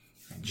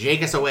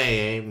Jake us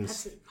away,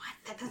 Ames.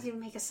 That doesn't even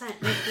make sense.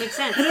 Make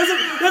sense.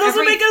 That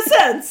doesn't make a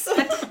sense.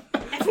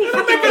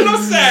 Doesn't make no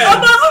sense.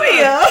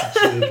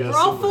 Ammonia. We're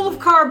all full of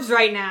carbs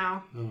right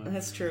now.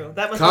 That's true.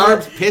 That must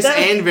Carbs, piss,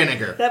 and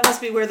vinegar. That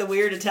must be where the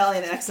weird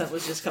Italian accent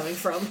was just coming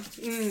from.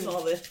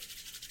 All the...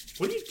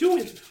 What are you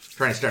doing?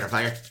 Trying to start a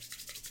fire.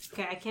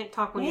 Okay, I can't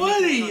talk when you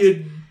What are make those.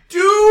 you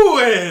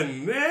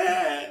doing?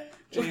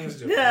 James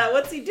doing. Yeah,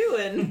 what's he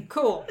doing?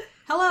 Cool.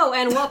 Hello,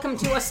 and welcome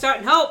to a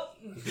start... No!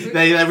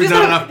 There was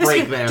not enough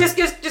break there.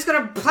 Just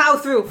gonna plow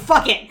through.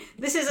 Fuck it.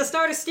 This is a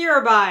start a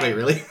steer by. Wait,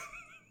 really?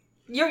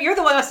 You're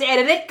the one who has to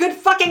edit it. Good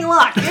fucking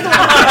luck. You're the one.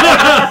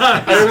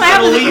 I'm just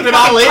gonna leave it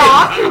all in.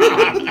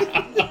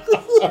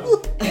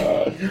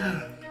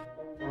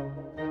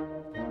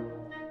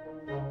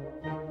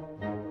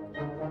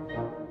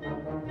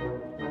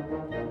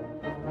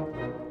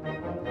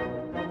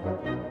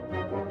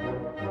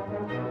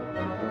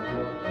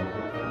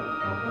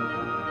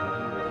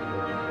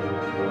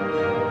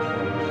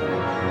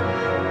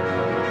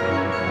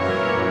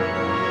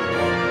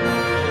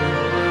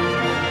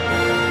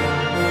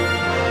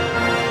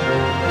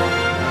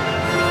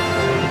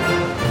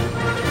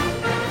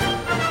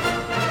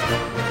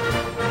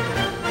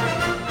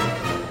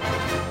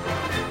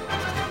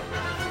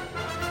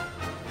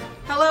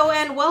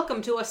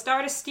 Welcome to a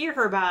Star to Steer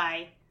Her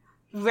By.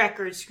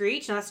 Record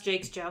screech. No, that's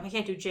Jake's joke. I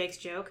can't do Jake's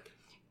joke.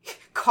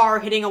 Car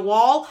hitting a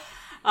wall.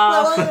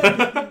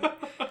 A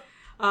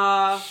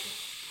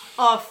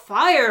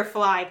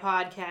Firefly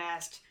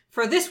podcast.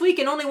 For this week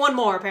and only one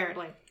more,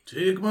 apparently.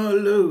 Take my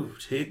load,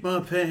 take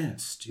my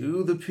pants,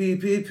 do the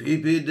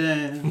pee-pee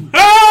dance.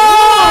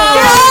 Oh!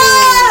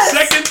 Yes!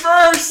 Second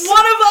verse!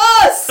 One of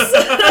us!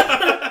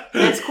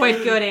 That's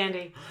quite good,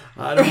 Andy.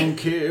 I don't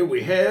care,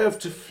 we have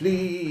to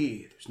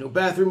flee. There's no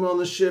bathroom on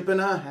the ship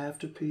and I have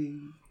to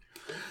pee.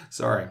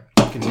 Sorry,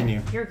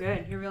 continue. You're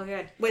good. You're real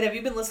good. Wait, have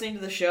you been listening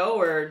to the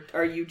show, or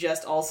are you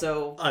just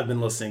also... I've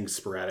been listening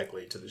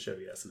sporadically to the show,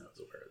 yes, and I was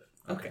aware of it.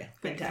 Okay,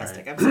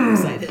 fantastic. Right. I'm so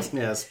excited.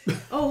 Yes.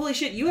 Oh, holy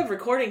shit, you have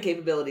recording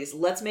capabilities.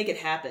 Let's make it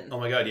happen. Oh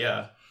my god,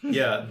 yeah.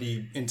 Yeah,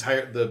 the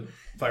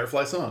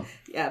Firefly song.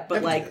 Yeah,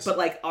 but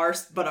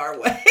our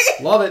way.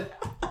 Love it.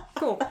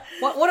 Cool.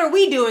 What are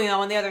we doing,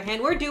 though, on the other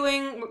hand?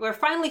 We're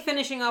finally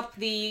finishing up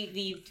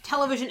the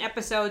television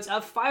episodes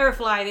of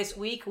Firefly this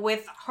week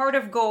with Heart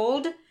of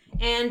Gold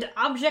and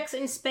Objects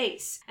in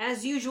Space.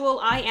 As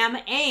usual, I am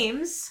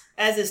Ames.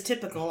 As is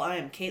typical, I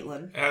am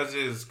Caitlin. As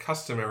is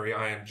customary,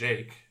 I am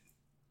Jake.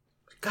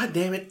 God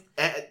damn it.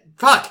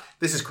 Fuck!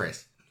 This is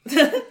Chris.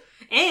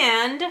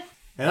 And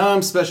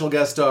I'm special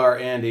guest star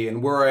Andy,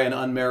 and were I an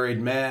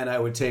unmarried man, I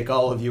would take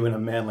all of you in a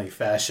manly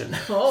fashion.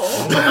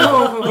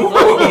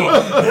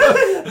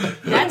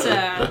 That's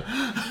a...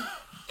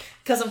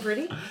 Because I'm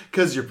pretty?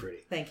 Because you're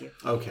pretty. Thank you.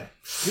 Okay.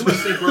 You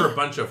must think we're a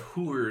bunch of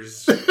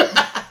hooers.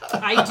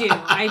 I do.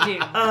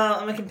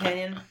 I'm a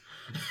companion.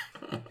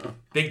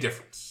 Big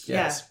difference.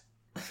 Yes. Yeah.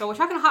 So we're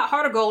talking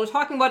Heart of Gold. We're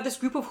talking about this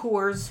group of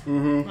whores.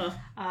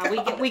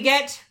 Mm-hmm.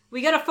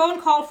 We get a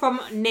phone call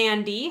from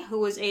Nandi,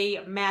 who is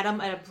a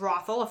madam at a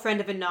brothel, a friend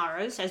of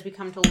Inara's, as we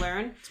come to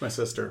learn. It's my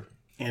sister,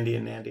 Andy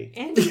and Nandy.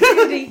 Andy.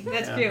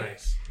 That's cute.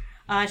 Nice.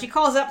 She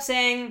calls up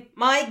saying,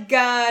 "My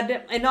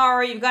God,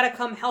 Inara, you've got to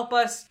come help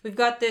us. We've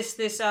got this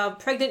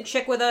pregnant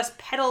chick with us,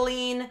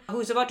 Petaline,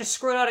 who's about to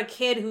squirt out a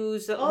kid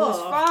whose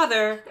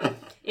father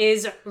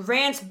is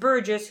Rance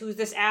Burgess, who's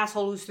this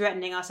asshole who's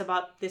threatening us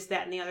about this,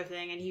 that, and the other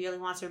thing, and he really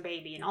wants her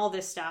baby and all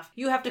this stuff.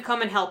 You have to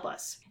come and help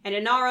us." And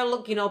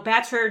Inara,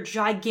 bats her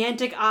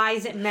gigantic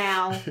eyes at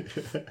Mal.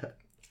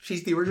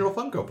 She's the original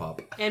Funko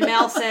Pop. And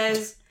Mal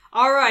says,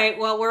 "All right,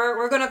 well,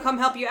 we're going to come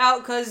help you out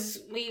because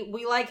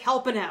we like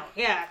helping out.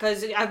 Yeah,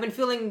 because I've been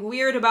feeling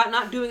weird about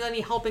not doing any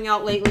helping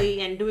out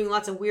lately and doing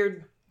lots of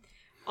weird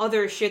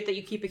other shit that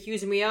you keep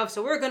accusing me of.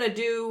 So we're going to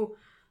do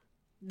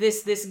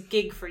this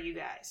gig for you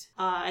guys."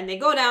 And they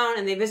go down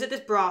and they visit this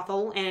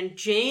brothel, and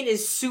Jane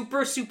is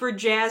super, super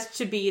jazzed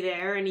to be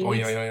there. And he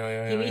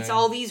meets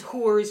all these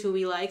whores who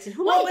he likes and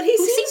who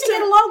seems to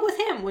get along with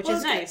him, which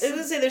is nice. I was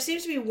going to say, there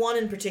seems to be one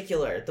in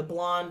particular. The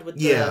blonde with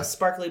the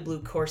sparkly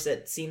blue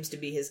corset seems to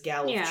be his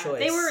gal of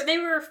choice. They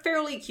were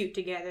fairly cute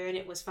together, and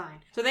it was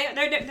fine. So they're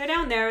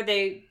down there.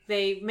 They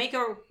make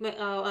a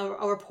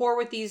rapport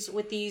with these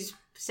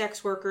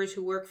sex workers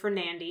who work for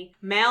Nandi.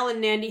 Mal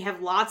and Nandi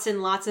have lots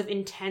and lots of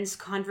intense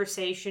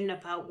conversation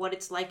about what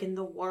it's like in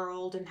the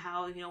world and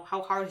how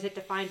hard is it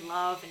to find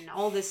love and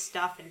all this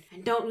stuff, and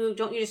don't you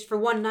just for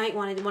one night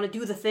want to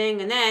do the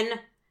thing, and then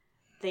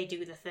they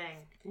do the thing.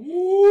 And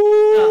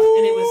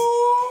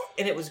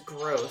it was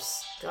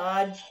gross.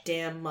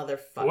 Goddamn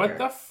motherfucker. What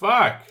the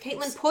fuck?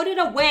 Caitlin, put it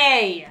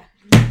away.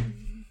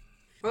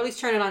 Or at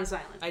least turn it on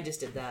silent. I just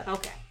did that.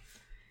 Okay.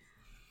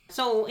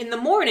 So in the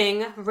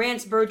morning,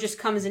 Rance Burgess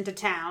comes into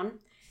town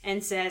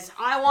and says,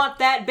 "I want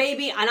that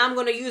baby, and I'm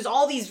going to use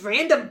all these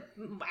random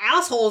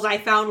assholes I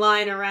found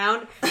lying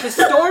around to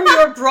storm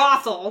your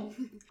brothel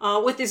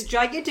with this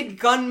gigantic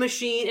gun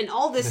machine and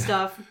all this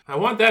stuff." I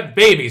want that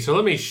baby, so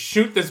let me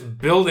shoot this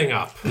building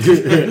up.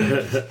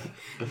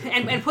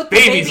 and put the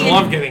Babies baby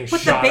love getting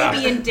put shot the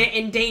baby at.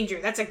 in danger.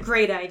 That's a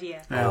great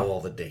idea. All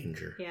the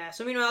danger. Yeah.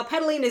 So meanwhile,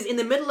 Pedaline is in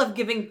the middle of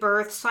giving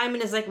birth.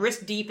 Simon is like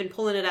wrist deep and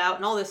pulling it out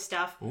and all this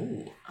stuff.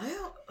 Ooh. I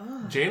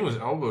don't. Jane was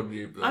elbow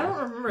deep, though. I don't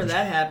remember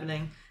that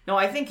happening. No,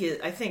 I think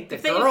the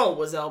girl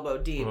was elbow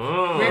deep.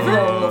 Oh. River?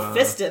 A little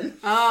fisting.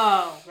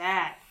 Oh,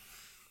 that.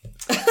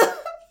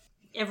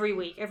 Every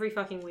week, every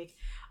fucking week.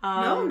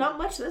 No, not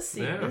much this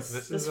scene. Yeah,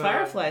 this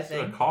Firefly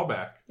thing. A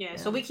callback. Yeah.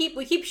 So we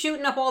keep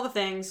shooting up all the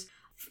things.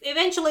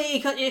 Eventually,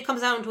 it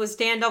comes down to a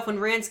standoff when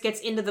Rance gets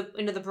into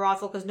the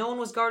brothel because no one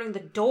was guarding the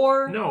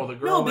door. No, the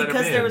girl. No,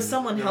 because there was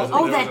someone helping.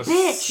 Oh, that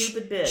bitch!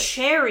 Stupid bitch.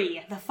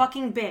 Cherry, the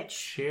fucking bitch.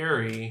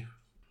 Cherry.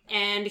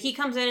 And he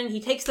comes in,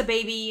 he takes the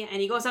baby,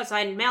 and he goes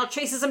outside, and Mal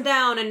chases him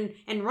down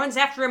and runs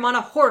after him on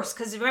a horse,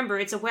 because remember,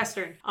 it's a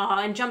Western,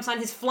 and jumps on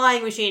his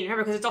flying machine,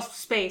 remember, because it's also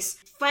space.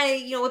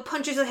 Finally, it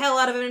punches the hell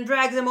out of him and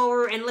drags him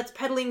over and lets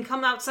Pedaline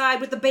come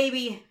outside with the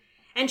baby,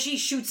 and she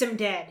shoots him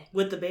dead.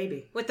 With the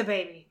baby.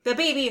 The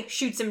baby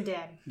shoots him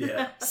dead.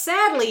 Yeah.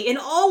 Sadly, in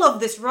all of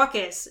this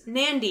ruckus,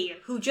 Nandi,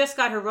 who just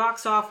got her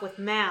rocks off with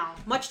Mal,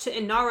 much to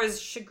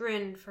Inara's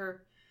chagrin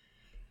for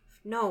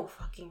no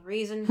fucking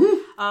reason,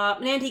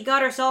 Nandi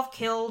got herself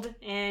killed,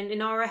 and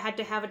Inara had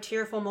to have a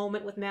tearful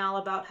moment with Mal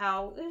about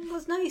how it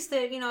was nice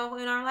that, in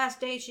our last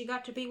day she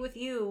got to be with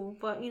you,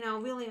 but,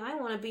 really I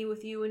want to be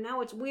with you, and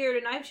now it's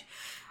weird, and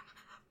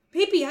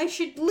Pippi, I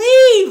should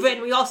leave!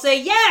 And we all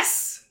say,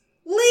 yes!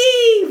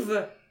 Leave!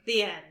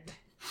 The end.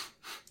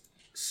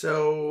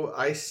 So,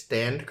 I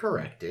stand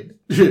corrected.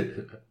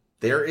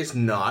 There is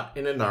not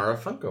an Inara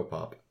Funko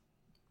Pop.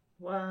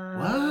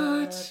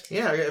 What?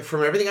 Yeah,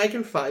 from everything I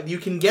can find, you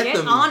can get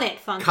them on it,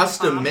 Funko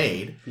custom Pop.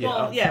 made. Yeah.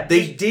 Well, yeah.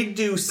 They did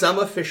do some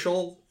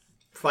official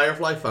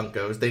Firefly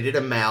Funkos. They did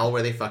a Mal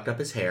where they fucked up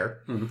his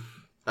hair.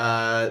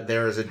 Mm-hmm.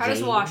 There is a How Jane.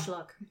 does Wash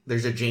look?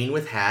 There's a Jane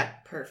with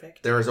hat.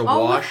 Perfect. There is a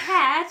Oh, Wash.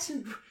 hat!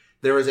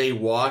 There is a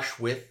Wash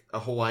with a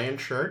Hawaiian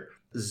shirt.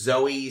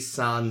 Zoe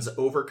sans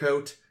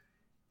overcoat,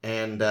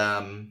 and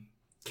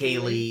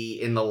Kaylee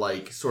in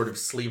the sort of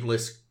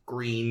sleeveless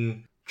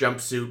green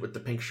jumpsuit with the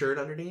pink shirt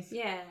underneath.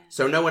 Yeah.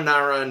 So no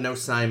Inara, no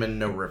Simon,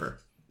 no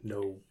River.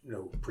 No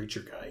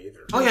preacher guy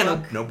either. Oh yeah,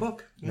 no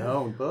book.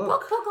 No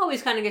book. Book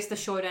always kind of gets the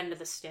short end of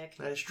the stick.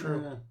 That is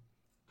true. Yeah.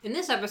 In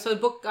this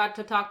episode, Book got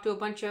to talk to a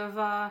bunch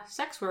of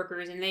sex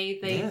workers, and they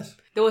Yes.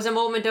 there was a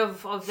moment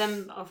of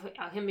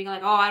him being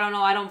like, "Oh, I don't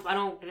know, I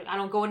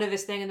don't go into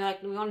this thing," and they're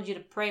like, "We wanted you to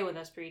pray with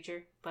us,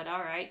 preacher." But all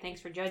right, thanks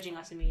for judging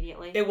us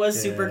immediately. It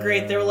was super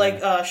great. They were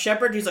like,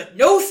 Shepard, he's like,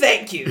 no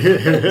thank you.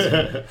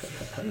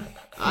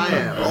 I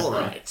am all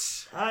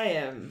right. I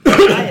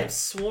have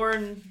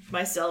sworn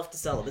myself to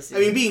celibacy. I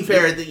mean, being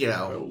fair,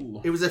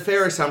 it was a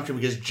fair assumption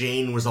because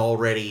Jane was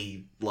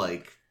already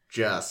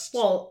just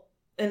well,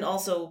 and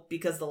also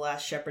because the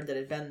last shepherd that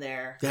had been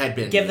there had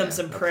been give them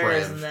some a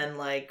prayers priv. and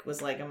then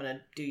was like, I'm gonna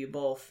do you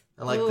both.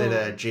 I like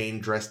that Jane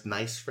dressed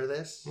nice for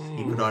this.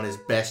 He put on his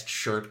best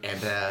shirt and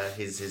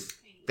his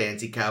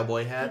fancy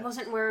cowboy He hat.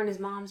 wasn't wearing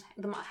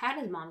the hat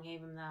his mom gave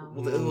him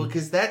though. Well,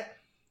 because that.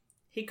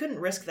 He couldn't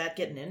risk that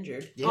getting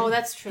injured. Yeah. Oh,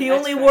 that's true. He that's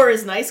only fair. wore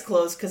his nice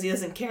clothes because he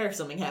doesn't care if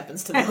something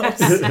happens to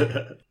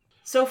those.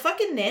 So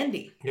fucking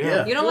Nandi.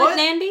 Yeah. You don't What? like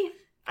Nandi?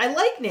 I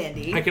like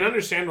Nandi. I can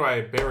understand why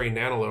Barry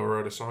Manilow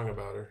wrote a song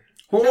about her.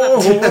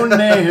 Oh,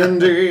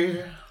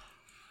 Nandi.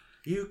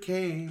 You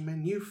came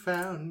and you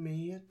found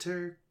me a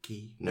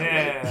turkey. No,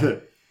 Yeah.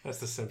 wait. That's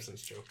the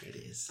Simpsons joke. It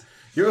is.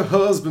 Your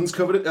husband's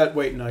covered in...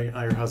 wait, no,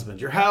 not your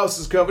husband. Your house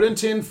is covered in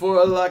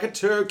tinfoil like a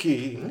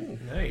turkey.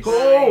 Nice.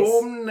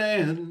 Oh,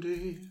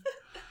 Nandi.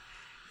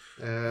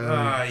 Yeah. What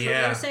are you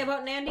gonna say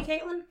about Nandi,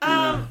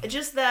 Caitlin?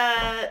 Just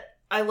that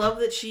I love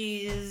that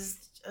she's.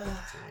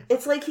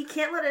 It's like he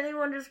can't let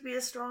anyone just be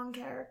a strong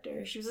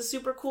character. She was a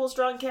super cool,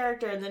 strong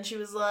character, and then she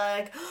was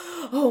like,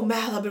 "Oh,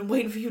 Mal, I've been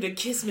waiting for you to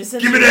kiss me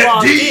since Give me you that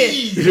walked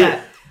D!" in."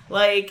 Yeah,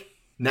 like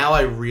Now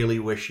I really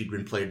wish she'd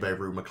been played by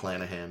Rue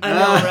McClanahan. I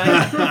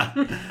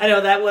know, right? I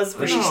know that was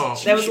pretty. No.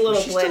 That was a little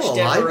Was she still Blanche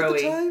alive at the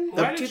Devereaux-y. time?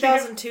 Why did she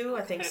have- 2002,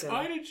 I think so.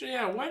 Why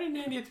did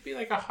Nandy have to be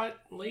like a hot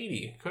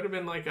lady? Could have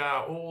been like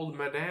a old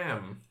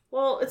madame.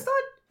 Well, it's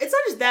not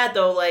just that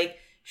though. Like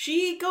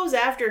she goes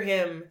after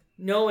him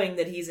knowing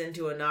that he's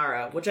into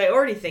Inara, which I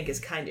already think is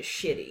kind of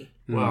shitty.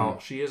 Well,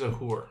 she is a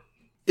whore.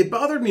 It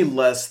bothered me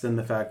less than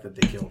the fact that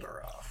they killed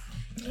her off.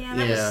 Yeah,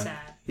 that was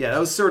sad. Yeah, that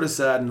was sort of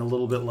sad and a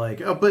little bit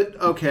like, oh, but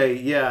okay,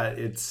 yeah,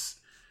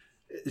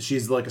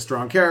 she's like a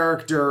strong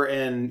character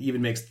and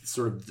even makes the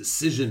sort of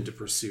decision to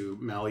pursue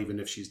Mal, even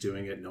if she's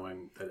doing it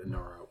knowing that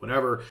Inara,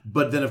 whatever.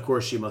 But then, of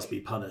course, she must be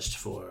punished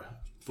for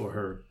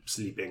her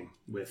sleeping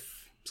with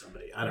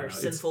somebody. I don't know.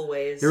 Sinful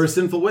ways. There were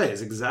sinful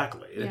ways,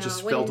 exactly. It Yeah,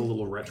 just when- felt a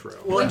little retro.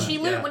 When she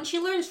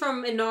learns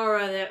from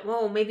Inara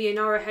that maybe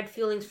Inara had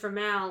feelings for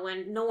Mal,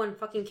 when no one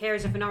fucking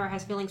cares if Inara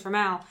has feelings for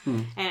Mal,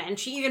 and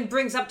she even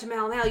brings up to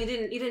Mal, you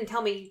didn't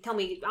tell me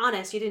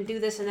honest, you didn't do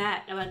this and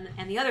that,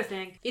 and the other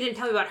thing, you didn't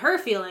tell me about her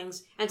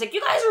feelings, and it's like,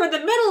 you guys are in the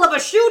middle of a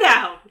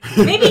shootout.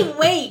 Maybe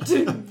wait.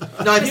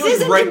 No, I think it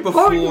was right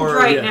before.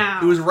 Right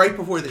now. It was right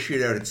before the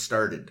shootout had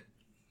started.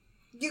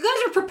 You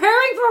guys are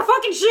preparing for a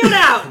fucking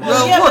shootout.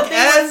 Well, yeah, look, but they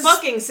as- were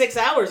fucking 6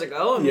 hours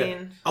ago. I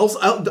mean,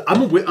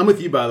 I'm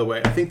with you, by the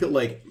way. I think that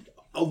like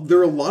there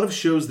are a lot of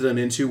shows that I'm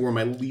into where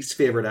my least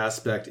favorite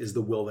aspect is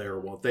the will they or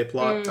won't they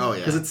plot. Oh, yeah.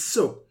 Because it's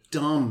so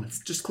dumb. It's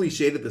just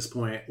cliched at this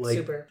point. Like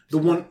Super. the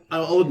one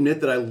I'll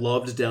admit that I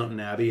loved Downton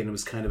Abbey and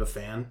was kind of a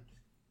fan.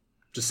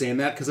 Just saying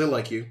that because I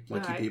like you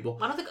Alright. people.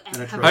 I don't think And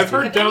I trust I've you.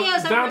 heard Have any of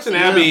us ever Downton seen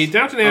Abbey. this?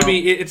 Downton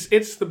Abbey.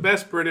 It's the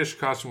best British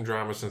costume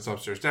drama since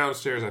Upstairs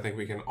Downstairs. I think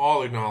we can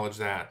all acknowledge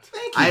that.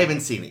 I haven't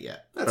seen it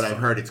yet, but I've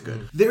fine. heard it's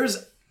good.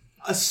 There's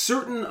a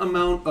certain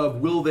amount of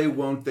will they,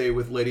 won't they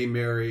with Lady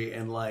Mary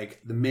and like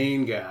the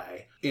main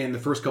guy in the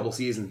first couple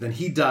seasons. Then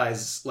he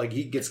dies, like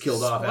he gets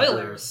killed off.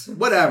 Spoilers. After,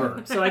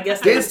 whatever. so I guess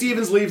Dan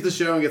Stevens leaves the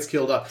show and gets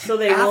killed off. So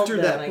they won't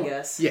then, I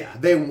guess. Yeah,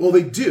 they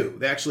do.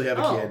 They actually have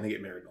a Oh. kid and they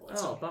get married. And all that Oh,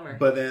 stuff. bummer.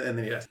 But then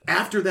he dies.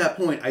 After that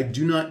point, I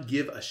do not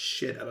give a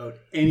shit about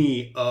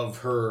any of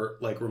her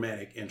like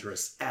romantic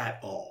interests at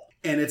all.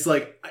 And it's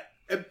like.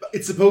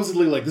 It's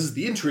supposedly like, this is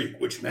the intrigue.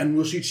 Which men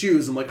will she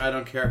choose? I'm like, I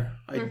don't care.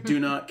 I do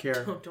not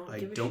care. Don't I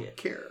give a don't shit.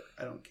 care.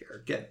 I don't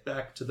care. Get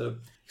back to the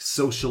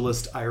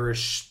socialist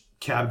Irish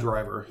cab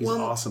driver. He's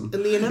awesome.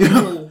 And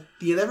the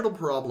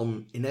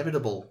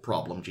inevitable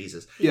problem,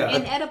 Jesus. Yeah.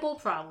 Inedible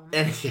problem.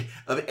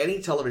 Of any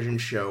television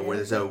show where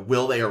there's a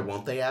will they or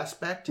won't they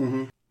aspect,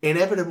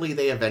 inevitably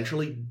they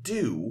eventually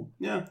do.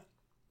 Yeah.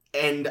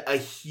 And a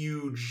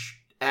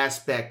huge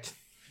aspect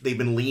they've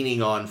been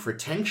leaning on for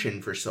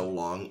tension for so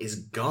long is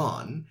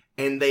gone,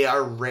 and they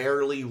are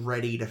rarely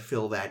ready to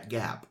fill that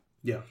gap.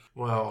 Yeah.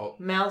 Well,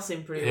 Mal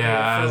seemed pretty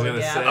yeah, I was ready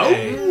to gonna fill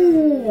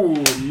a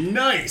gap. say. Oh,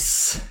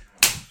 nice.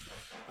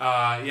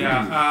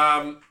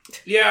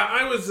 Yeah,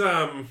 I was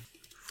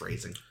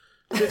Phrasing.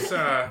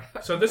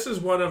 so this is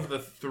one of the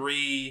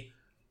 3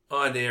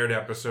 unaired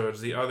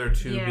episodes. The other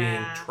 2 being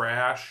Yeah.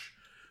 Trash,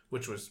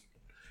 which was,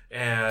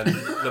 and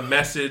The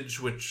Message,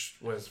 which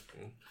was.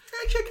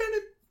 Actually,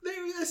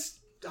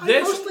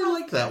 I mostly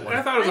like that one.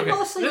 I thought it was I okay.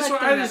 mostly This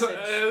like one, The I Message.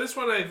 this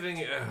one, I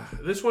think,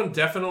 this one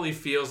definitely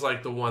feels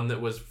like the one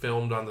that was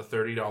filmed on the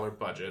 $30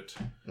 budget.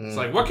 It's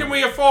like, what can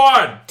we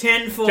afford?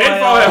 Tinfoil.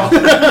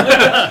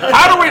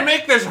 How do we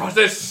make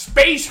this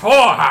space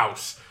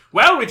whorehouse?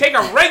 Well, we take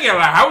a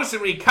regular house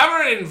and we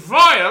cover it in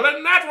foil,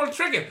 and that will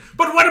trick it.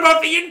 But what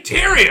about the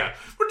interior?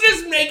 We'll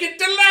just make it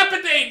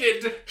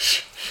dilapidated.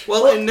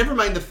 Well, and never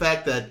mind the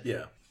fact that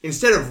Yeah.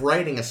 instead of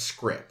writing a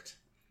script,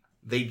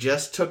 they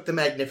just took The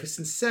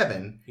Magnificent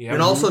Seven Yep.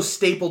 and also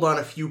stapled on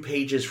a few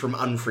pages from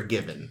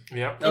Unforgiven.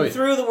 Yep. Oh, And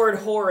threw the word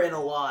whore in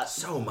a lot.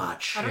 So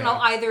much. I don't know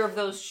either of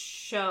those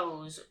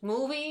shows.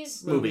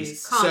 Movies?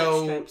 Movies. Comic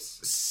So,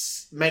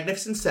 strips.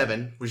 Magnificent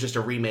Seven was just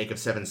a remake of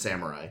Seven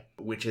Samurai,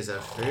 which is a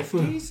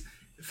 50s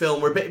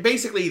film where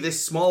basically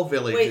this small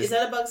village Wait, is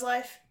that A Bug's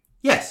Life?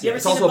 Yes, You ever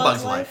it's seen also A a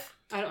Bug's Bug's Life.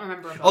 I don't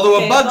remember. About Although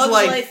Okay, A Bug's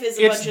Life... is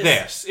a It's bunch of...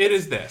 this. It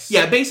is this.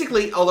 Yeah,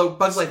 basically, although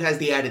Bug's Life has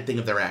the added thing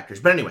of their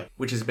actors. But anyway,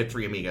 which is a bit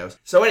Three Amigos.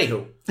 So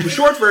anywho, the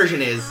short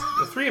version is...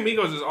 The Three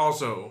Amigos is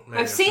also.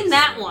 I've seen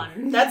that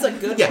one. That's a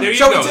good Yeah, one. There you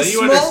so go, it's a then you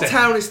small understand.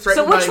 town is So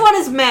threatened which by... one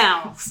is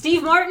Mal?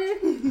 Steve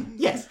Martin?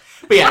 Yes.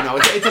 But yeah, no,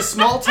 it's a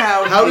small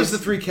town. How does the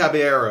 3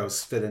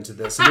 Caballeros fit into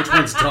this? And which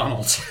one's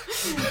Donald?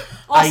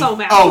 Also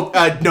Mal.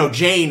 No,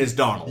 Jane is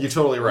Donald. You're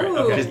totally right. Ooh.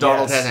 Okay. Because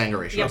Donald Yes. has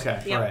anger issues. Yep.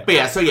 Okay. Yep. All right. But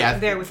yeah, so yeah,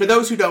 There with for you.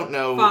 those who don't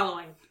know,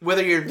 Following.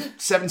 whether you're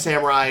Seven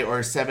Samurai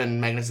or Seven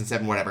Magnificent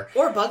Seven, whatever,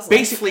 Or Bug's Life.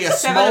 basically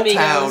Seven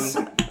Amigos.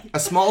 a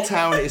small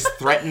town is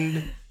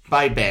threatened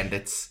by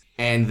bandits,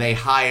 and they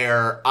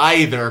hire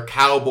either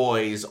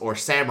cowboys or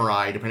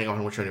samurai, depending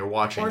on which one you're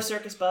watching, Or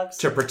Circus Bugs.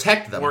 to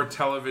protect them. Or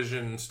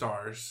television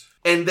stars.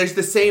 And there's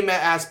the same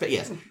aspect,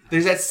 yes.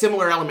 There's that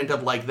similar element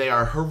of, like, they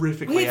are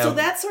horrifically Wait, so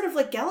that's sort of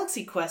like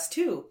Galaxy Quest,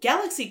 too.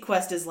 Galaxy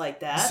Quest is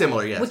like that.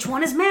 similar, yes. Which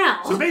one is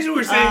Mal? So basically, what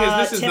we're saying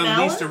is this is Tim the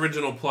Allen? least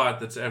original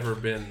plot that's ever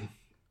been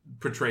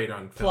portrayed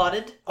on film.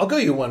 Plotted. I'll go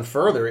you one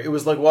further. It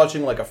was like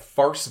watching like a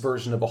farce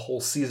version of a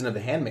whole season of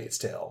The Handmaid's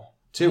Tale,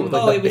 too. With,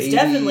 like, Oh, the it was baby.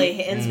 definitely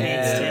Handmaid's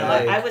and, Tale.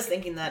 like- I was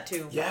thinking that,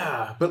 too.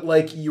 Yeah, but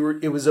like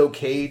it was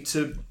okay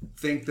to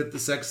think that the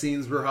sex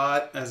scenes were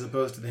hot as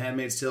opposed to The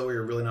Handmaid's Tale where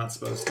you're really not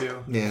supposed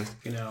to. Yeah.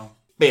 You know.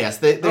 But yes,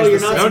 there's Oh, you're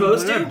the not same-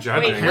 supposed They're to? not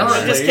judging. Wait, I'm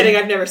Apparently. just kidding.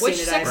 I've never Which seen it.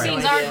 sex I have no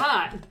scenes idea. aren't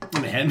hot? The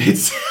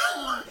Handmaid's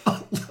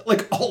Tale.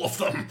 Like all of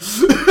them.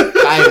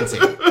 I haven't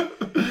seen it.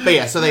 But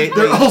yeah, so They're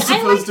all I like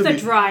supposed to the be.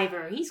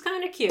 driver. He's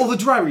kind of cute. Oh, the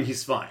driver,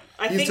 he's fine.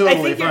 I He's think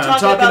totally you're fine. I'm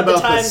talking about the the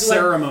times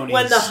ceremonies.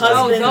 when the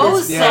husband Oh,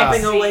 is those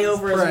stepping sex away scenes.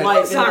 over his Right. wife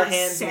Those in the aren't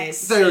handmaid.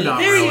 sex They're not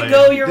There really. you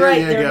go. You're There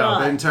right. you They're go. not.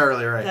 They're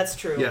entirely right. That's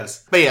true.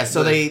 Yes. But yeah,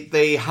 so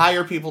they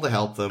hire people to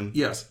help them.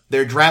 Yes.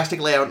 They're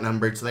drastically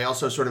outnumbered, so they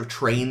also sort of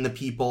train the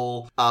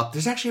people up.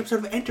 There's actually an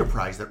episode of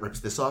Enterprise that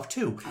rips this off,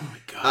 too. Oh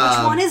my god.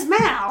 Which one is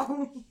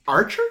Mal?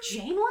 Archer?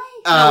 Janeway?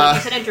 No,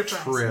 it's an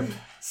Enterprise. Trip.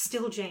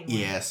 Still Janeway.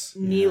 Yes.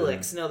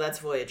 Neelix. No, that's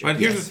Voyager. But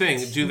here's the thing: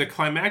 do the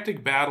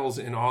climactic battles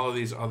in all of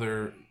these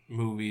other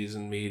movies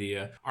and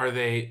media are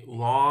they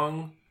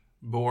long,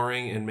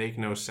 boring, and make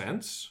no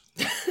sense?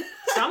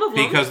 Some of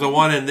them. Because the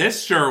one in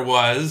this sure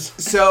was.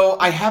 So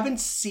I've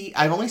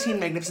only seen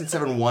Magnificent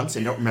Seven once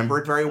and don't remember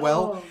it very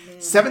well.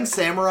 Seven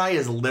Samurai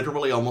is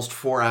literally almost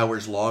 4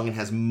 hours long and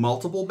has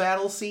multiple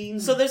battle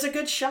scenes. So there's a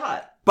good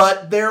shot.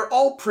 But they're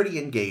all pretty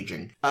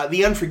engaging.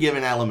 The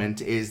Unforgiven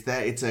element is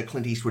that it's a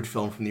Clint Eastwood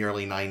film from the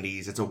early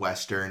 90s. It's a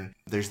Western.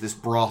 There's this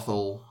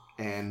brothel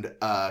and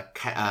a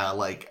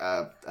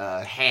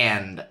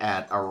hand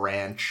at a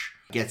ranch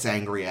gets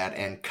angry at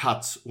and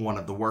cuts one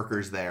of the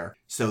workers there.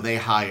 So they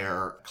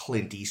hire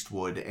Clint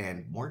Eastwood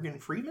and Morgan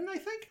Freeman, I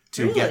think,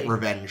 to get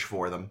revenge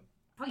for them.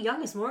 How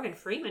young is Morgan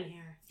Freeman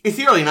here? It's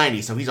the early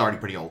 90s, so he's already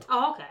pretty old.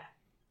 Oh, okay.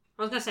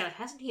 I was going to say,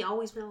 hasn't he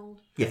always been old?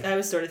 Yeah. I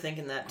was sort of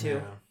thinking that, too.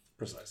 Yeah.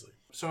 Precisely.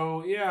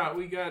 So, yeah,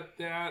 we got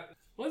that.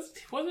 Wasn't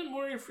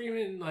Morgan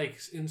Freeman, like,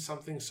 in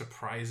something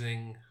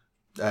surprising?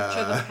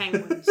 Sugar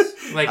Penguins.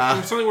 Like,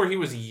 something where he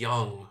was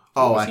young.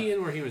 What was he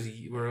in where he was...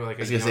 Where, like, I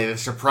was going to say, the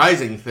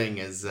surprising thing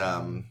is...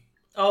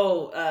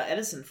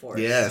 Edison Force.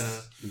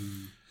 Yes.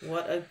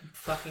 What a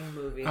fucking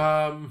movie.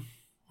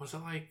 Was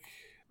it like...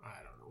 I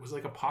don't know. Was it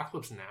like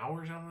Apocalypse Now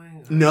or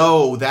something?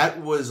 No,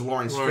 that was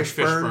Lawrence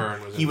Fishburne.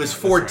 Fishburne He was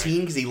 14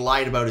 because he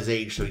lied about his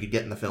age so he could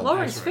get in the film.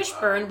 Lawrence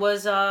Fishburne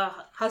was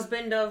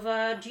husband of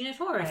Gina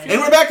Torres.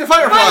 And we're back to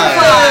Firefly!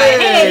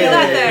 Hey, you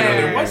got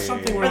there! There was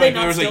something where Are they like,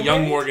 not there was a still young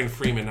married? Morgan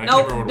Freeman. I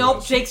can't remember what it Nope.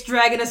 was. Jake's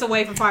dragging us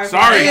away from Firefly.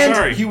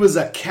 And he was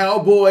a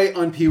cowboy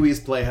on Pee-wee's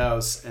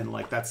Playhouse, and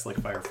like that's like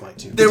Firefly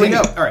too. There we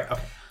go. All right.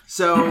 Okay.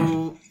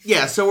 So,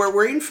 yeah, so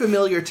we're in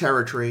familiar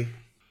territory.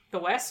 The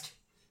West?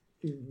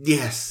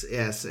 Yes,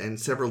 and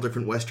several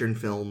different Western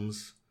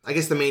films. I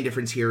guess the main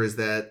difference here is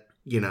that,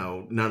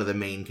 none of the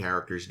main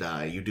characters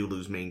die. You do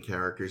lose main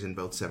characters in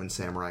both Seven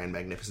Samurai and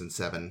Magnificent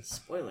Seven.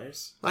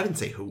 Spoilers. I didn't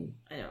say who.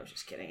 I know,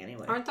 just kidding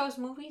anyway. Aren't those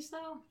movies,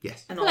 though?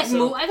 Yes. And I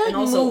feel like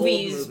old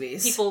movies,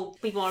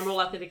 people are more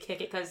likely to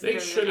kick it because They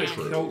should have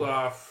killed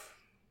off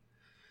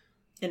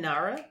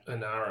Inara?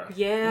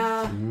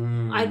 Yeah.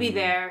 I'd be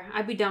there.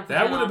 I'd be down for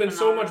That would have been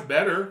so much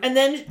better. And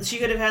then she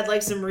could have had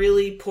like some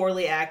really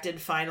poorly acted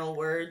final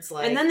words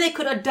like... And then they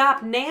could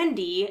adopt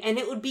Nandy and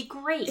it would be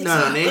great.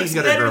 Nandy's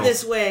got a better girl.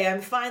 this way. I'm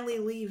finally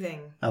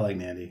leaving. I like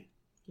Nandy.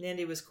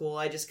 Nandy was cool.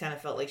 I just kind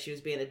of felt like she was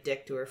being a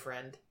dick to her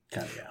friend.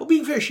 Kind of. Yeah. Well,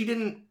 being fair, she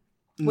didn't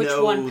Which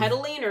know... one,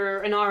 Pedaline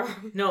or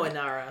Inara? No,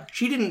 Inara.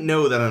 She didn't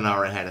know that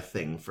Inara had a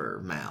thing for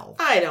Mal.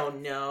 I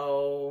don't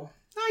know.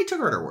 I took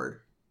her at her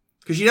word.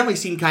 Because she definitely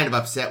seemed kind of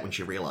upset when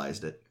she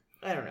realized it.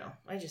 I don't know.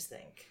 I just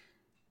think...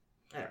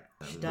 I don't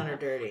know. She's done her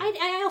dirty.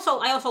 I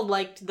also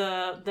liked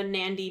the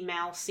Nandy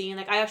Mal scene.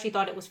 Like I actually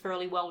thought it was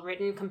fairly well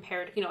written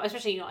compared,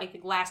 especially like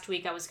last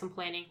week I was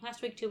complaining.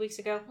 Last week, 2 weeks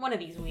ago, one of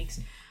these weeks,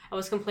 I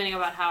was complaining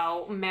about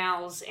how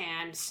Mal's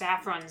and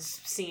Saffron's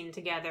scene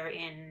together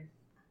in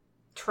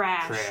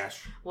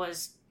Trash.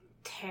 Was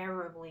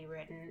terribly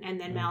written,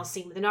 and then Mal's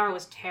scene with Inara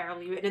was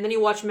terribly written, and then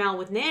you watch Mal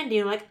with Nandy, and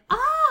you're like,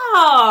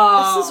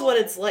 oh, this is what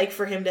it's like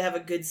for him to have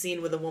a good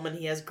scene with a woman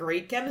he has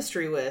great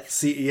chemistry with.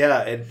 See,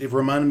 yeah, it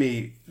reminded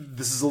me.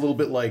 This is a little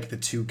bit like the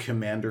two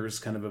commanders,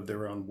 kind of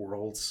their own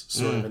worlds,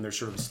 sort of, and they're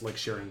sort of like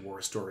sharing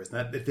war stories.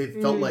 And that they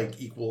felt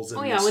like equals.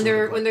 Oh yeah, when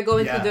they're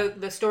going through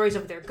the stories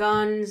of their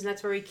guns,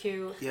 that's very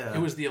cute. Yeah, It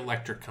was the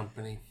Electric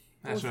Company.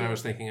 That's what I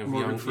was thinking of.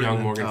 Morgan Young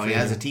Freeman. Morgan Freeman. Oh,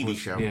 yeah, it's a TV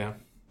show. Yeah.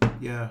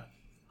 yeah.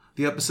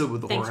 The episode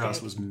with the Thanks, whorehouse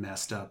Jake. was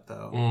messed up,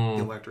 though.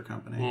 The Electric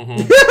Company.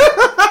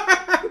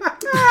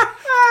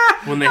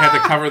 When they had to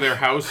cover their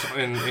house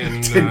in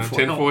Tinfoil.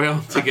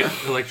 tinfoil to get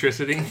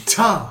electricity.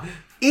 Ta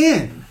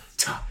in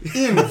four.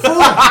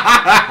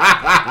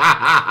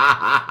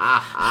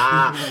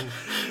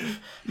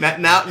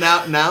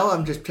 Now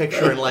I'm just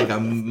picturing like a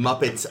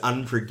Muppets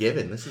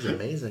Unforgiven. This is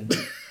amazing.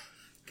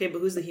 Okay, but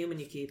who's the human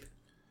you keep?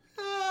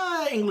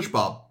 English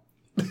Bob.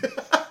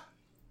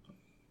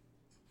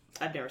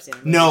 I've never seen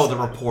him. No, the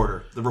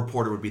reporter. The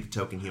reporter would be the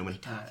token human.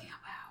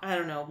 I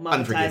don't know.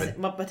 Unforgiven.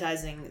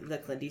 Muppetizing the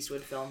Clint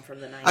Eastwood film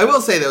from the 90s. I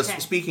will say though, Okay.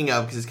 speaking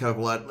of, because it's kind of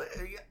blood,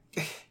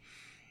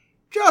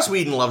 Joss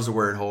Whedon loves the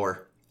word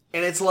whore.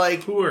 And it's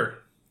like, Poor.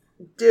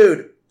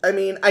 dude, I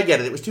mean, I get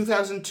it. It was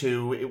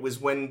 2002. It was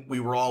when we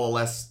were all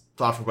less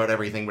thoughtful about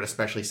everything, but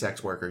especially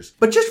sex workers.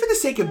 But just for the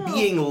sake of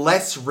being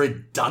less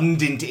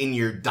redundant in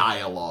your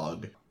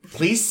dialogue,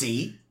 please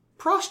see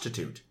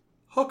prostitute,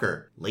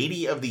 hooker,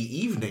 lady of the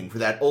evening for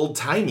that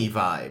old-timey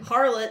vibe.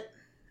 Harlot.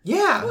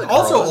 Yeah,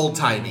 also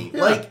old-timey.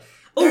 Like,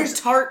 Oh,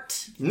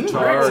 tart.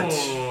 Tart.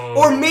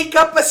 or make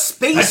up a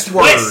space A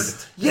word.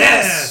 twist.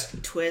 Yes.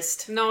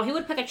 Twist. No, he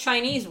would pick a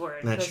Chinese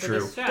word. That's because of true.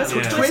 this show. Doesn't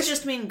Yeah. twist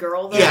just mean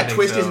girl, though? Yeah, I think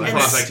twist so. isn't And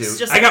prostitute. it's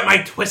just I got my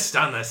twist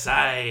on the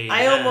side.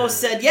 I almost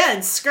said, yeah,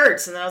 and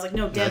skirts. And then I was like,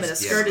 no, damn it, a That's-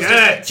 skirt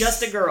yeah. is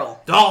just a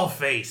girl. Doll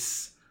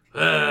face.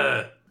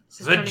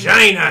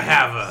 Vagina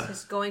haver.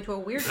 Just going to a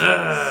weird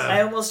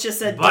I almost just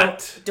said,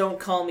 But- don't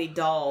call me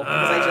doll,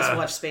 because I just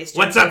watched Space Jam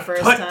what's for the up,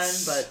 first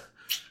toots? time, but...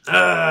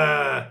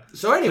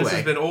 So anyway. This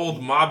has been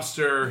old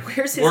mobster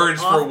Where's his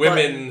words for off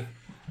women.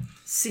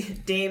 See,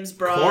 Dame's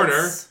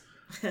broads.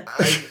 Corner.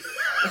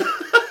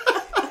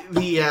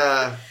 the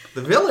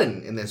The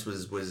villain in this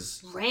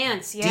was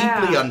Rance,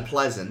 yeah. deeply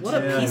unpleasant. What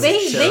a piece of They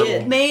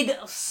shit. made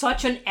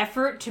such an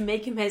effort to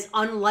make him as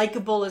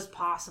unlikable as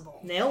possible.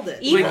 Nailed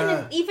it.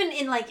 Even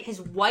in like his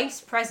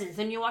wife's presence,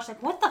 and you watch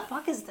like, what the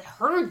fuck is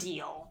her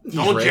deal?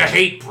 Don't rich. you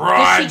hate Does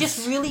broads? she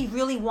just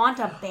really want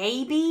a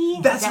baby?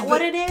 That's is that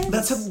what it is?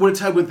 That's what it's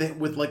had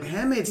with like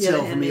Handmaid's Yeah,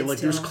 Tale The for me. Handmaid's Like,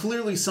 there's Tale.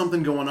 clearly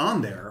something going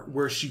on there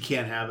where she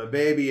can't have a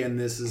baby, and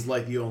this is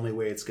like the only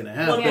way it's going to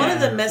happen. Well, one of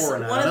them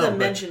But-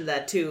 mentioned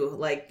that too,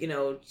 like, you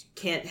know,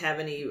 can't have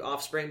any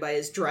offspring by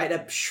his dried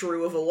up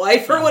shrew of a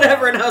wife or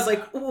whatever, and I was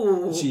like,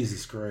 ooh.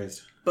 Jesus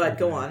Christ. But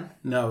go on.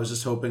 No, I was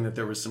just hoping that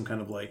there was some kind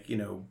of like,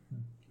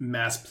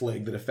 mass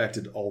plague that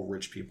affected all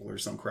rich people or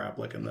some crap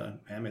like in the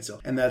Handmaid's Tale.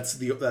 And that's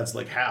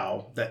like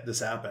how that this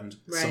happened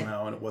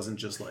somehow, and it wasn't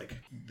just like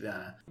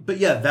But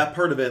yeah, that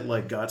part of it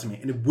like got to me.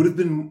 And it would have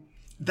been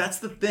that's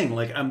the thing.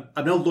 Like I'm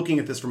now looking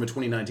at this from a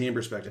 2019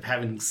 perspective,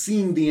 having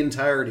seen the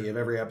entirety of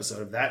every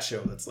episode of that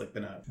show that's like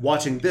been out.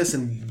 Watching this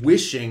and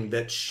wishing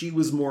that she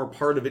was more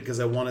part of it because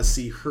I want to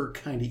see her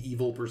kind of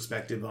evil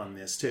perspective on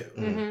this too.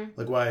 Mm-hmm.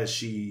 Like why is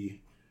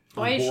she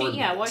Why is she? board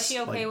Yeah, with why this? is she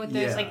okay Like, with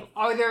this? yeah. Like,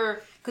 are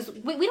there? Because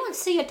we don't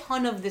see a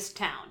ton of this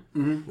town.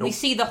 Mm-hmm. We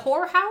see the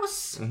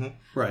whorehouse.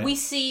 Right. We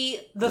see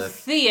the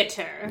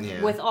theater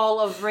Yeah. with all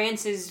of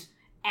Rance's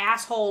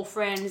asshole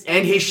friends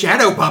And his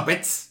shadow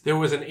puppets. There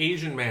was an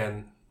Asian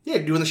man. Yeah,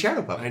 doing the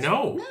shadow puppets. I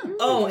know.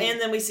 Oh, and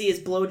then we see his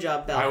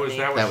blowjob balcony.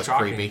 That That was was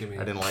shocking creepy. to me.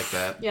 I didn't like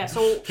that. Yeah.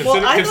 So Well,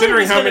 I thought it Considering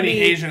was how gonna many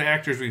be- Asian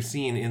actors we've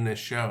seen in this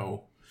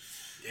show.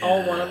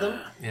 All one of them.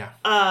 Yeah.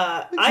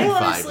 I five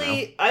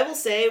honestly, I will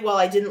say, while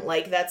I didn't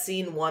like that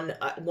scene one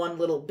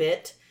little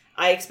bit,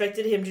 I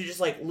expected him to just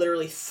like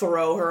literally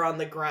throw her on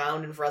the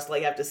ground and for us to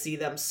like have to see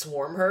them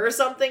swarm her or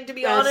something. To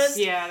be honest,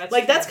 that's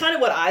like that's kind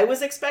of what I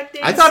was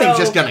expecting. I thought he was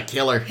So just gonna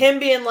kill her. him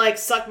being like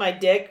 "suck my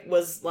dick"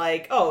 was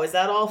like, oh, is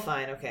that all?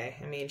 Fine, okay.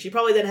 I mean, she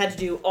probably then had to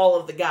do all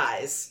of the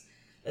guys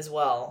as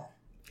well,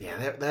 Yeah,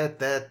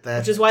 that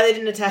which is why they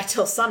didn't attack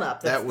till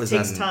sunup. that was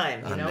takes time,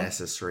 you know.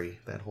 unnecessary.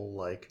 That whole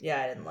like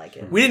Yeah, I didn't like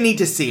it. we didn't need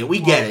to see it. We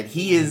get it.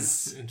 He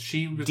is And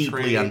she deeply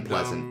betrayed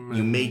unpleasant. them,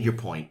 You and- made your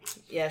point.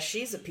 Yeah,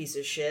 she's a piece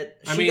of shit.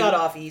 I She mean- got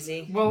off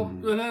easy. Well,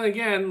 and then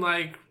again,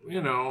 like,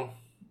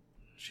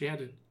 she had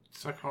to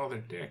suck all their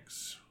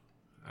dicks.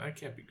 That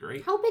can't be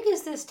great. how big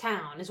is this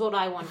town? Is what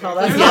I wonder. Oh,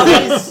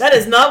 that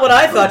is not what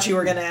I thought you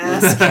were going to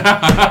ask.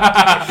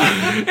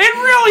 It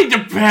really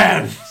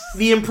depends.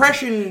 The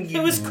impression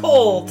It was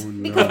cold.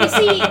 Because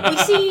we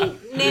see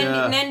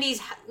Yeah.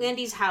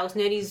 Nandy's house,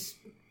 Nandy's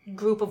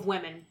group of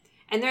women,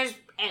 and there's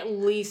at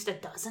least a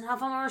dozen of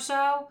them or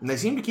so. and they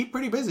seem to keep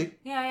pretty busy.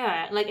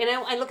 Yeah. Like, and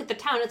I look at the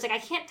town. It's like I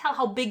can't tell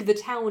how big the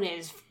town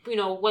is.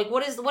 Like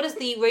what is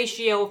the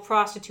ratio of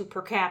prostitute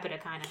per capita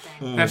kind of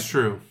thing. That's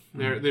true.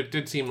 There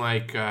did seem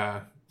like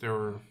there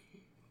were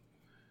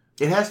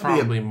It has to be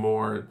probably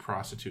more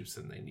prostitutes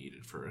than they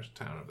needed for a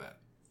town of that.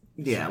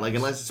 like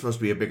unless it's supposed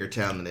to be a bigger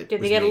town than it Did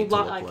was they get a made to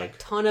lot, look like a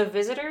ton of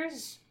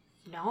visitors?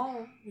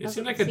 No. It Doesn't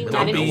seemed like a seem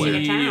that interesting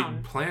a dumpy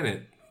town.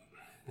 planet,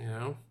 you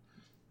know,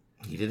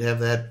 He did have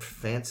that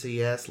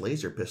fancy ass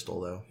laser pistol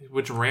though.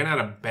 which ran out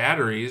of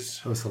batteries.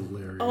 That was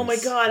hilarious. Oh my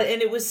god,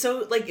 and it was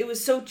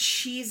so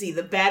cheesy.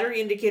 The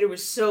battery indicator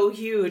was so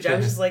huge. I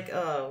was just like,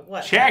 oh,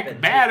 what Check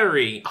happened?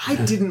 battery. I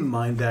didn't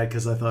mind that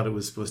because I thought it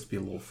was supposed to be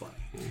a little funny.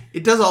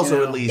 It does also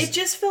You know, at least It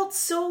just felt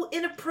so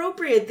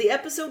inappropriate. The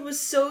episode was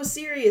so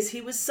serious. He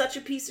was such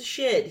a piece of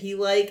shit. He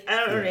I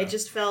don't know, it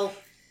just felt...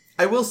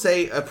 I will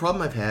say a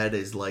problem I've had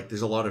is like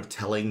there's a lot of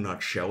telling,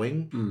 not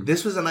showing.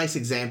 This was a nice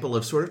example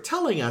of sort of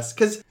telling us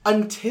because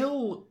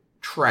until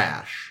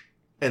Trash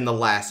and the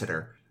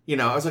Lassiter,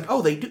 I was like,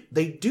 oh,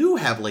 they do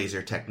have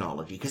laser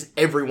technology because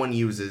everyone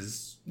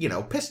uses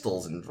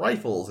pistols and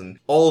rifles and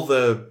all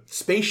the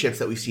spaceships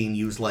that we've seen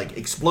use like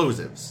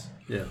explosives.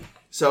 Yeah.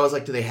 So I was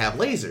like, do they have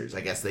lasers?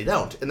 I guess they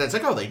don't. And then it's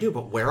like, oh, they do,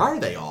 but where are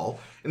they all?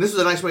 And this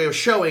was a nice way of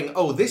showing,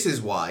 oh, this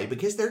is why,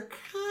 because they're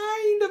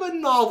kind of a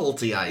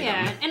novelty item.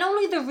 Yeah, and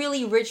only the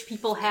really rich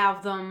people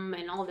have them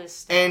and all this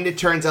stuff. And it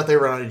turns out they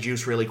run out of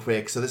juice really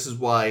quick, so this is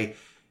why,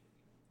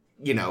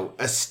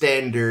 a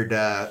standard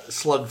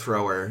slug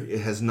thrower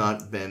has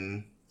not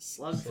been...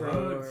 Slug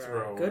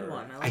thrower. Good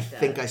one. I like I that.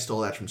 think I stole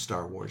that from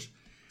Star Wars.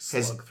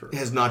 Slug thrower.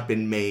 Has not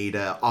been made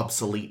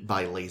obsolete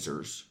by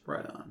lasers.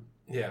 Right on.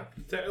 Yeah,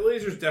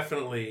 lasers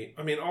definitely.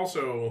 I mean,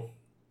 also,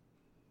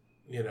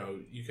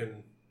 you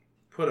can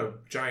put a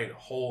giant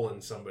hole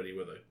in somebody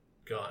with a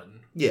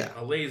gun. Yeah.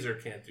 A laser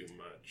can't do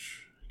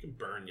much. It can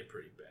burn you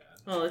pretty bad.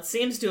 Well, it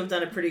seems to have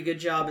done a pretty good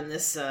job in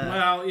this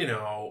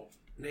Well,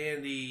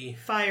 Nandy,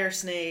 fire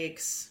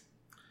snakes.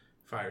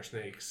 fire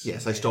snakes.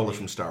 Yes, I stole it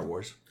from Star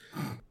Wars.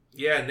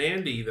 Yeah,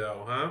 Nandy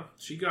though, huh?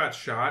 She got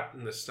shot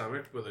in the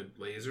stomach with a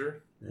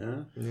laser.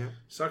 Yeah. Yeah.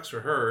 Sucks for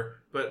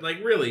her, but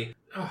really,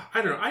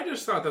 I don't know. I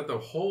just thought that the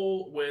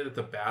whole way that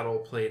the battle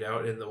played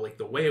out and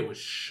the way it was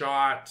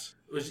shot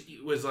was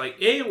like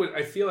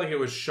I feel like it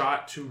was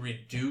shot to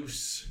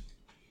reduce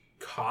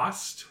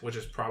cost, which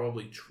is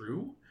probably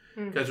true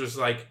because it was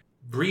like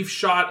brief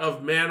shot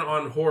of man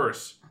on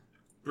horse,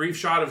 brief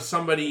shot of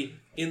somebody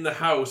in the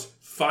house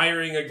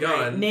firing a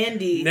gun.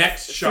 Mandy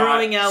next shot,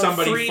 throwing out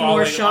somebody 3 falling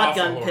more off a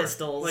shotgun horse.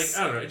 pistols. Like,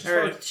 I don't know. It just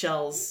Or felt like,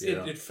 shells.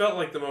 it felt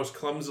like the most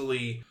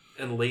clumsily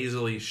and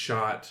lazily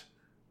shot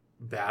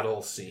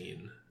battle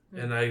scene.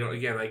 And I don't,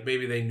 again, like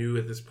maybe they knew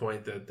at this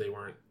point that they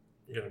weren't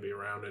going to be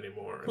around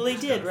anymore. Well, they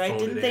did, right?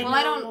 Didn't they?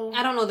 Well,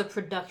 I don't know the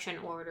production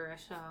order,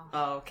 so.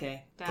 Oh,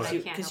 okay.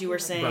 Because you were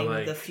saying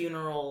like, the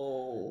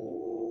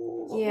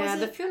funeral. Yeah,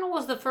 the funeral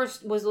was the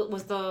first. Was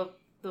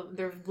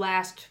their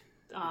last.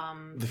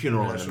 The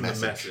funeral and the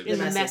message. In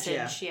the message,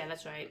 message, yeah,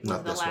 that's right.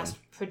 Not was this the last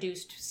one.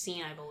 produced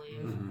scene, I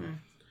believe. Mm-hmm.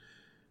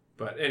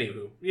 But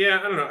anywho, yeah,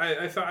 I don't know.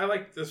 I thought I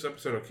liked this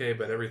episode okay,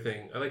 but I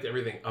liked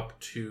everything up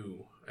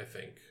to, I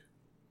think,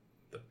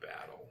 the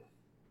battle.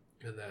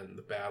 And then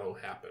the battle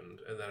happened,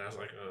 and then I was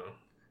like, oh.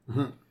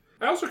 Mm-hmm.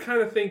 I also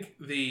kind of think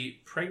the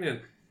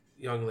pregnant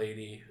young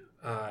lady,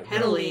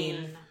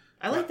 Helene.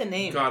 I like the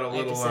name. got a I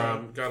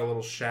have to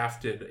little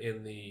shafted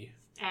in the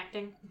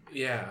Acting.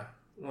 yeah.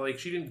 Like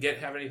she didn't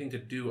have anything to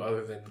do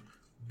other than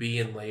be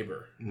in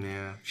labor.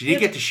 Yeah. She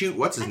did get to shoot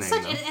what's his name,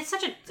 though. It's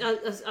such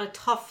a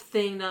tough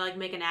thing to like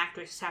make an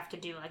actress have to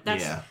do. Like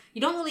that's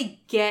you don't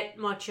really get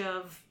much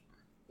of,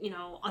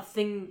 a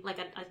thing like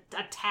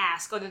a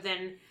task other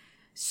than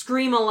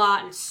scream a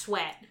lot and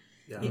sweat.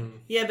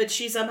 Yeah, but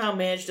she somehow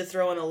managed to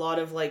throw in a lot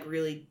of like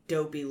really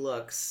dopey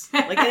looks.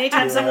 Like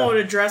anytime someone would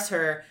address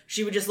her,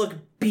 she would just look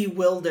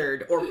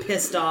bewildered or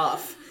pissed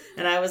off.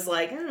 And I was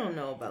like, I don't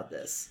know about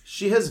this.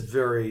 She has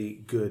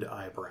very good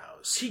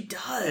eyebrows. She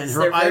does. And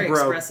They're very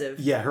eyebrow, expressive.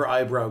 Yeah, her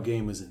eyebrow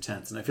game was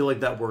intense, and I feel like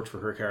that worked for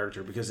her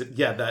character because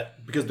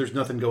because there's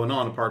nothing going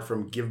on apart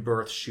from give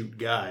birth, shoot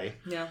guy.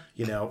 Yeah.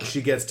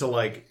 She gets to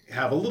like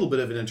have a little bit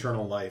of an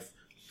internal life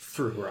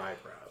through her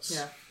eyebrows.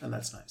 Yeah. And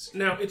that's nice.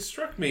 Now, it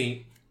struck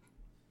me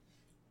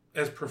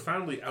as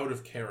profoundly out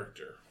of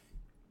character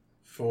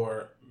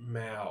for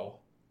Mal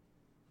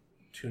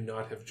to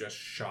not have just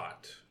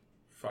shot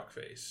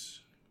Fuckface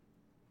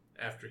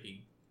after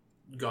he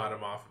got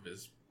him off of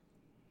his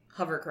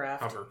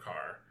Hovercraft. hover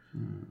car.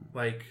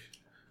 Like,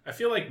 I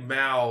feel like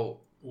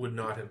Mal would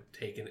not have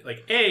taken it.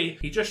 Like,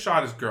 he just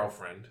shot his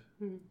girlfriend.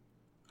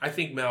 I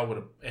think Mal would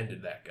have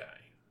ended that guy.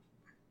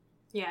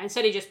 Yeah,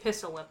 instead he just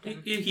pistol whipped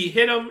him. He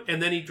hit him,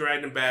 and then he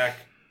dragged him back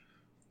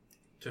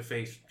to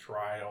face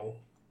trial,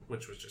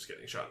 which was just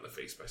getting shot in the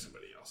face by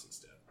somebody else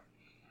instead.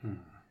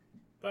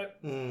 But,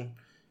 I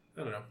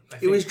don't know.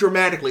 It was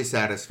dramatically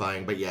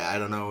satisfying, but yeah, I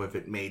don't know if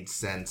it made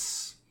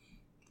sense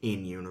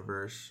in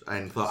universe. I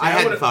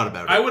hadn't thought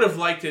about it. I would have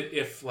liked it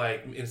if,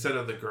 like, instead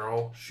of the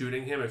girl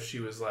shooting him, if she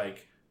was,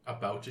 like,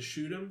 about to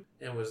shoot him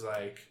and was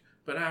like,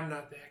 but I'm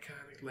not that kind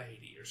of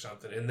lady or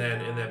something. And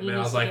then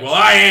Mal's like, well,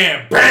 I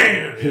am.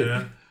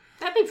 Bam!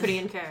 That'd be pretty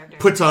in character.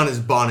 Puts on his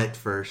bonnet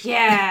first.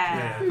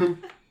 Yeah.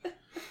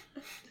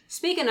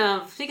 Speaking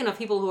of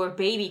people who are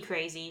baby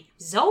crazy,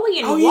 Zoe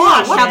and yeah,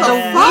 Wash what have the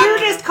the fuck?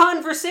 weirdest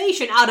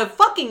conversation out of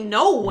fucking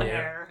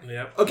nowhere.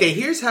 Yep. Okay,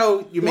 here's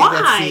how you make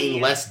that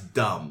scene less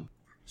dumb.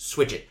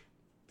 Switch it.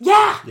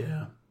 Yeah.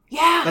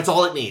 Yeah. That's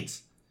all it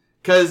needs.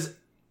 Because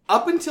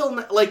up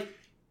until, like,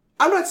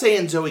 I'm not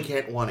saying Zoe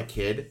can't want a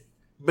kid,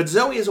 but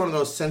Zoe is one of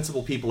those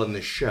sensible people in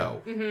this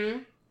show. Mm-hmm.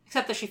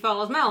 Except that she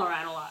follows Mal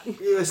around a lot.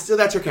 So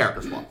that's her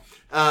character flaw.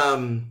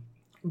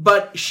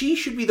 But she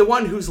should be the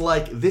one who's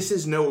like, this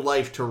is no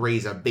life to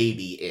raise a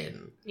baby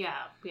in. Yeah.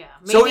 Maybe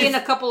So in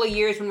a couple of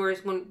years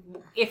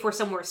if we're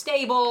somewhere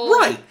stable.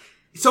 Right.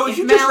 So if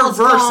you Mal's just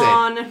reverse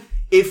gone, it,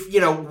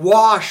 if,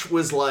 Wash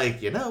was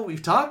like,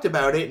 we've talked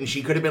about it, and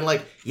she could have been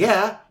like,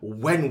 yeah,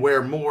 when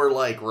we're more,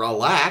 like,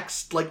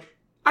 relaxed, like,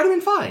 I'd have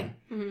been fine.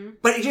 Mm-hmm.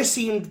 But it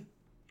seemed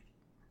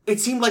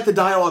like the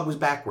dialogue was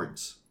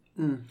backwards.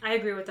 I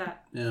agree with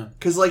that. Yeah.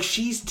 Because, like,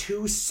 she's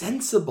too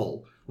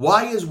sensible.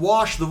 Why is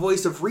Wash the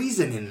voice of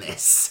reason in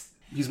this?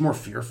 He's more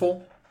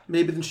fearful,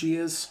 maybe, than she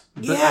is.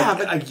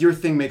 But your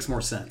thing makes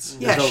more sense.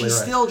 Yeah, You're totally she's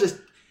right. still just...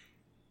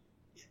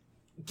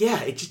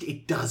 Yeah,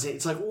 it doesn't.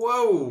 It's like,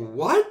 whoa,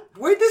 what?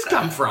 Where'd this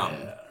come from?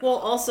 Well,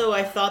 also,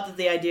 I thought that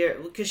the idea...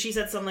 Because she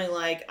said something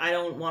like, I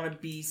don't want to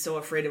be so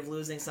afraid of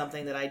losing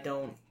something that I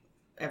don't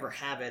ever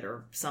have it,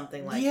 or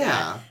something like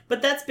that.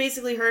 But that's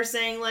basically her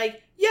saying,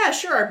 like, yeah,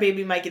 sure, our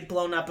baby might get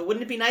blown up, but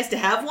wouldn't it be nice to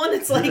have one?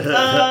 It's like, Which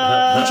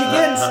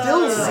again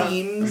still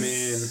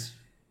seems...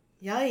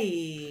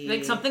 Yikes.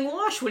 Like something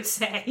Wash would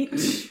say.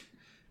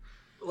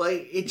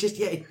 Like, it just,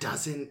 it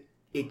doesn't...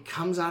 It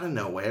comes out of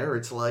nowhere.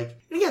 It's like,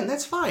 again,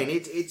 that's fine.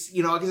 It's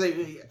because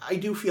I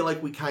do feel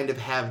like we kind of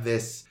have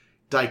this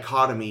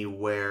dichotomy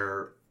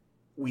where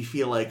we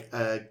feel like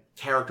a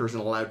character isn't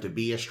allowed to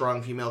be a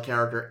strong female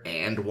character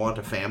and want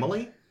a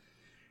family.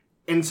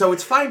 And so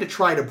it's fine to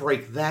try to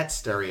break that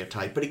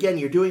stereotype. But again,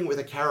 you're doing it with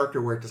a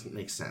character where it doesn't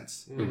make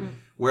sense. Mm-hmm.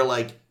 Where,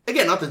 like,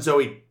 again, not that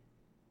Zoe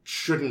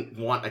shouldn't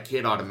want a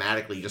kid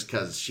automatically just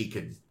because she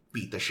could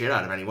beat the shit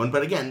out of anyone.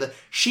 But again,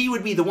 she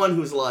would be the one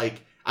who's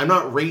like, I'm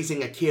not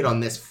raising a kid on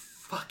this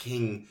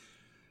fucking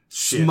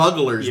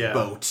smuggler's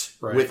boat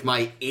with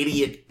my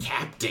idiot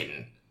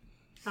captain.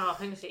 Oh, I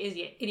think it's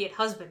the idiot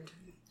husband.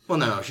 Well,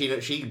 no,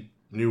 she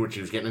knew what she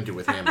was getting into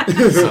with him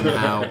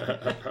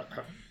somehow.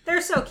 They're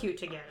They're so cute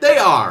together. They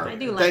are. I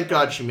do like Thank that.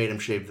 God she made him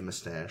shave the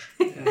mustache.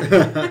 And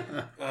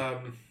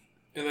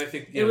I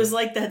think It was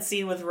like that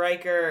scene with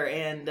Riker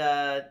and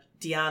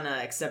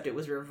Deanna, except it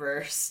was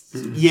reversed.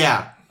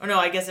 Yeah. Oh no,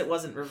 I guess it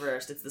wasn't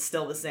reversed. It's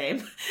still the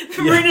same.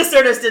 Marina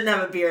Sirtis didn't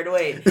have a beard.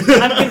 Wait,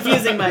 I'm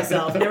confusing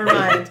myself. Never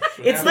mind.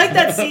 It's like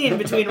that scene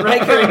between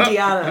Riker and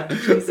Deanna.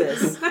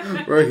 Jesus.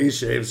 Where he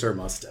shaves her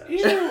mustache.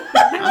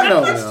 I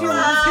don't know.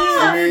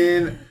 I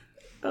mean...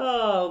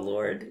 Oh,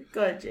 Lord.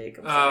 Go ahead, Jake.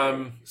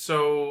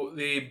 So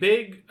the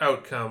big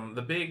outcome,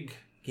 the big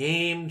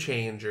game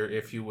changer,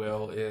 if you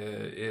will,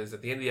 is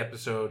at the end of the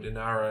episode,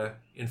 Inara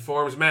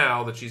informs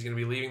Mal that she's going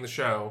to be leaving the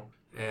show.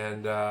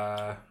 And,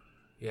 yeah.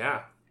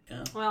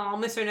 Well, I'll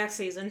miss her next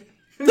season.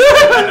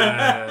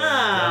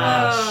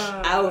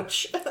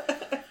 Ouch.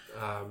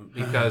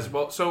 Because,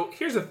 well, so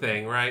here's the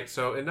thing, right?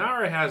 So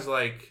Inara has,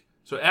 like...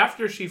 So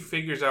after she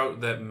figures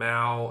out that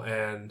Mal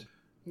and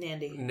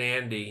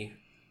Nandy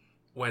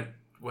went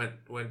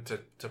to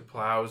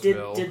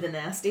Plowsville. Did the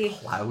nasty?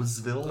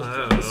 Plowsville? I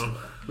don't know.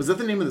 Was that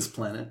the name of this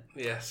planet?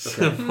 Yes.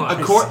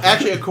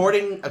 Actually,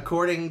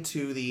 according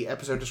to the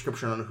episode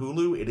description on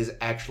Hulu, it is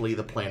actually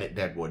the planet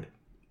Deadwood.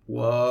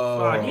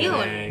 Whoa.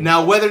 Really?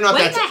 Now, whether or not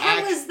When that's the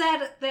hell is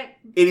that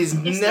it is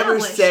never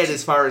established? said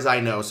as far as I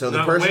know. So the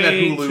Not person at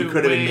way Hulu too-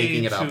 could have been way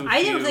making it up. too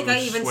I don't think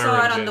I even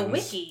saw it on the swear-engines.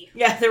 wiki.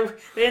 Yeah, they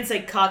didn't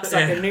say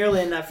cocksucker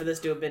nearly enough for this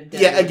to have been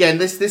dead. Yeah, again,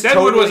 this Deadwood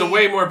totally was a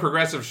way more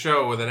progressive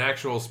show with an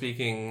actual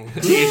speaking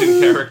Asian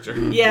character.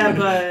 Yeah,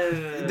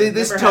 but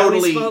This remember how we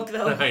totally- spoke,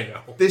 though? I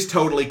know. This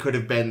totally could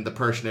have been the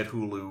person at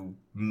Hulu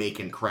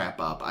making crap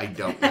up. I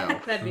don't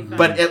know. That'd be fun.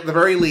 But at the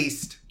very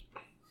least,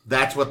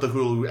 that's what the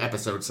Hulu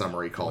episode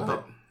summary called it.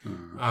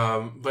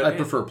 But I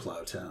prefer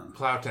Plowtown.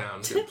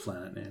 Plowtown. Good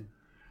planet name.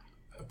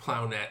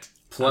 Plownet.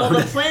 Well,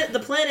 the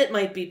planet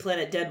might be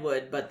Planet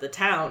Deadwood, but the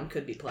town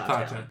could be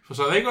Plowtown. Plowtown.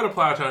 So they go to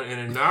Plowtown,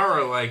 and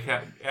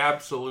Inara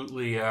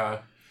absolutely. Oh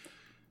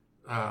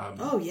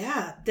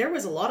yeah, there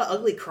was a lot of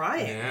ugly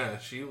crying. Yeah,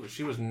 she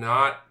was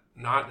not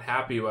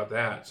happy about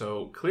that.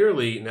 So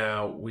clearly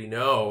now we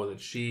know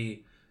that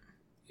she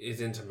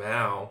is into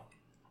Mal.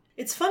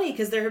 It's funny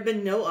because there have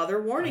been no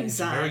other warning It's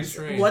very signs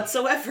strange.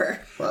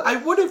 whatsoever. Well, I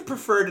would have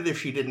preferred it if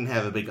she didn't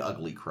have a big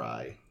ugly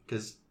cry.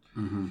 Because,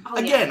 Oh,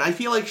 again, yeah. I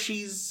feel like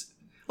she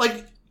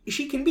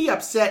can be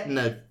upset in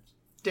a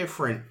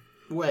different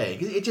way.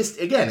 It just,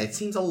 again, it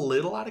seems a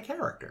little out of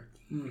character.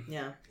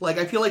 Yeah. Like,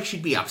 I feel like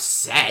she'd be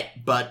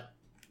upset, but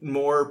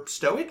more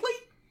stoically?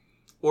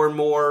 Or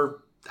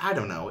more, I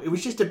don't know. It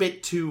was just a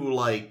bit too,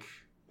 like...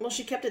 Well,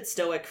 she kept it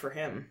stoic for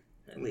him,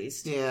 at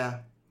least. Yeah.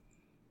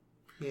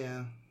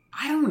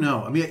 I don't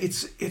know. I mean,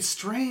 it's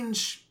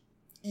strange.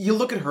 You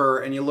look at her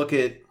and you look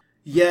at,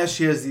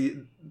 she has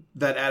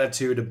that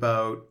attitude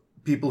about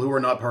people who are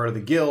not part of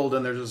the guild,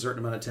 and there's a certain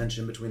amount of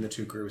tension between the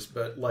two groups.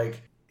 But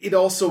like, it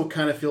also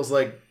kind of feels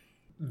like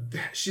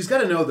she's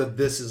got to know that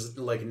this is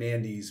like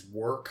Nandy's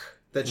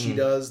work that she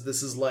does.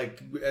 This is like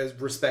as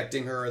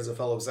respecting her as a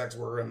fellow sex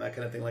worker and that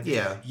kind of thing. Like,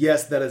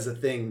 yes, that is a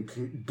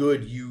thing.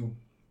 Good, you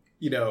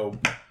know.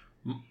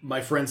 My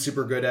friend's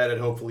super good at it.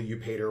 Hopefully you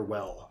paid her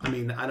well. I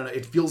mean, I don't know.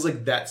 It feels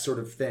like that sort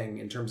of thing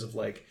in terms of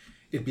like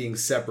it being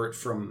separate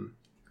from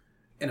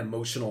an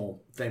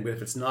emotional thing. But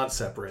if it's not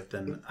separate,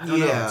 then I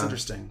don't know. It's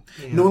interesting.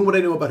 Yeah. Knowing what I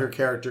know about her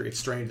character, it's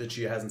strange that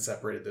she hasn't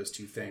separated those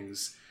two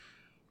things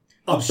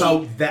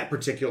about that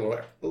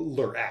particular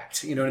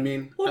act. You know what I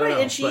mean? Well, right.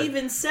 And she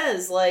even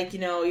says, like, you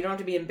know, you don't have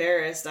to be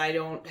embarrassed. I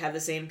don't have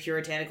the same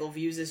puritanical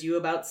views as you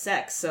about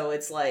sex. So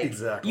it's like,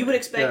 you would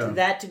expect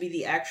that to be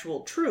the actual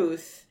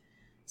truth.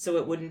 So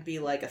it wouldn't be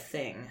like a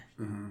thing.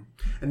 Mm-hmm.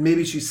 And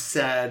maybe she's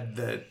sad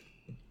that,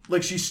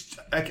 like,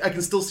 I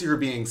can still see her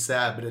being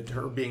sad, but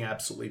her being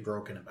absolutely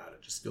broken about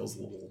it just feels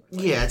a little...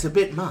 Like, it's a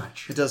bit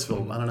much. It does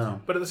feel, I don't know.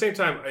 But at the same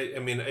time, I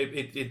mean,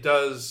 it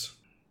does...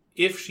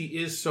 If she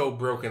is so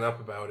broken up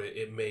about it,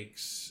 it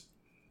makes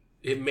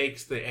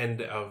the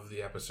end of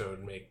the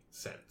episode make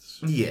sense.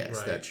 Yes,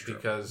 right? that's true.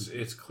 Because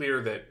it's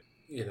clear that,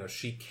 you know,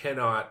 she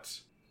cannot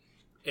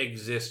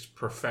exist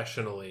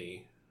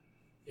professionally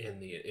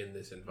in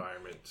this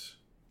environment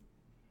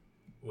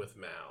with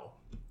Mal,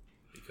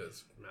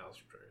 because Mal's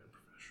very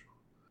unprofessional.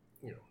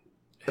 You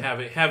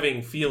know,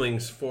 having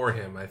feelings for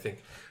him, I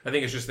think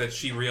it's just that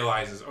she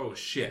realizes, oh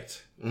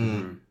shit,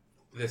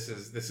 this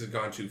has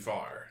gone too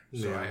far,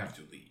 so I have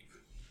to leave.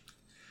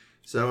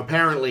 So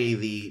apparently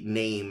the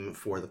name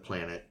for the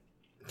planet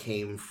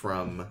came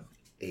from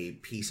a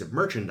piece of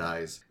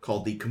merchandise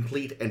called the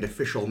Complete and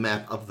Official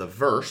Map of the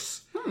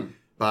Verse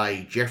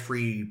by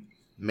Jeffrey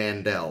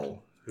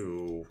Mandel,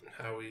 who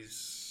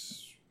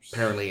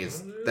apparently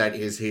that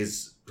is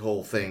his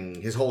whole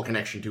thing, his whole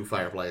connection to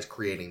Firefly is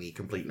creating the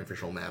complete and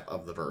official map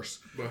of the verse.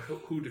 But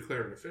who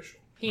declared it official?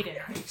 He did.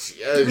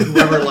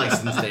 Whoever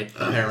licensed it,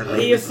 apparently.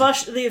 The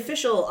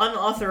official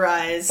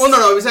unauthorized... Well,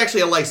 no, it was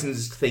actually a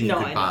licensed thing you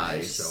could I buy,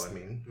 know. so I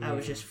mean... I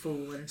was just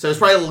fooling. So it's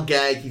probably a little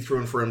gag he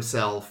threw in for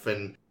himself,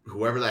 and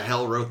whoever the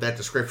hell wrote that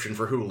description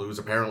for Hulu is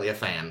apparently a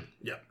fan.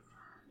 Yep.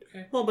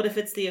 Okay. Well, but if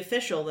it's the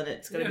official, then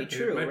it's going to be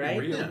true,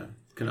 right? Yeah.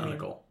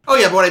 Canonical. Oh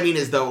yeah, but what I mean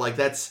is though, like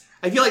that's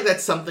I feel like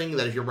that's something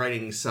that if you're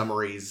writing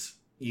summaries,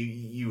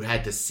 you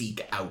had to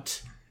seek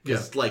out.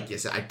 Because, like you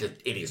said,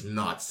 it is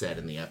not said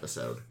in the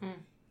episode.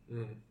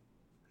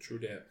 True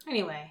that.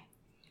 Anyway,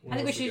 What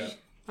I think we else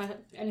should...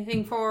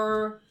 anything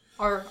for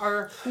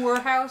our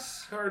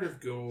whorehouse? Heart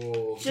of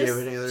Gold.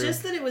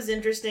 Just that it was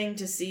interesting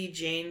to see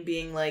Jane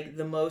being, like,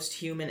 the most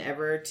human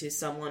ever to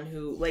someone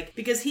who, like...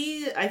 Because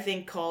he, I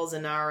think, calls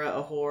Inara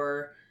a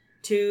whore,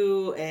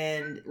 too,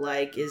 and,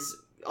 like, is...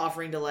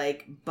 offering to,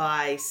 like,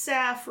 buy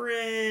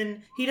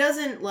saffron. He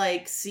doesn't,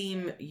 like,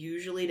 seem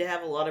usually to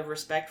have a lot of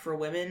respect for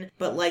women,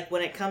 but, like,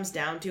 when it comes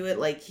down to it,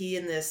 like, he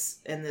and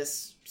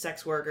this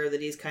sex worker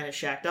that he's kind of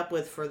shacked up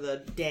with for the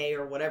day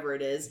or whatever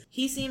it is,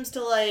 he seems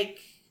to, like,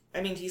 I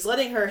mean, he's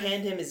letting her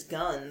hand him his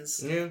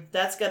guns. Yeah.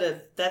 That's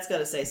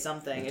gotta say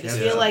something. I just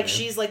feel like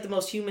she's, like, the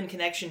most human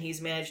connection he's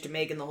managed to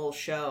make in the whole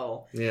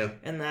show. Yeah.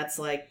 And that's,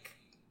 like...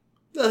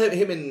 Well,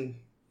 him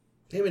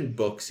and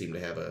Book seem to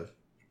have a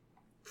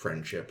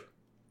friendship.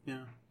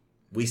 Yeah.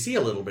 We see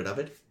a little bit of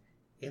it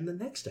in the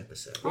next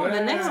episode. Oh, the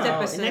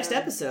next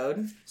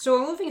episode. So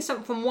we're moving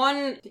from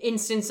one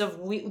instance of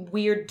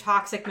weird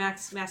toxic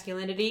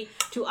masculinity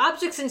to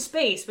Objects in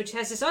Space, which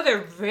has this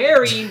other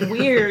very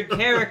weird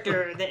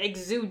character that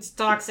exudes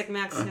toxic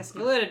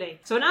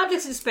masculinity. So in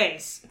Objects in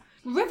Space,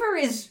 River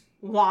is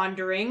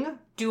wandering,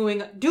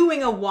 doing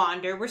a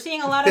wander. We're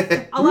seeing a lot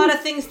of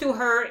things through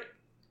her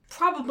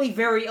probably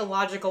very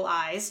illogical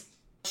eyes.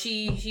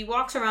 She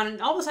walks around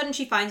and all of a sudden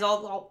she finds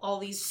all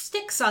these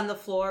sticks on the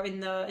floor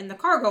in the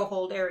cargo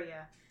hold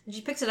area. And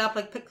she picks it up,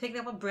 like picking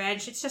up a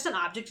branch. It's just an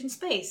object in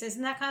space.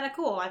 Isn't that kind of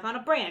cool? I found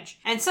a branch.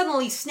 And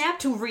suddenly, snap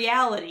to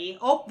reality.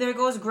 Oh, there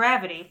goes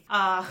gravity.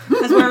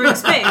 Because we're in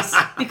space.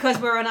 Because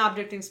we're an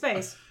object in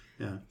space.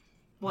 Yeah.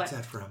 What's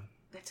that from?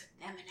 That's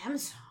an Eminem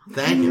song.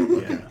 Thank you.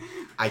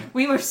 Yeah.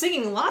 We were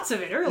singing lots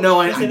of it earlier.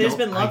 No, there's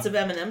been lots of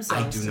Eminem songs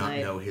I do not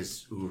tonight. know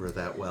his oeuvre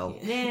that well.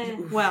 Yeah,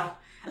 well...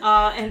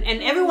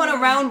 and everyone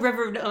around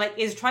River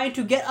is trying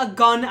to get a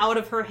gun out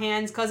of her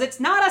hands because it's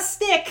not a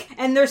stick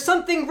and there's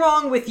something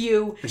wrong with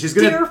you.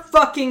 Dear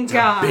fucking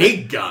God.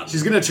 Big gun.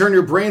 She's gonna turn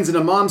your brains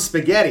into mom's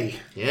spaghetti.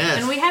 Yes.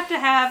 And we have to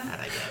have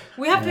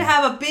to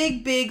have a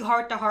big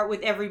heart to heart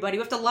with everybody.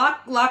 We have to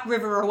lock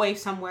River away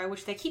somewhere,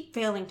 which they keep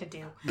failing to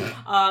do,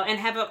 and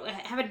have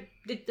a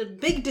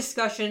big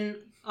discussion.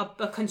 A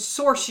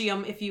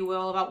consortium, if you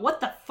will, about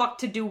what the fuck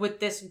to do with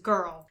this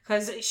girl.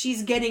 Because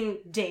she's getting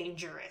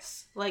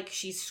dangerous. Like,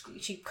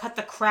 she cut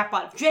the crap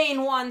out of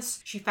Jane once.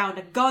 She found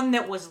a gun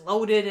that was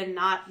loaded and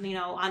not,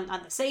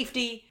 on the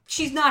safety.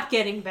 She's not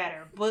getting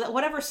better. But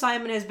whatever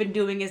Simon has been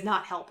doing is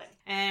not helping.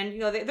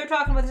 And, they're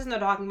talking about this and they're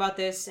talking about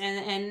this.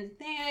 And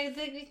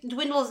it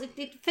dwindles,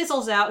 it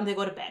fizzles out and they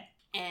go to bed.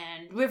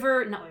 And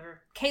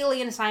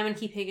Kaylee and Simon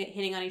keep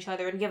hitting on each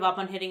other and give up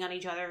on hitting on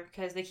each other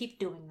because they keep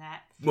doing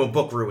that. Well,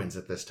 Book ruins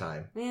it this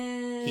time.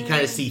 He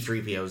kind of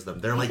C-3POs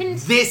them. They're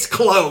this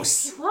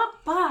close!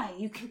 Walk by.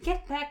 You can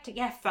get back to...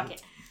 Yeah, fuck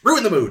it.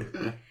 Ruin the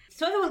mood!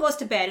 So everyone goes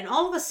to bed, and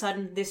all of a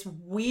sudden, this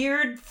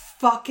weird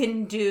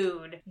fucking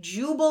dude,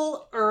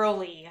 Jubal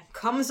Early,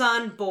 comes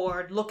on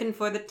board looking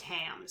for the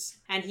Tams.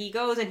 And he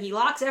goes and he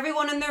locks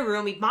everyone in their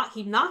room.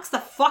 He knocks the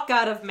fuck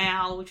out of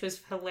Mal, which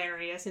was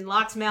hilarious, and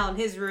locks Mal in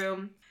his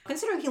room.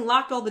 Considering he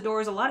locked all the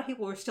doors, a lot of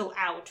people were still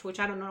out, which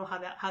I don't know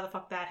how the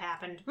fuck that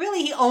happened.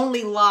 Really, he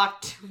only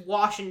locked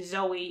Wash and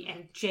Zoe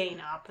and Jane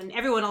up, and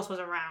everyone else was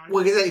around.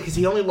 Well, because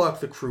he only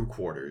locked the crew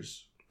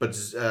quarters. But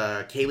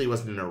Kaylee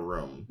wasn't in her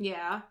room.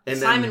 Yeah. And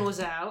Simon was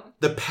out.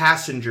 The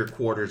passenger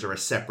quarters are a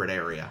separate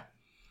area.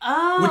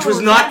 Oh, which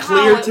was not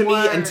clear to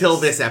me until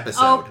this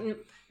episode. Oh,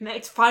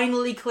 it's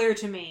finally clear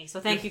to me. So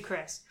thank you,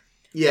 Chris.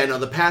 Yeah, no,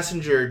 the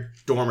passenger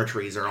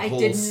dormitories are a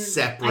whole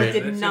separate... I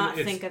did not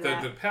think of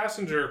that. The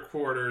passenger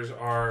quarters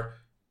are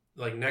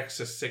like next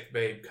to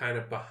sickbay, kind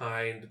of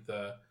behind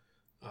the...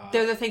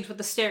 They're the things with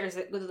the stairs,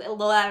 with the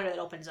ladder that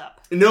opens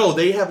up. No,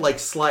 they have like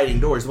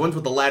sliding doors. The ones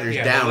with the ladders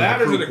down. The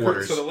ladders are the crew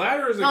quarters. So the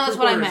ladders and the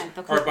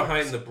crew quarters are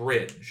behind the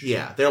bridge.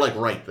 Yeah, they're like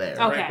right there.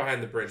 Okay. Right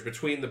behind the bridge,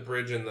 between the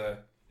bridge and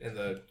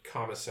the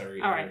commissary.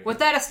 All right, area. with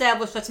that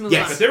established, let's move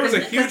on. But there was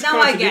a huge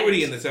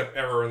continuity in this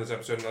error in this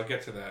episode, and I'll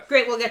get to that.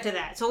 Great, we'll get to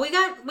that. So we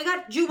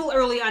got Jubal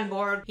Early on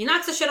board. He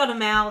knocks the shit out of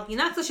Mal. He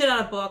knocks the shit out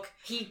of Book.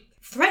 He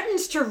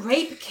threatens to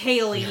rape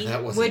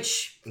Kaylee,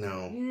 which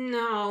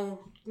no.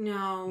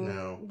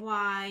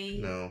 Why?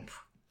 No.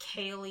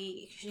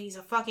 Kaylee, she's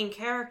a fucking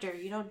character.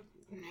 You don't...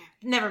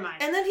 Never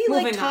mind. And then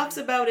he talks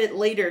about it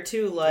later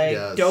too,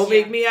 like, don't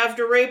make me have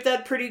to rape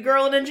that pretty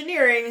girl in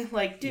engineering.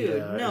 Like, dude,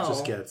 no. It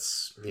just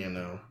gets, And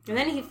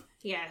then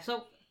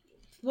so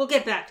we'll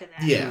get back to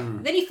that. Yeah.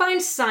 Then he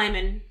finds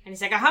Simon, and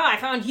he's like, aha, I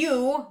found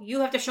you.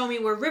 You have to show me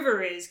where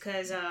River is,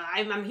 because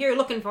I'm here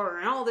looking for her,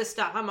 and all this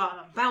stuff. I'm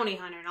a bounty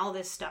hunter, and all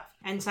this stuff.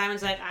 And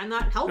Simon's like, I'm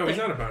not helping. No, he's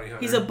not a bounty hunter.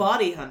 He's a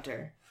body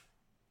hunter.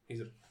 He's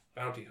a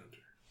bounty hunter.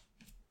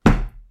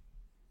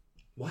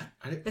 What?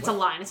 It's a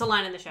line. It's a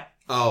line in the show.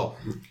 Oh.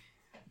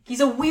 He's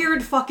a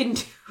weird fucking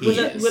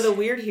dude. With a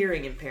weird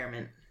hearing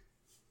impairment.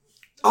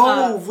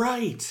 Oh,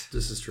 right.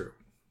 This is true.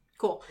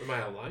 Cool. Am I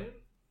a lion?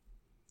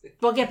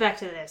 We'll get back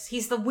to this.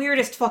 He's the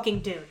weirdest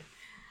fucking dude.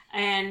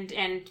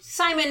 And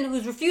Simon,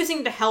 who's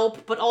refusing to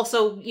help, but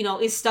also,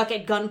 is stuck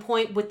at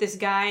gunpoint with this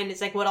guy, and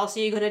it's like, what else are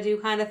you gonna do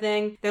kind of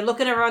thing. They're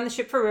looking around the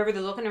ship for River,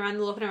 they're looking around,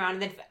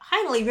 and then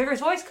finally River's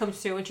voice comes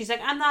through, and she's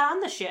like, I'm not on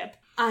the ship.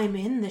 I'm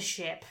in the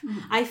ship.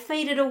 I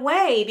faded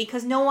away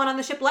because no one on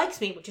the ship likes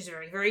me, which is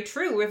very, very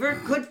true. River,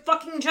 good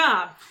fucking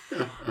job.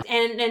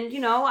 and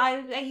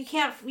you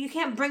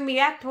can't bring me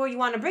back to where you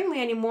want to bring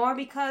me anymore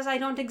because I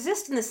don't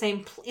exist in the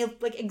same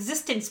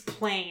existence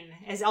plane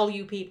as all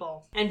you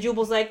people. And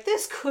Jubal's like,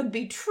 this could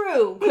be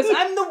true because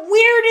I'm the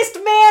weirdest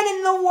man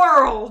in the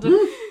world.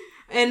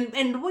 And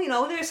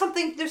there's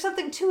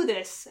something to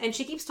this. And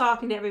she keeps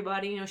talking to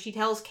everybody. She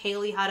tells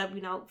Kaylee how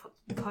to,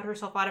 cut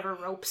herself out of her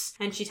ropes.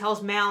 And she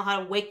tells Mal how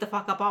to wake the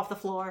fuck up off the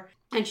floor.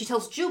 And she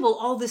tells Jubal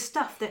all this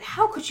stuff that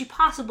how could she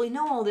possibly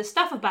know all this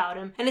stuff about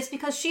him? And it's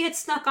because she had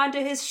snuck onto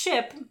his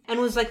ship and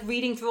was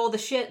reading through all the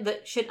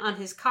shit on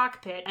his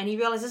cockpit. And he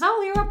realizes,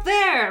 oh, you're up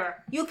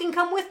there. You can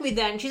come with me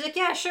then. And she's like,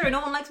 yeah, sure. No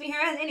one likes me here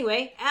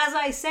anyway, as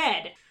I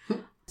said.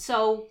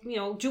 So,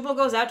 Jubal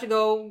goes out to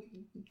go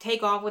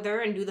take off with her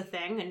and do the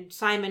thing, and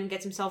Simon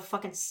gets himself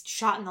fucking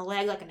shot in the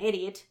leg like an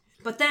idiot.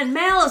 But then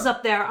Mal is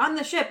up there on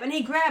the ship, and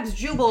he grabs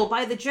Jubal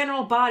by the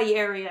general body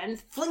area and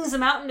flings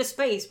him out into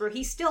space, where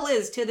he still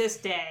is to this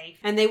day.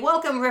 And they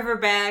welcome River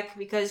back,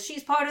 because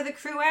she's part of the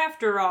crew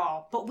after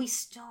all. But we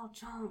still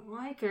don't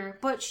like her.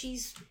 But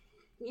she's,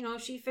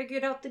 she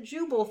figured out the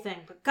Jubal thing.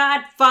 But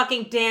god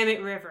fucking damn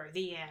it, River.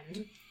 The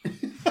end.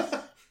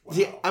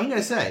 See, I'm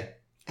gonna say,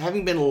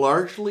 having been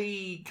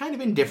largely kind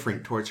of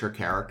indifferent towards her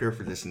character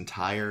for this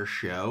entire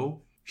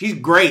show, she's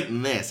great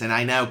in this, and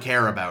I now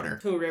care about her.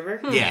 Who,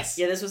 River? Yes.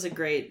 Yeah, this was a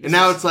great... And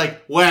now it's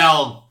like,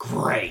 well,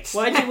 great.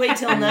 Why'd you wait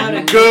till now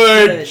to...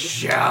 Good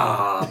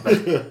job.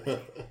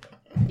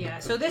 Yeah,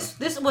 so this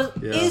is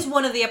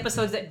one of the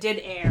episodes that did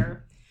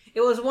air.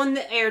 It was one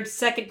that aired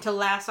second to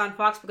last on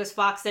Fox because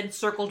Fox then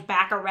circled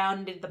back around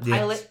and did the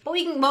pilot. Yes. But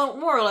we can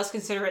more or less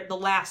consider it the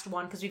last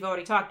one because we've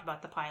already talked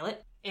about the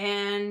pilot.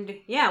 And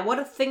yeah, what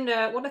a thing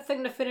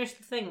to finish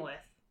the thing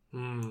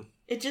with.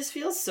 It just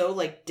feels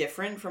so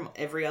different from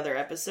every other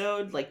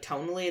episode.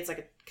 Tonally, it's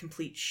a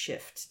complete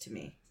shift to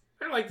me.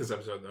 I like this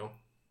episode though.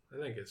 I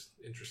think it's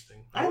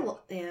interesting. I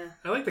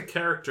like the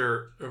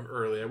character of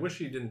Early. I wish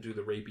he didn't do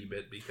the rapey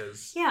bit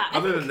because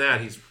other than that,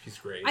 he's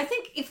great. I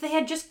think if they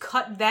had just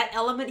cut that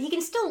element, he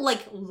can still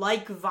like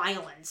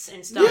violence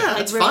and stuff. Yeah,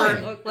 that's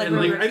fine.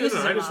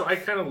 I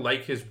kind of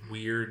like his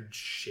weird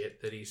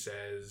shit that he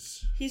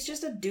says. He's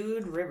just a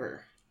dude,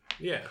 River.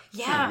 Yeah.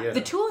 Yeah. The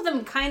two of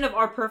them kind of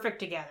are perfect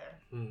together.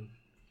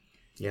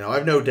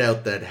 I've no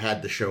doubt that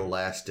had the show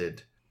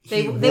lasted,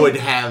 he would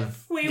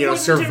have,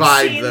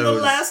 survived have those.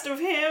 The last of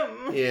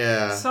him.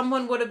 Yeah.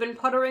 Someone would have been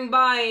puttering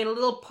by in a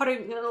little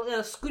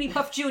Scooty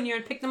Puff Jr.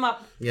 and picked them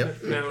up.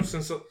 Yep. Now,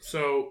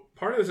 so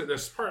part of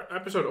this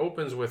episode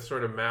opens with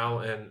sort of Mal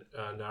and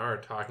Nara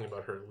talking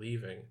about her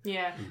leaving.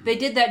 Yeah, they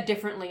did that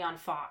differently on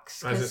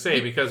Fox. I was going to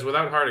say, because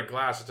without Heart of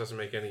Glass, it doesn't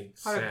make any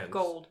sense. Heart of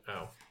Gold.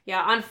 Oh.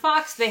 Yeah, on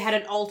Fox, they had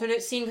an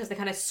alternate scene because they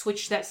kind of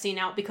switched that scene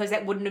out because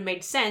that wouldn't have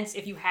made sense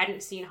if you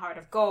hadn't seen Heart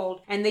of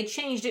Gold. And they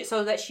changed it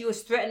so that she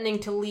was threatening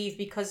to leave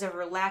because of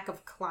her lack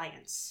of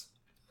clients.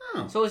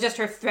 Oh. So it was just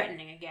her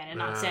threatening again and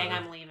not saying,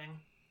 I'm leaving.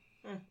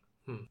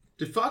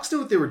 Did Fox know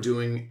what they were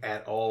doing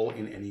at all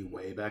in any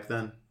way back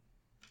then?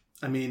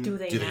 I mean... Do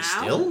they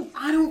still?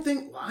 I don't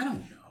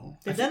know.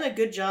 They've done a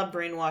good job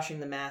brainwashing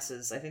the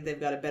masses. I think they've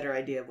got a better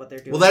idea of what they're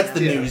doing. Well, that's now.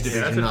 the news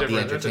division, not the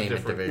that's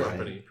entertainment division.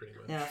 Company, pretty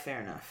much. Yeah,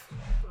 fair enough.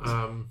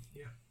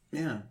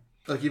 Yeah.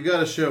 You've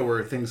got a show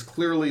where things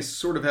clearly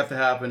sort of have to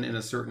happen in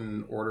a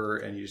certain order,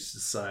 and you just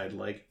decide,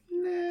 nah.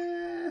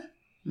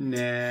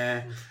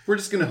 We're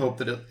just going to hope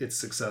that it's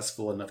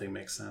successful and nothing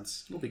makes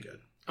sense. It'll be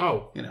good.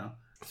 Oh.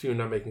 So you're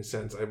not making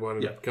sense. I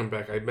wanted to come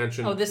back. I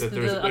mentioned that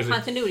there's a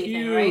continuity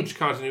huge thing, right?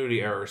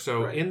 continuity error.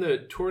 So I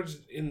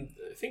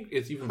think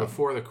it's even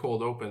before the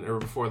cold open or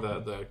before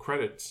the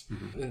credits,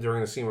 and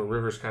during the scene where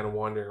River's kind of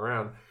wandering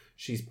around,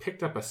 she's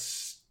picked up a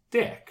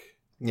stick.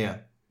 Yeah.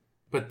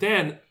 But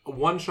then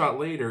one shot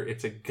later,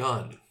 it's a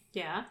gun.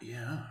 Yeah.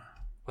 Yeah.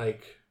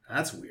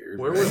 That's weird.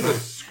 Where was the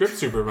script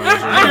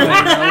supervisor?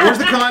 Where's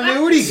the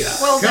continuity guy?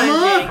 Well, Come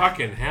on.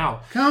 Fucking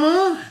hell. Come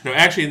on. No,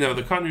 actually, no.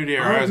 The continuity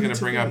error I was going to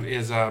bring up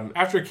is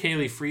after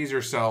Kaylee frees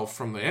herself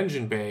from the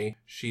engine bay,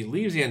 she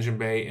leaves the engine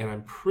bay, and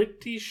I'm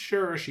pretty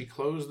sure she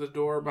closed the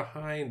door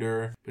behind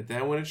her. But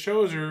then when it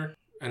shows her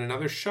in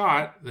another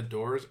shot, the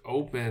door is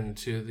open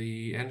to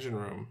the engine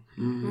room.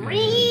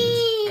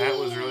 That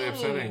was really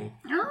upsetting.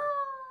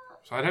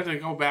 So I'd have to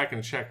go back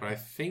and check, but I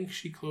think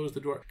she closed the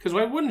door. Because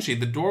why wouldn't she?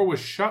 The door was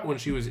shut when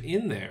she was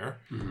in there.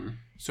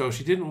 So if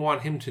she didn't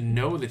want him to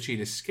know that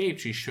she'd escaped,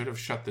 she should have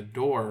shut the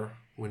door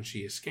when she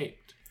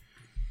escaped.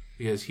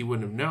 Because he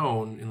wouldn't have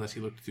known unless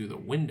he looked through the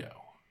window.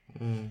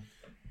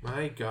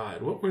 My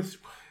God, what were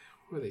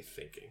they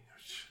thinking?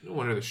 No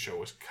wonder the show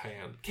was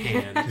canned.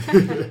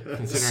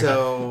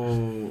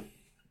 So,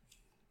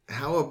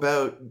 how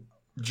about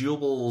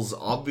Jubal's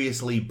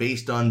obviously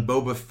based on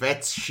Boba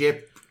Fett's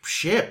ship?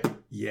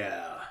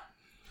 Yeah.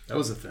 That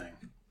was a thing.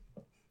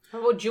 How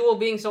about Jewel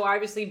being so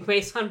obviously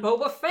based on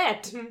Boba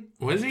Fett?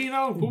 Was he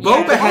though?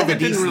 Boba had the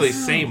didn't decency. really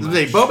say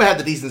much. Boba had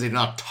the decency to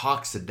not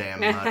talk so damn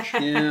much.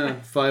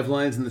 Yeah, 5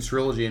 lines in the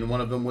trilogy, and one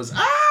of them was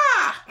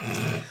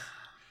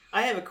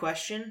I have a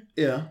question.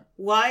 Yeah.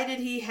 Why did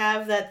he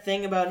have that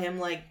thing about him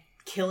like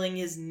killing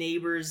his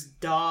neighbor's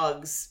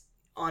dogs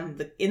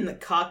in the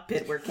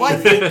cockpit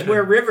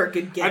where River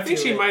could get? I think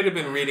to she it? might have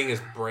been reading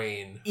his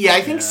brain. Yeah,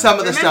 I think some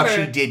of the stuff she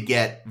Remember, did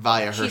get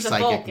via her she's a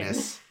Vulcan.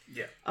 psychicness.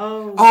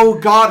 Oh. Oh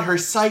God, her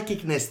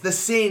psychicness, the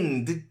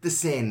sin, the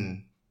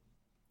sin.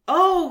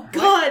 Oh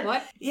God.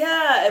 What?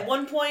 Yeah. At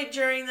one point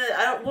during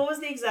what was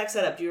the exact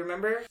setup? Do you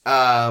remember?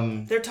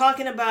 Her They're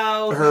talking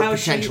about how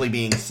potentially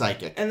being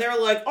psychic. and they're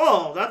like,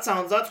 "Oh,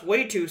 that's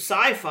way too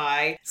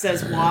sci-fi,"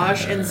 says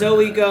Wash, and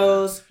Zoe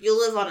goes, "You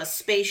live on a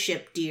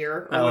spaceship,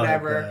 dear," or I like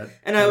whatever. that.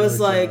 And I was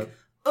like like,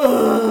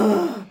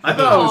 "Ugh." I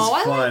thought it was Oh,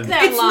 I fun. like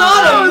that It's line.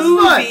 not a It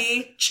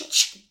was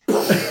movie.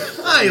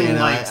 I You know,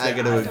 liked I it.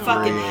 gotta I agree.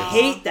 fucking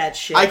hate that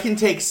shit. I can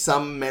take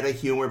some meta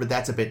humor, but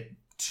that's a bit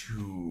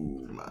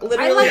too much.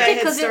 Literally, I liked it had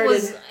because started.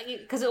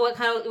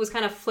 it was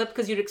kind of flipped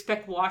because you'd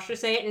expect Wash to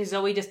say it, and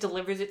Zoe just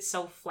delivers it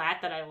so flat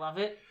that I love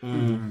it.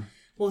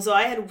 Well, so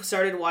I had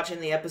started watching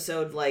the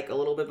episode like a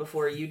little bit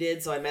before you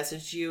did, so I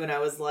messaged you and I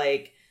was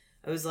like,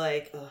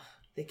 ugh,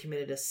 they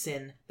committed a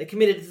sin. They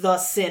committed the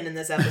sin in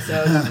this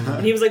episode.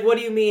 And he was like, "What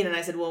do you mean?" And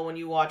I said, "Well, when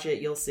you watch it,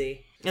 you'll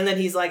see." And then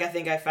he's like, "I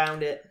think I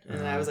found it."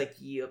 And I was like,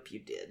 "Yup, you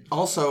did."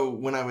 Also,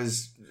 when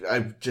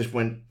I just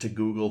went to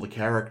Google the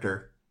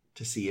character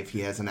to see if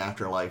he has an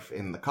afterlife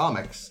in the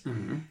comics.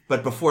 Mm-hmm.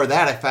 But before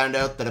that, I found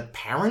out that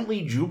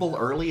apparently Jubal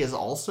Early is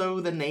also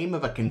the name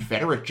of a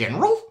Confederate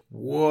general?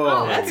 Whoa,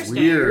 Oh, that's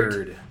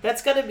weird.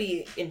 That's got to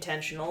be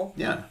intentional.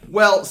 Yeah.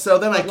 Well, so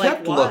then I But, like,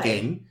 kept why?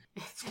 looking.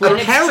 And it's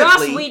Joss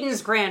Apparently,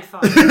 Whedon's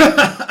grandfather.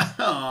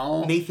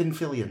 Oh. Nathan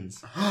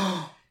Fillion's.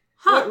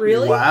 What,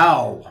 really?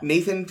 Wow.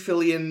 Nathan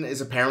Fillion is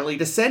apparently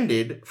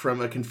descended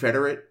from a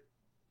Confederate,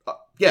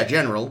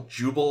 general,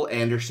 Jubal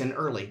Anderson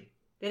Early.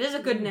 It is a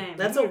good name.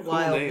 That's a Cool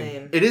wild name.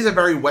 name. It is a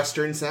very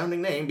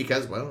Western-sounding name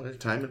because, well, there's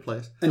time and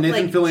place. And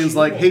Nathan Like, Fillion's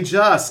like, Jewel. "Hey,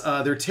 Joss,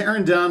 they're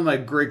tearing down my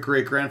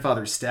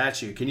great-great-grandfather's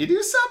statue. Can you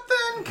do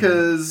something?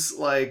 Because,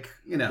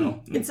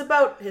 It's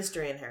about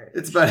history and heritage.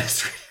 it's about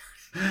history."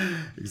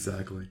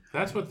 Exactly.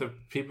 That's what the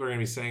people are going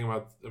to be saying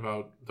about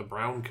the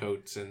brown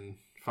coats in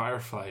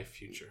Firefly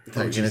future. I thought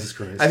you were Jesus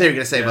gonna- Christ. I thought you were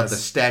going to say about Yes. the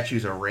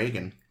statues of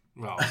Reagan.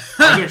 Well,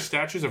 are there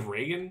statues of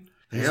Reagan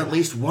There's at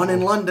least one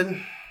in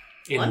London.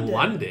 in London.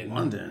 London?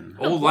 London.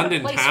 Old What a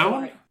London place for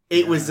town? it.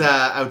 It was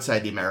outside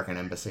the American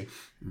Embassy.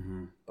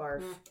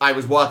 Barf. I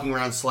was walking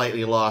around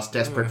slightly lost,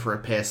 desperate for a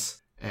piss,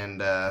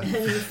 and And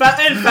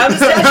found a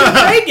statue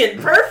of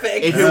Reagan.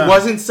 Perfect. if it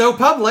wasn't so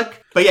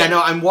public. But yeah,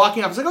 no, I'm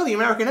walking. I was like, oh, the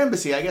American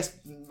Embassy. I guess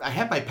I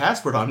have my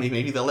passport on me.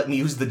 Maybe they'll let me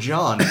use the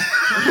John.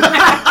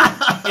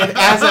 And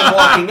as I'm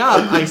walking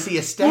up, I see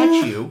a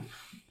statue,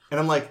 and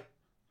I'm like,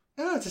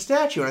 oh, it's a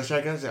statue. And I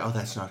start going, oh,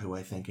 that's not who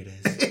I think it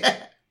is.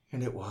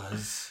 And it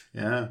was.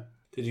 Yeah.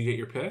 Did you get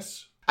your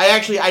piss?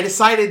 I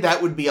decided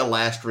that would be a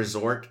last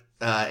resort.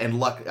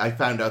 And I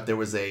found out there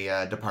was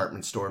a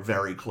department store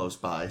very close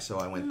by, so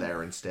I went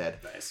there instead.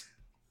 Nice.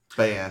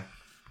 But yeah.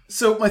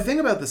 So my thing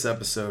about this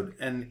episode,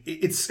 and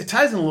it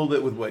ties in a little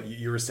bit with what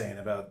you were saying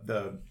about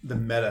the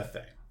meta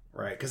thing,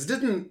 right? Because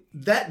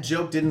that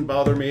joke didn't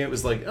bother me. It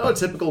was like, oh, a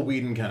typical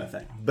Whedon kind of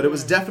thing. But it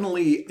was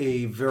definitely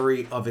a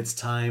very of its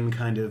time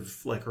kind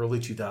of like early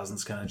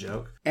 2000s kind of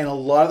joke. And a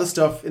lot of the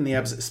stuff in the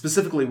episode,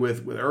 specifically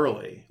with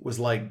Early, was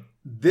like,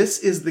 this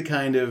is the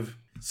kind of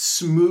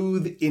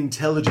smooth,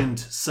 intelligent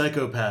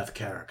psychopath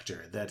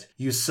character that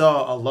you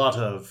saw a lot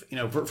of,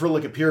 for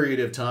like a period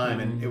of time.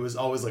 And it was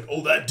always like,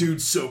 oh, that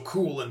dude's so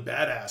cool and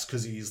badass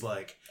because he's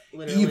like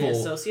Literally evil. a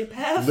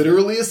sociopath.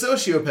 Literally a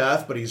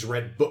sociopath, but he's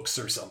read books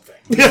or something.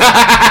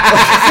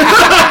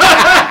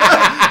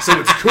 So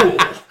it's cool.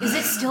 Is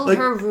it still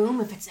her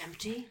room if it's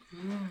empty?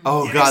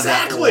 Oh, God,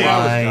 Exactly. that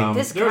Wow. line.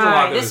 This There was a lot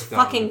guy, that this was dumb.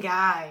 fucking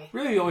guy.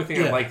 Really, the only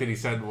thing I liked that he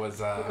said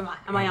was, Am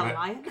I a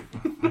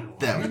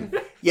lion?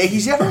 Yeah,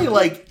 he's definitely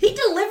like... He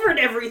delivered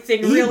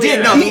everything He really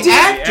did. No, well. the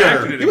actor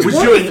acted was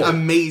wonderful. doing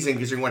amazing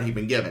considering what he'd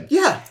been given.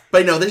 Yeah.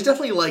 But no, there's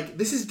definitely like...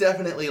 This is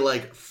definitely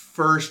like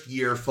first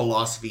year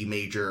philosophy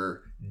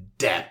major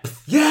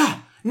depth. Yeah.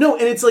 No,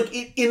 and it's like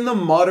in the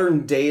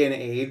modern day and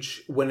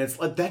age when it's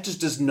like that just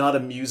does not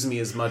amuse me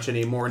as much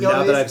anymore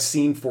now that I've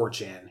seen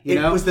 4chan. You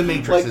know? It was the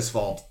Matrix's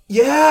fault.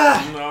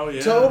 Yeah. oh,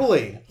 yeah.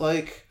 Totally.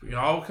 Like, It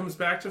all comes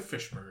back to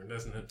Fishburne,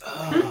 doesn't it?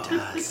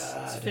 It's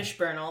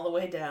Fishburne all the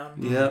way down.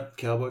 yep,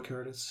 Cowboy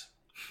Curtis.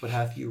 What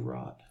hath you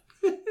wrought?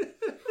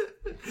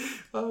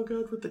 Oh,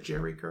 God, with the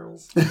Jerry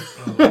curls.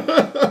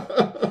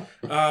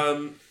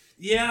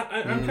 Yeah,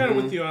 I'm kind of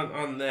with you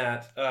on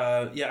that.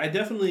 Yeah, I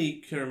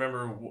definitely can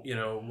remember,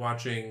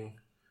 watching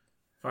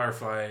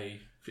Firefly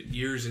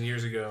years and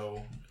years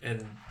ago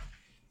and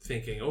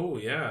thinking, oh,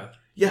 yeah.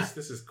 Yeah.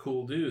 This is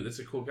cool dude. This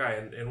is a cool guy.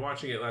 And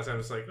watching it last time,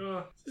 it's like,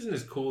 oh, this isn't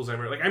as cool as I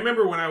remember. Like, I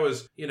remember when I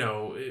was, would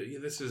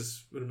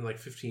have been like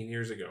 15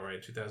 years ago,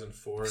 right?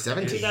 2004.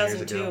 17.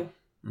 2002.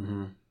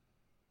 Mm-hmm.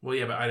 Well,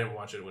 yeah, but I didn't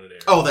watch it when it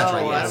aired. Oh, that's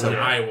right. Oh, Yeah, wow. so when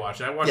I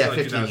watched it. I watched it like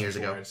 15 years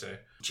 2004, ago. I'd say.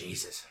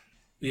 Jesus.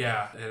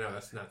 Yeah, I know,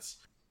 that's nuts.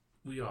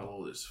 We all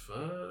old as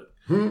fuck.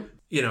 Hmm.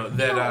 You know,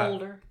 that... I'm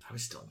older. I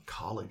was still in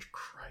college.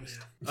 Christ.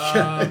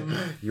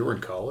 You were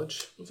in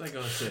college? What was I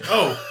going to say?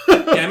 Oh, yeah,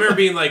 I remember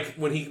being like,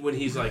 when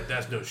he's like,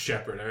 that's no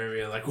shepherd. I remember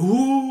being like,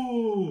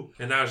 ooh!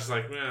 And I was just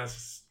like, that's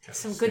just kind of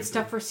Some stupid. good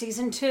stuff for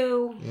season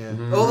 2.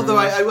 Yeah. Although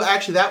I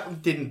actually that one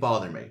didn't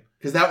bother me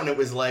because that one it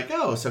was like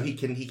so he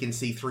can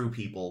see through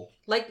people.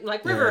 Like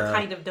River Yeah.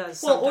 kind of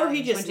does. Well, or sometimes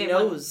he just when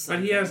knows. But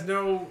he has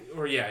no...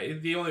 Or, yeah,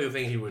 the only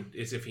thing he would...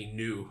 is if he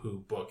knew who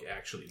Book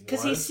actually was.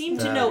 Because he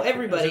seemed to know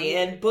everybody,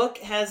 and Book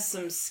has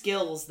some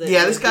skills that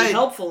Yeah, this would guy- be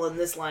helpful in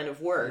this line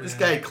of work. This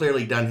guy had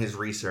clearly done his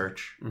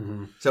research.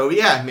 Mm-hmm. So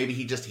yeah, maybe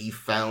he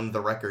found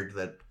the record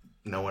that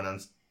no one on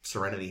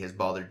Serenity has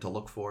bothered to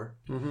look for.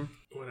 Mm-hmm.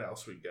 What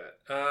else we got?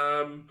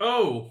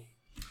 Oh.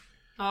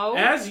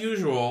 As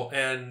usual,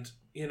 and,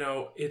 you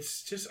know,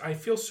 it's just... I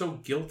feel so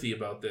guilty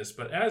about this,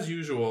 but as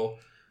usual,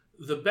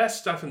 the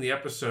best stuff in the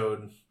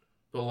episode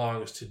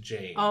belongs to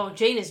Jane. Oh,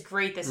 Jane is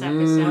great this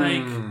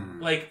episode.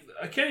 Like,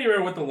 I can't even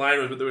remember what the line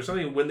was, but there was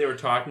something when they were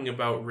talking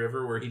about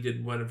River where he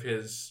did one of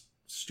his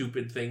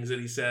stupid things that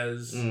he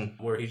says,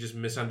 where he just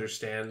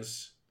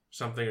misunderstands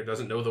something or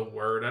doesn't know the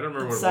word. I don't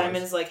remember what it was.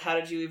 Simon's like, how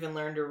did you even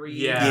learn to read?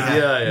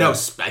 Yeah. No,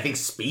 I think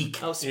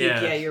speak. Oh, speak.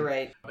 Yeah. Yeah, you're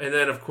right. And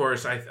then, of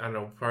course, I don't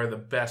know, probably the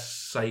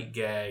best sight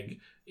gag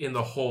in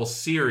the whole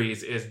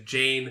series is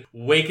Jane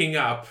waking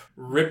up,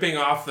 ripping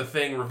off the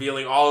thing,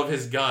 revealing all of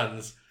his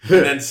guns,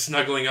 and then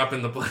snuggling up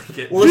in the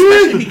blanket. Well,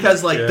 especially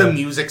because the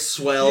music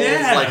swells,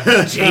 Yeah.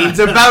 like Jane's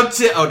about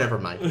to. Oh, never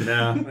mind.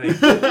 Yeah.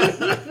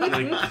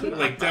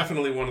 like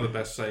definitely one of the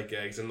best sight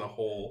gags in the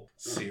whole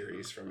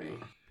series for me.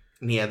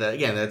 Yeah,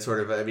 that's sort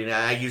of. I mean,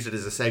 I use it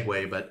as a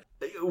segue, but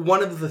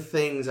one of the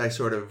things I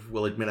sort of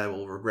will admit I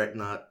will regret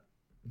not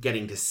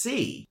getting to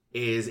see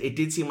is it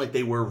did seem like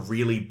they were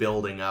really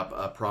building up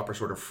a proper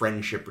sort of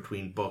friendship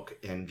between Book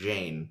and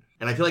Jane.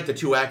 And I feel like the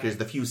two actors,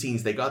 the few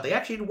scenes they got, they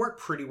actually worked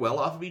pretty well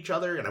off of each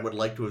other, and I would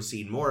like to have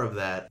seen more of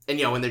that. And,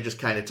 you know, when they're just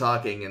kind of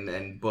talking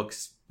and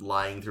Book's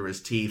lying through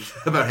his teeth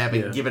about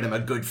having given him a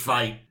good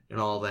fight and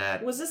all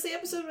that. Was this the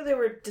episode where they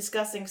were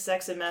discussing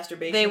sex and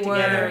masturbation They were,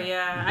 together?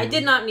 yeah. Mm-hmm. I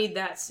did not need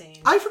that scene.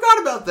 I forgot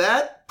about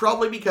that,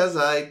 probably because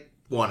I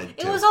wanted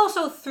to. It was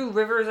also through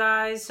River's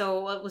eyes,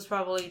 so it was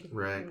probably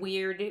Right.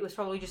 weird. It was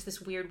probably just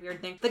this weird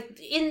thing. Like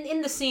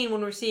in the scene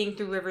when we're seeing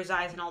through River's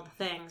eyes and all the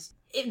things,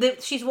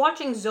 she's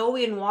watching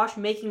Zoe and Wash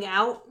making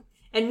out.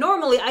 And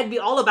normally I'd be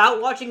all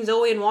about watching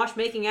Zoe and Wash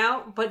making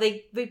out, but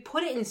they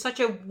put it in such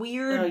a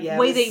weird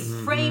way. They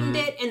framed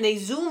it and they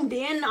zoomed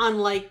in on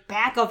like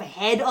back of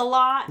head a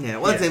lot. Yeah,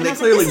 well, And I they was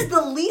clearly. like, this is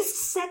the least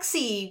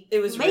sexy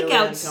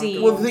makeout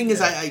scene. Well, the thing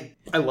is, I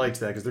I liked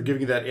that because they're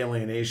giving you that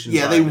alienation.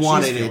 Yeah, vibe they that she's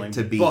wanted it feeling,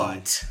 to be-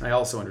 But I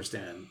also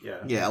understand.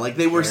 Yeah. like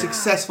they were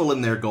successful in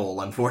their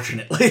goal,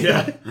 unfortunately.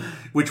 Yeah.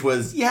 Which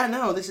was,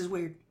 this is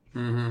weird.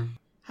 Mm-hmm.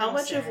 How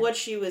much of what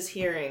she was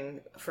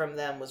hearing from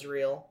them was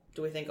real?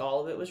 Do we think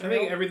all of it was I real?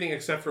 think everything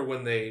except for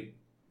when they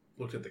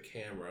looked at the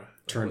camera.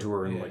 Turn to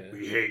her and Yeah.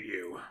 we hate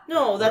you.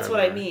 No, that's what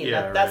I Whatever. mean.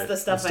 Yeah, That's right. the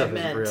stuff That I is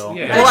meant. real.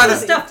 Yeah. Well,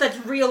 That's the stuff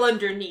that's real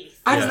underneath.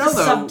 I don't That's know,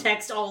 the though.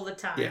 subtext all the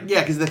time.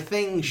 Yeah, because the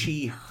thing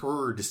she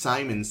heard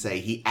Simon say,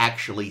 he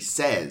actually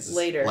says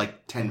Later.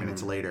 like 10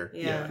 minutes later.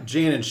 Yeah.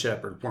 Jane and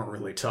Shepard weren't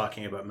really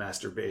talking about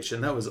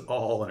masturbation. That was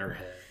all in her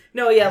head.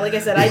 No, yeah, like I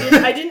said,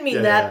 I didn't mean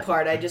Yeah, that yeah.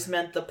 part. I just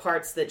meant the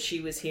parts that she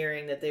was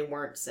hearing that they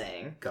weren't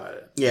saying. Got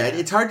it. Yeah,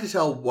 it's hard to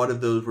tell what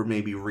of those were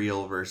maybe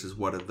real versus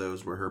what of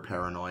those were her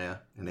paranoia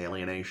and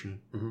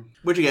alienation. Mm-hmm.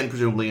 Which, again,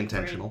 presumably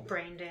intentional.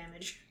 Brain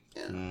damage.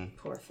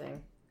 Poor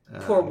thing.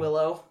 Poor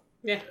Willow.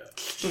 Yeah.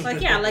 Like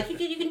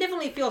you can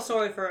definitely feel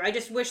sorry for her. I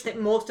just wish that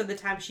most of the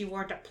time she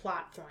weren't a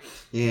plot point.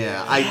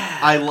 Yeah,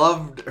 I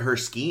loved her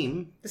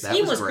scheme. The That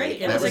scheme was great.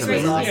 It That was was a great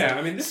amazing. Awesome. Yeah,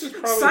 I mean, this is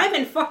probably...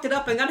 Simon fucked it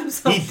up and got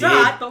himself He did.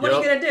 shot, but what are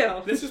you Yep.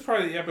 gonna do? This is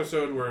probably the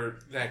episode where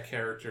that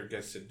character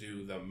gets to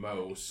do the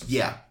most.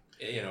 Yeah.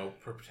 You know,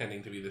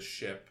 pretending to be the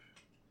ship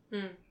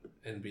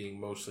and being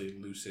mostly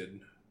lucid.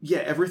 Yeah,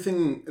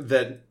 everything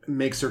that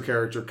makes her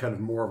character kind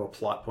of more of a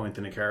plot point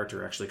than a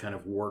character actually kind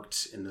of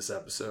worked in this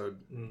episode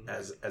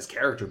as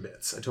character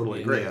bits. I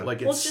totally agree. Yeah.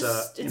 Like Well, it's,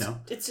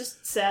 it's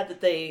just sad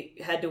that they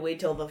had to wait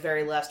till the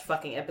very last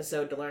fucking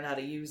episode to learn how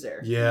to use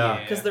her.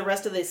 yeah. Because the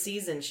rest of the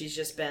season, she's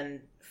just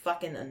been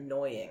fucking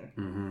annoying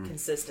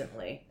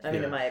consistently. I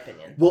mean, in my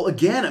opinion. Well,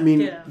 again, I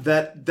mean, Yeah.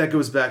 that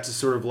goes back to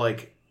sort of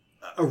like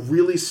a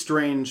really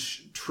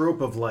strange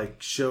trope of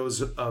like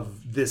shows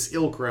of this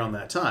ilk around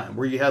that time,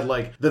 where you had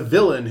like the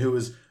villain who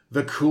was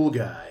the cool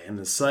guy and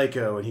the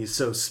psycho, and he's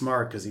so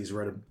smart because he's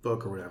read a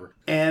book or whatever.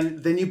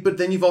 And then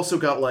you've also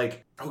got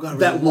like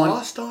That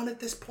Lost on at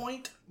this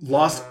point?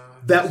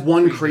 that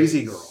one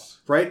crazy girl.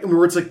 Right? And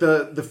where it's like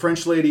the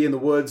French lady in the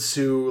woods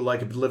who like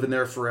had been living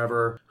there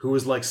forever, who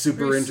was like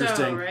super Rousseau,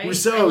 interesting. right?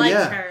 Rousseau, I liked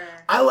yeah. her.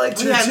 I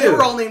liked her Yeah, too. they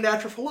were all named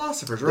after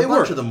philosophers, or They a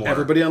bunch were. of them were.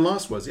 Everybody on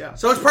Lost was, yeah.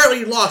 So it's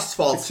partly Lost's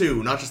fault,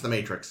 too, not just The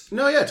Matrix.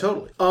 No, yeah,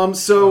 totally.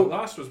 So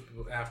Lost was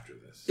after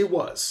this. it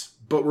was,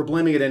 but we're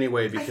blaming it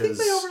anyway I think because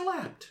they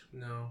overlapped.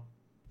 No.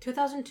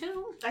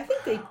 2002? I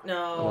think they Look it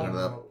no.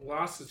 up.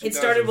 Lost is It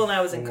started when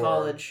I was in 2004.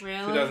 college. Really?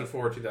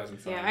 2004,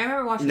 2005. Yeah, I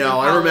remember watching it No, in I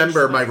college,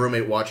 remember but- my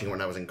roommate watching it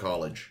when I was in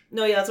college.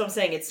 No, yeah, that's what I'm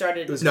saying. It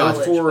started. It was No,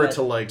 college, forward but-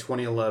 to like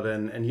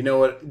 2011, and you know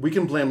what? We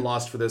can blame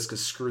Lost for this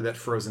because screw that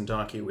frozen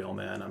donkey wheel,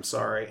 man. I'm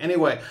sorry.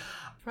 Anyway,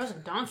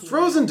 Frozen Donkey.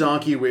 frozen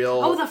donkey wheel.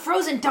 Oh, the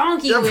Frozen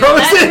Donkey The wheel.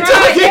 Frozen That's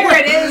right. Donkey There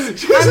it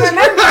is. I'm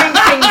remembering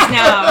things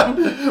now.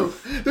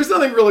 There's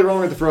nothing really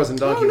wrong with the frozen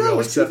donkey Oh no, wheel it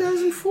was except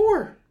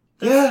 2004.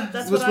 yeah,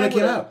 that's was what when I it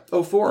came would've-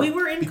 out. 04. We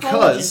were in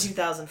college because, in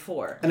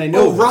 2004. and I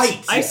know Oh,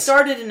 right. I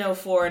started in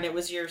 04, and it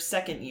was your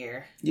second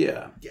year.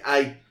 Yeah,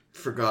 I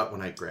forgot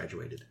when I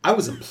graduated. I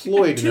was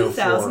employed in 04.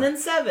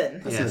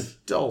 2007. That's Yes. an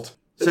adult.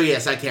 So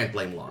yes, I can't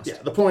blame Lost. Yeah,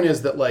 the point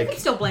is that I like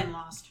still blame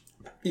Lost.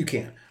 you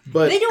can't.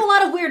 But They do a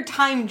lot of weird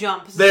time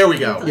jumps. There we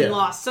go. in Yeah.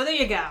 Lost. So there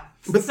you go.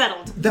 But-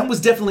 Settled. that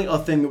was definitely a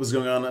thing that was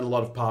going on in a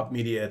lot of pop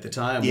media at the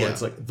time. Yeah. Where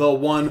it's like the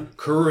one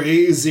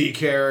crazy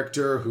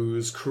character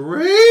who's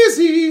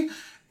crazy,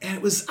 and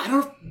it was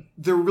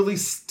they're really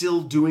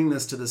still doing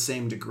this to the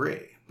same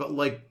degree, but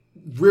like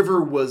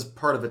River was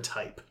part of a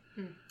type,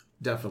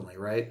 definitely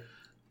right.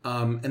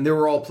 And they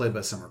were all played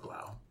by Summer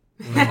Glau.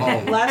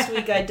 Last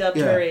week I dubbed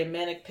Yeah. her a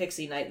manic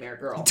pixie nightmare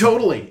girl.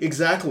 Totally,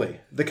 exactly.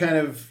 The kind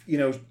of,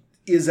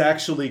 is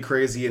actually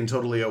crazy and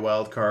totally a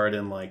wild card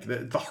and like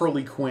the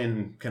Harley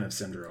Quinn kind of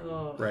syndrome,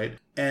 Oh. right?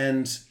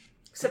 And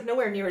Except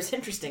nowhere near as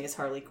interesting as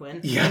Harley Quinn.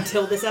 Yeah.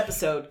 Until this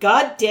episode.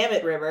 God damn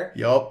it, River.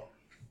 yup.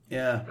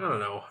 Yeah. I don't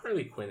know.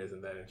 Harley Quinn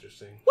isn't that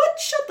interesting. What?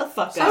 Shut the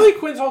fuck up. Harley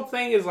Quinn's whole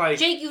thing is like...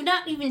 Jake, you've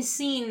not even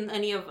seen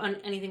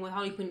anything with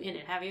Harley Quinn in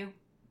it, have you?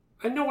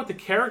 I know what the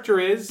character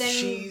is. Then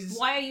She's-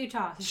 why are you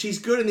talking? She's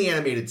good in the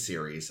animated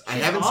series. I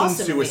She's haven't awesome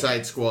seen in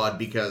Suicide Squad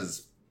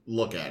because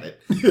look at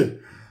it.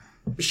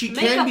 She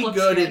Makeup can be looks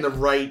good good. in the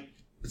right.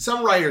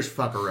 Some writers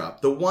fuck her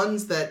up. The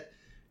ones that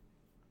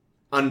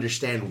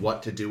understand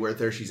what to do with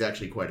her, she's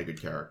actually quite a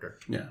good character.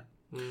 Yeah.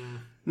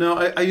 No,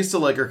 I used to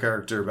like her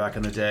character back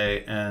in the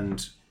day,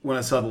 and when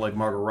I saw that like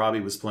Margot Robbie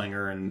was playing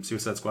her in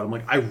Suicide Squad, I'm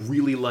like, I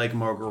really like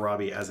Margot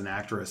Robbie as an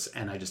actress,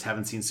 and I just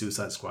haven't seen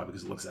Suicide Squad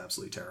because it looks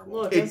absolutely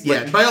terrible. Look, it's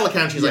Yeah, by all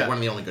accounts, she's Yeah. like one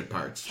of the only good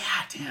parts.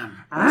 Yeah,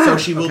 damn. So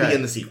she will Okay. be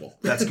in the sequel.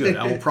 That's good.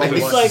 I will probably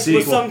It's watch like the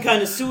we're sequel. some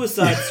kind of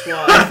Suicide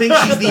Squad. I think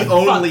she's the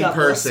only fuck up,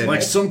 person.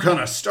 Like some kind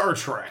of Star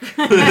Trek.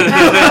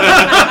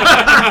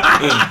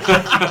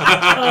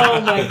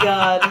 Oh my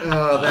god.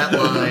 Oh, that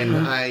line.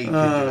 I could do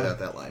without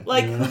that line.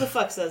 Like, who the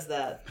fuck says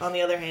that? On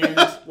the other hand,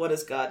 what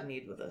does God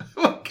need with it?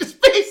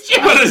 Space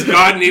Jam. What does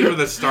God need with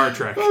a Star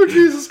Trek? Oh,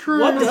 Jesus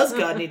Christ. What does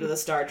God need with a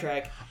Star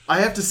Trek? I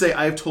have to say,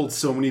 I have told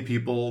so many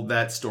people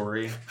that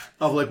story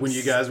of like when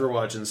you guys were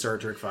watching Star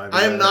Trek 5.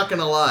 I am not going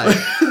to lie.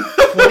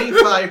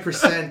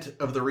 25%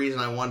 of the reason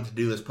I wanted to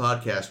do this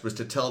podcast was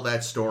to tell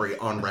that story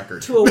on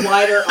record. To a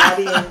wider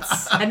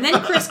audience. And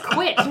then Chris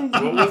quit.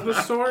 What was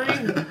the story?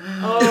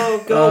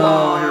 Oh, go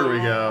on. Here we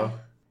go.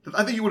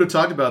 I think you would have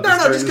talked about this No,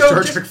 during just the go-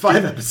 Star just- Trek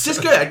 5 episode.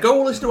 Just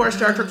go listen to our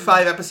Star Trek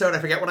 5 episode. I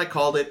forget what I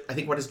called it. I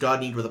think what does God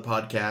need with a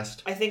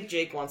podcast? I think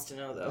Jake wants to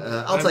know,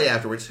 though. I'll tell you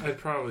afterwards. I'd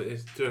probably...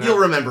 You'll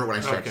remember it when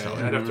I start Okay,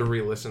 telling. I'd have to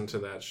re-listen to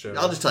that show.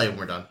 I'll just tell you when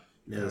we're done.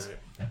 Yes.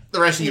 The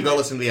rest of you go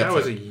listen to the That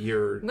was episode. a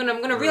year. I'm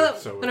gonna reel it.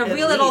 So Gonna At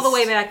reel it all the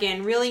way least. back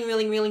in. Reeling.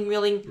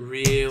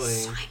 Really?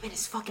 Simon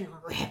is fucking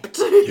ripped.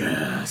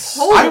 Yes.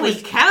 Holy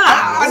cow!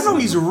 I don't know.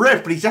 He's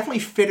ripped, but he's definitely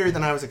fitter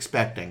than I was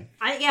expecting.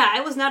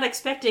 I was not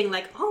expecting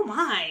like, oh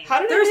my. How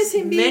did I there's miss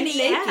him being many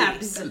naked?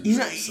 abs. He's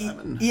not,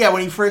 Simon. yeah,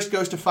 when he first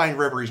goes to find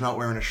River, he's not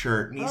wearing a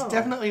shirt, and he's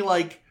definitely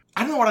like,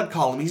 I don't know what I'd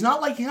call him. He's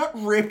not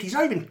ripped. He's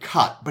not even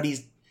cut, but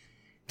he's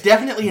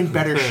definitely in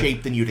better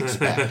shape than you'd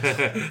expect.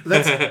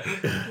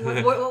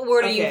 What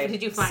word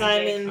did you find?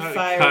 Simon Jake?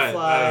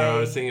 Firefly. I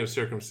was thinking of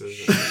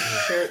circumcision.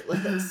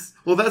 Shirtless.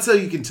 Well, that's how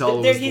you can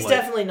tell. it was He's like-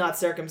 definitely not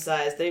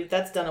circumcised.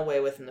 That's done away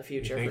with in the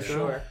future, You for think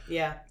so? sure.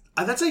 Yeah.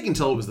 That's how you can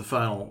tell it was the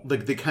final.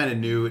 Like they kind of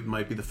knew it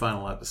might be the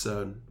final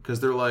episode because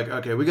they're like,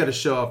 okay, we got to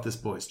show off this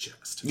boy's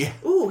chest. Yeah.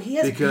 Ooh, he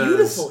has Because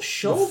beautiful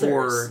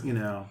shoulders.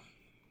 Before,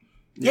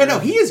 Yeah, no,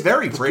 he is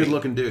very pretty. good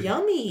looking dude.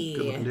 Yummy.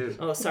 Good looking dude.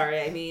 Oh,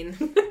 sorry. I mean,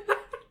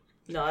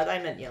 no, I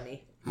meant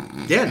yummy.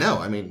 Yeah, no,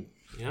 I mean,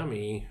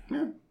 Yummy.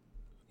 Yeah.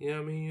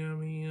 Yummy,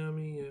 yummy,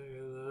 yummy. I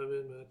got love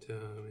in my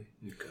tummy.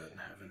 You God in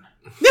heaven.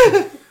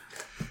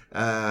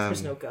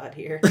 There's no God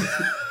here.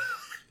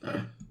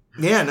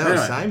 Yeah, no,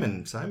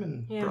 Anyway.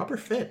 Simon, Yeah. proper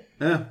fit.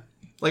 Yeah.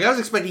 Like, I was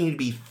expecting him to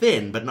be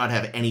thin, but not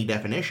have any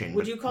definition.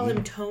 Would but- you call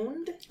him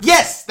toned?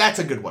 Yes, that's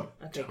a good one.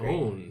 Okay, great.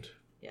 Toned.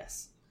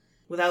 Yes.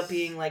 Without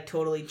being like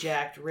totally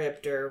jacked,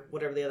 ripped, or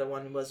whatever the other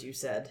one was you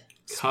said.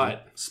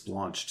 Cut.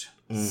 Splaunched.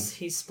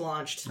 He's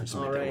splaunched. Just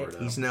All make that right. word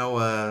up.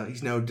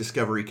 He's no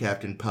Discovery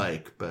Captain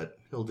Pike, but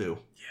he'll do.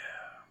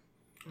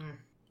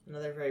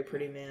 Another very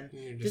pretty man.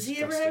 You're Does he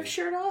ever disgusting. have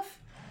shirt off?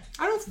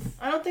 I don't.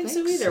 I don't think so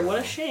Think either. so. What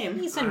a shame.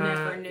 He's a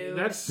never knew.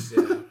 That's...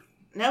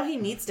 Now he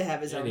needs to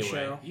have his own anyway,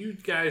 show. you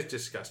guys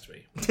disgust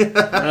me.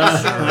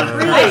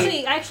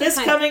 Really? Actually, This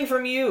kind coming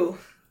from you.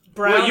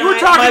 Brown Well, you were eye-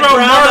 talking my about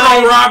Margot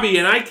brown-eyed- Robbie,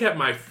 and I kept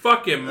my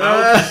fucking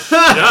mouth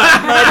shut.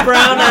 My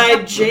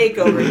brown-eyed Jake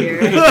over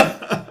here.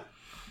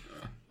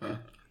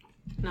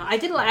 No, I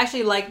did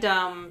actually liked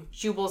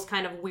Jubal's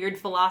kind of weird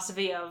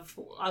philosophy of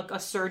a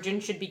surgeon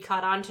should be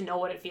cut on to know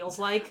what it feels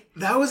like.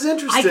 That was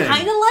interesting. I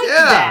kind of liked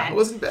that. It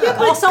wasn't bad. Yeah,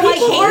 but Also, I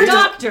people hate aren't-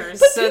 doctors,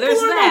 But so there's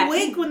people aren't that.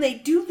 awake when they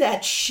do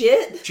that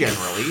shit.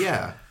 Generally,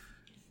 yeah.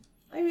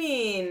 I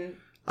mean,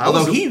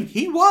 Although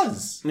he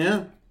was.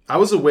 Yeah. I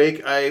was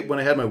awake when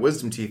I had my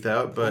wisdom teeth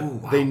out,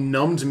 but they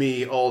numbed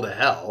me all to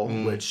hell,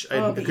 which I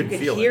but couldn't you could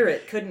feel hear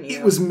it, couldn't you?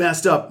 It was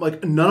messed up.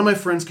 Like, none of my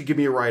friends could give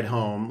me a ride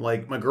home.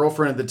 Like, my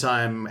girlfriend at the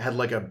time had,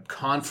 like, a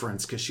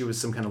conference because she was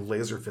some kind of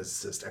laser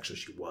physicist. Actually,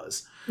 she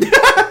was.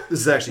 This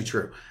is actually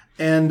true.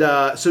 And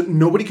so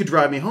nobody could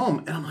drive me home.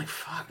 And I'm like,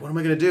 fuck, what am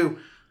I going to do?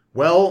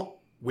 Well,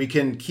 we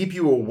can keep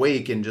you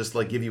awake and just,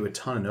 like, give you a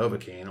ton of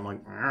Novocaine. I'm like,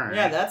 all right.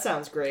 Yeah, that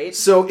sounds great.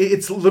 So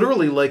it's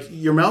literally like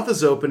your mouth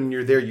is open and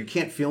you're there. You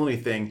can't feel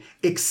anything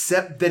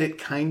except that it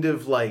kind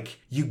of like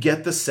you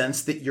get the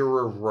sense that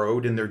you're a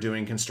road and they're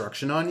doing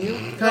construction on you.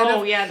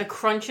 Yeah, the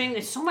crunching.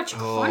 There's so much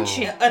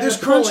crunching. And There's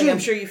the pulling, crunching. I'm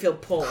sure you feel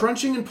pulled.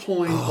 Crunching and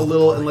pulling a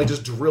little and like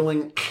just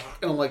drilling.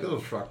 And I'm like, oh,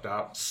 fucked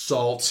up.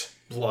 Salt,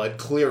 blood,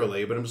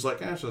 clearly. But I'm just like,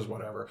 this is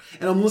whatever.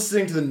 And I'm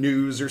listening to the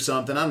news or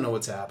something. I don't know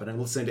what's happening.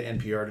 I'm listening to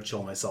NPR to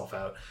chill myself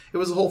out. It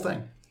was a whole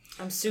thing.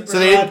 I'm super So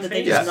they glad didn't- that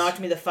they yes. just knocked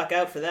me the fuck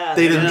out for that.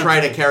 They didn't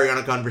try to carry on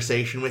a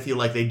conversation with you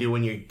like they do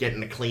when you're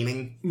getting a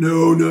cleaning.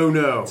 No.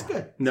 It's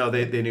good. No,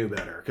 they knew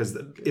better because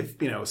if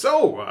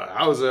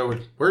how's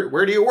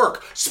where do you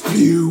work?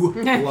 Spew,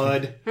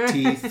 blood,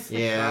 teeth.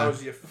 Yeah.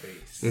 How's your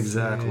face?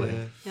 Exactly.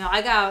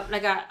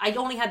 I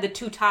only had the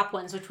 2 top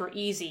ones, which were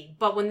easy.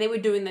 But when they were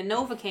doing the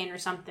Novocaine or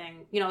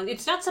something,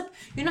 it's not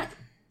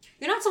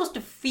you're not supposed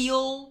to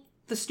feel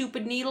the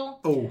stupid needle.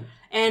 Oh.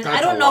 And That's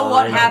I don't a know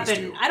what line.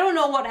 happened. I don't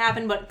know what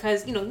happened, but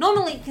because,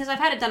 normally, because I've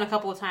had it done a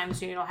couple of times,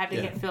 had to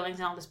get fillings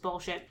and all this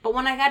bullshit. But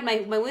when I had my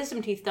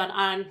wisdom teeth done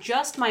on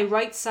just my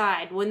right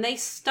side, when they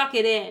stuck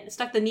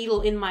the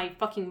needle in my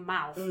fucking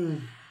mouth,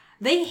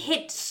 they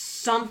hit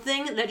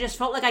something that just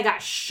felt like I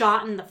got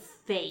shot in the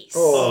face.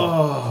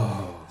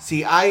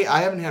 See, I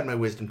haven't had my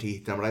wisdom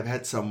teeth done, but I've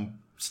had some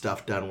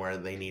stuff done where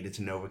they needed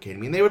to Novocaine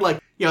me. And they would they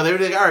would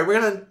be like, all right, we're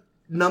going to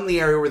numb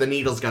the area where the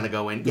needle's going to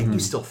go in. Yet you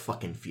still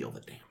fucking feel the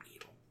damn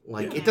needle.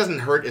 Like, it doesn't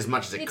hurt as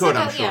much as it could,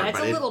 like I'm sure. Yeah, it's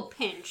but a little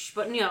pinch,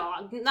 but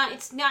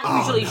it's not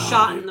usually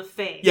shot in the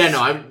face. Yeah,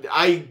 no,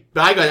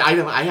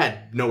 I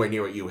had nowhere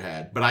near what you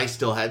had, but I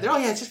still had.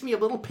 It's just me a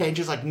little pinch.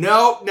 It's like,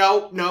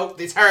 no,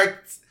 this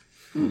hurts.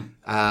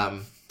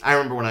 I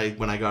remember when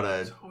I got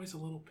It's always a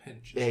little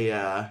pinch.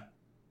 a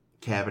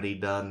cavity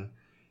done.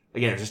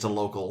 Again, it was just a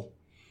local.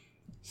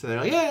 So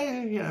they're like,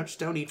 yeah, just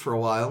don't eat for a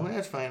while.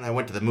 That's fine. I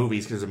went to the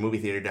movies because there's a movie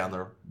theater down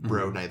the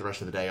road, and I had the rest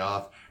of the day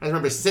off. I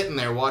remember sitting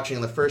there watching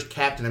the first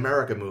Captain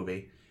America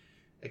movie,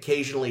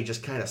 occasionally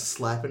just kind of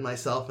slapping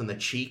myself in the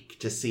cheek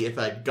to see if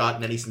I'd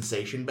gotten any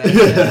sensation back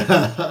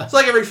then. It's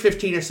like every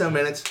 15 or so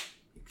minutes.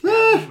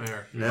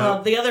 Nightmare. No.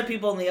 Well, the other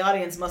people in the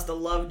audience must have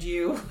loved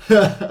you.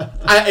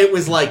 It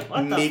was like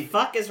What the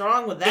fuck is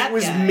wrong with that It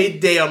was guy?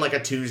 midday on like a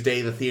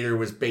Tuesday. The theater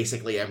was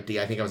basically empty.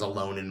 I think I was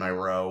alone in my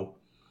row.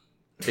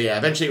 But yeah,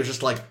 eventually it was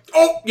just like,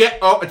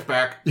 it's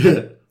back.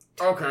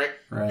 Okay.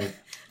 Right.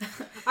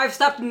 I've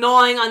stopped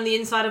gnawing on the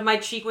inside of my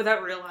cheek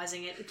without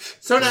realizing it.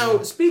 So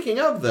now, speaking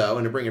of, though,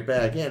 and to bring it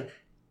back in,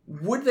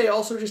 would they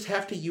also just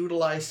have to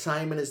utilize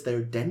Simon as their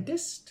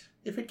dentist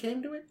if it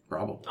came to it?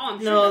 Probably. Oh, I'm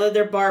sure. No,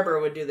 their barber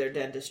would do their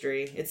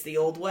dentistry. It's the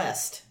Old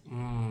West.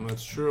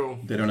 That's true.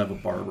 They don't have a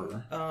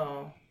barber.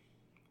 Oh.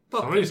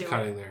 Book Somebody's would do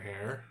cutting their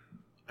hair.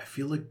 I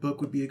feel like Book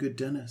would be a good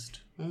dentist.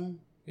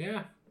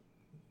 Yeah.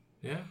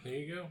 Yeah, there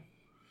you go.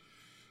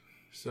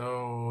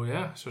 So,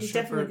 yeah. So He's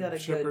Shepherd, definitely got a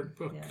Shepherd good-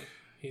 book. yeah.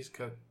 He's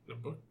got a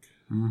book.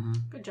 Mm-hmm.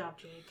 it. Good job,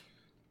 Jake.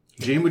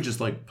 Jane would just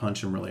like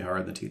punch him really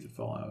hard and the teeth would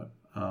fall out.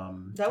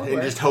 That would And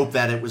work. just hope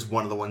that it was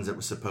one of the ones that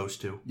was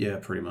supposed to. Yeah,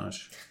 pretty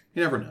much.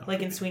 You never know.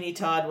 Like in Sweeney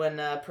Todd when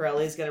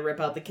Pirelli's going to rip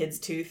out the kid's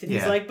tooth. And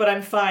he's Yeah. like, but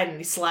I'm fine. And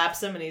he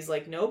slaps him and he's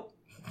like, nope.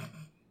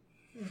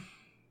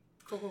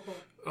 Cool.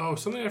 Oh,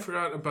 something I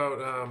forgot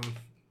about.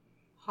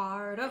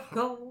 Heart of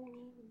gold.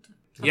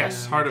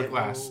 Yes, Heart of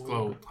Glass,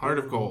 Gold, Heart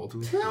of Gold.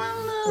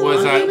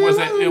 Was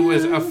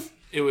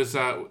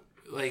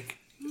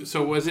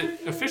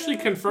it officially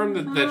confirmed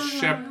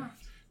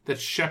that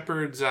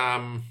shepherds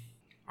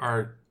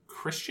are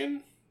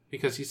Christian?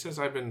 Because he says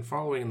I've been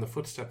following in the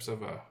footsteps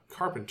of a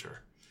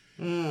carpenter.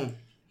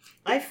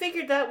 I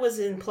figured that was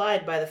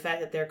implied by the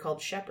fact that they're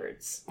called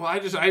shepherds. Well, I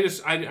just don't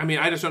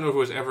know if it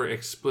was ever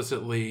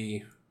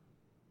explicitly.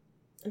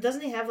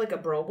 Doesn't he have like a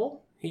brobel?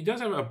 He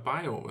does have a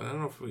bio, but I don't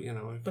know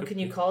if But can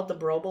you call it the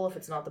brobel if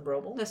it's not the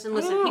brobel? Listen.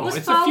 I don't He know. was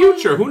It's the following,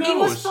 future. Who He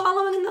was knows?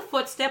 following in the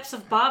footsteps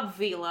of Bob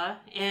Vila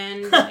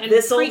and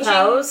This old preaching,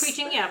 house?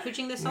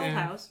 preaching this old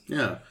house.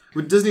 Yeah.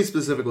 But doesn't he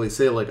specifically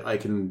say, like, I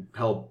can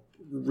help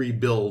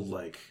rebuild,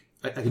 like,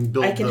 I can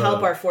build I can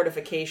help our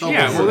fortification.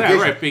 Yeah, well, that,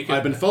 right, because-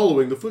 I've been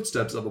following the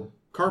footsteps of a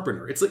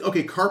carpenter. It's like,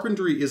 okay,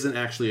 carpentry isn't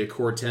actually a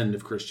core tenet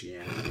of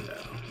Christianity,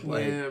 though.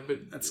 Like, Yeah,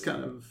 but that's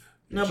kind of...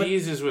 No, but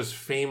Jesus was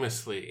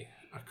famously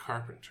a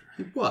carpenter.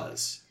 It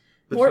was.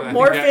 more I think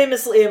more that-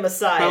 famously a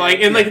Messiah.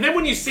 But then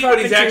when you see what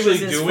he's Carpentry actually was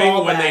his doing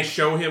when fallback. they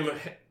show him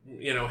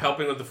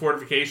helping with the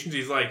fortifications.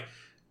 He's like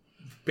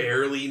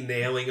barely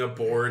nailing a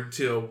board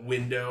to a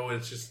window.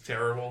 It's just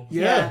terrible.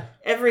 Yeah.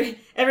 Everybody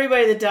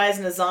that dies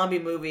in a zombie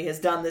movie has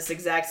done this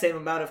exact same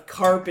amount of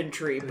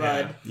carpentry,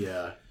 bud.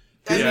 Yeah.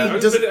 I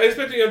was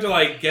expecting him to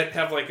like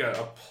have like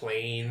a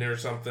plane or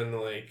something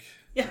like.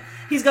 Yeah,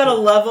 he's got a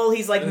level.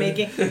 He's like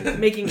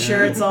making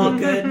sure it's all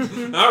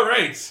good. All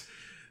right,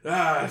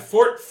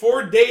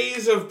 4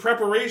 days of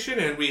preparation,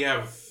 and we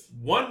have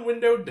one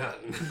window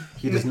done.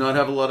 He does not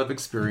have a lot of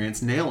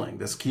experience nailing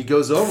this. He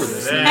goes over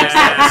this.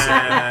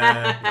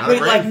 Wait,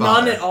 like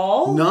none at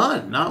all?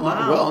 None. Not much.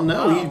 Wow. Well,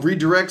 no. Wow. He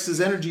redirects his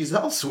energies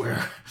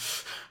elsewhere.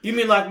 You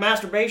mean like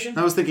masturbation?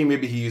 I was thinking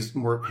maybe he's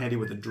more handy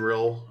with a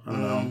drill. I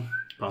don't know.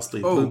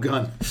 Possibly a glue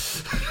gun.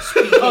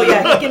 Oh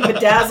yeah, he can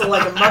bedazzle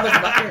like a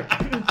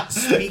motherfucker.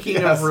 Speaking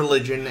of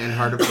religion and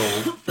Heart of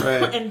Gold,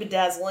 Right. And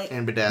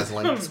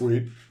bedazzling.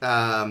 Sweet.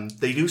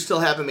 they do still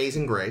have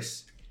Amazing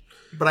Grace,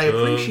 but I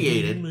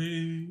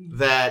appreciated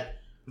that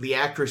the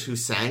actress who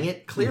sang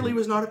it clearly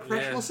was not a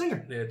professional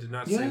singer. Yeah, did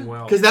not sing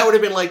well. Because that would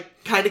have been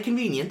like kind of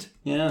convenient.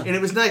 Yeah. And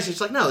it was nice.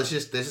 It's like, no, this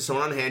is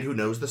someone on hand who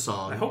knows the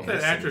song. I hope and that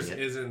is actress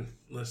singing it. isn't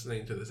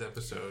listening to this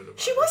episode. Of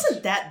She ours.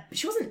 wasn't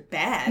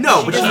bad.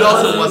 No, but she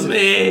also wasn't.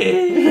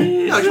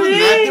 No, she wasn't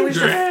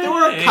that. There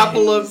were a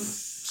couple of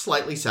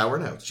slightly sour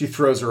notes. She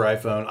throws her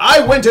iPhone.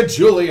 I went to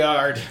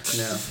Juilliard.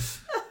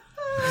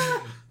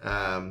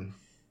 No.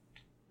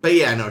 But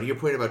yeah, no. To your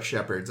point about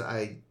shepherds,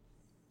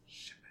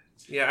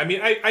 Yeah, I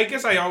mean, I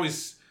guess I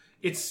always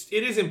it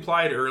is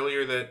implied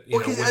earlier that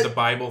with the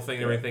Bible thing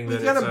and everything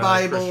we've that got it's a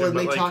Bible, Christian, and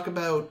they but, talk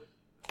about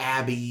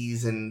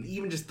abbeys and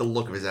even just the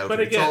look of his outfit. But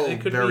again, it's all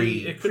it could very.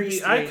 be. It could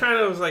be. I kind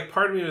of was like,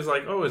 part of me was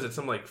like, oh, is it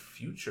some like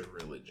future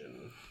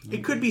religion?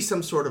 It could be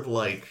some sort of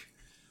like,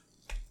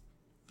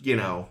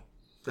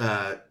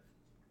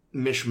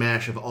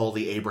 mishmash of all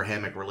the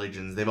Abrahamic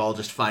religions. They've all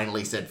just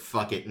finally said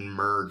fuck it and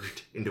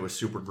merged into a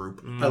super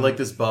group. I like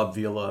this Bob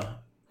Vila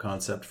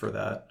concept for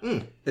that.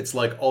 It's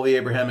like all the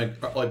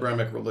Abrahamic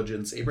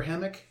religions.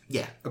 Abrahamic?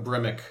 Yeah.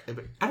 Abrahamic.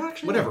 I don't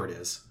actually Whatever know. it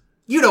is.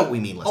 You know what we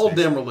mean, listeners. All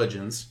damn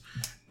religions.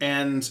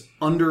 And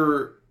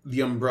under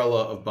the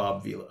umbrella of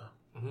Bob Vila.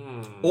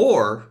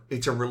 Or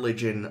it's a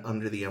religion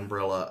under the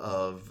umbrella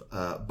of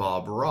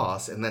Bob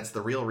Ross, and that's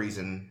the real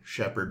reason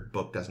Shepherd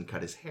Book doesn't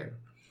cut his hair.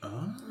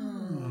 Oh.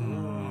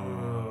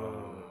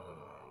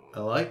 I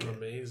like it.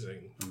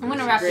 Amazing. I'm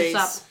gonna wrap this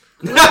up.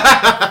 Grace.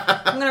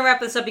 I'm gonna wrap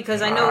this up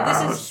because I know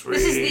this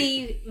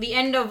is the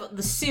end of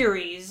the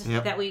series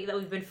that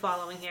we've been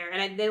following here,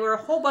 and there were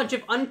a whole bunch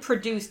of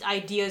unproduced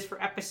ideas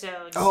for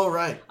episodes. Oh,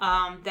 right.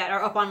 That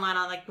are up online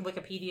on like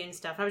Wikipedia and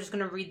stuff. And I'm just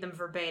gonna read them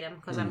verbatim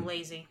because I'm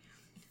lazy.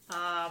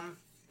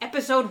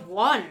 Episode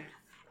 1.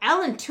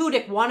 Alan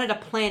Tudyk wanted a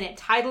planet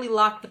tidally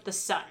locked with the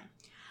sun.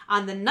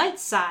 On the night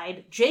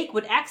side, Jake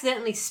would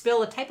accidentally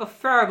spill a type of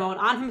pheromone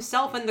on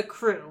himself and the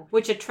crew,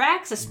 which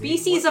attracts a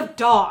species of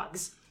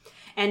dogs.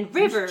 And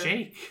River...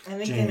 Jake. I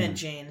think they meant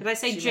Jane. Did I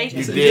say Jake?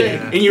 You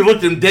did. And you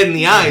looked him dead in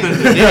the eyes.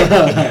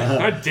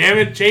 God damn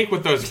it, Jake,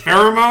 with those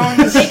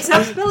pheromones. Jake,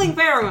 stop spilling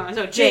pheromones.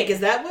 No, Jake, is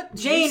that what?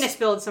 Jane has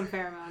spilled some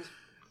pheromones.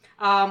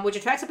 Which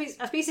attracts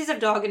a species of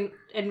dog,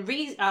 and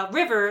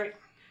River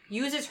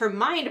uses her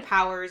mind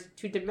powers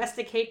to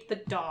domesticate the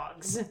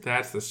dogs.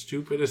 That's the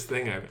stupidest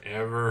thing I've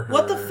ever heard.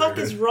 What the fuck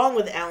is wrong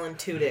with Alan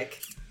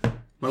Tudyk?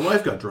 My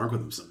wife got drunk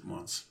with him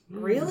once.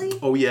 Really?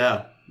 Oh,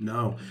 yeah.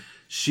 No.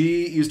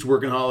 She used to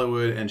work in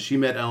Hollywood, and she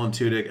met Alan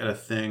Tudyk at a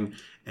thing.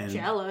 And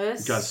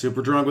Jealous. got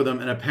super drunk with him.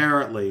 And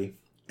apparently,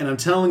 and I'm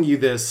telling you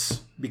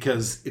this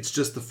because it's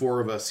just the four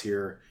of us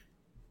here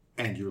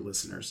and your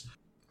listeners.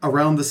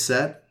 Around the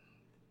set,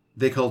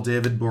 they call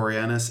David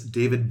Boreanaz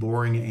David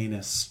Boring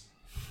Anus.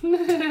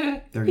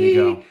 There you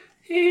go.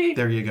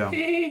 There you go.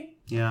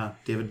 Yeah,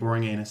 David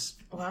Boring Anus.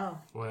 Wow.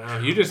 Wow,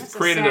 you just That's a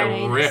created sad a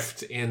anus.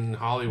 rift in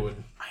Hollywood.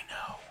 I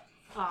know.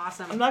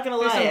 Awesome. I'm not gonna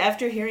There's lie, some-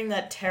 after hearing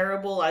that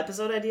terrible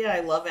episode idea,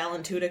 I love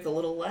Alan Tudyk a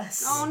little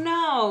less. Oh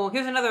no!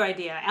 Here's another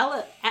idea.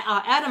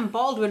 Adam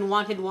Baldwin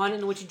wanted one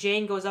in which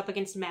Jane goes up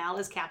against Mal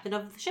as captain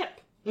of the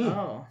ship.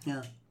 Oh.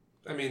 Yeah.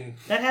 I mean,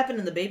 That happened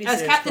in the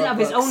Babysitter's As captain Club of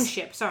his books. own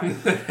ship, sorry.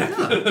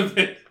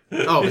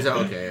 Oh, is that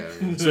okay?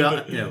 Yeah.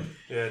 So, you know,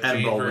 yeah, Adam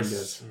Jane Baldwin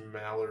versus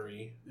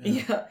Mallory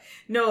Yeah.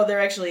 No, there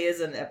actually is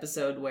an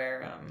episode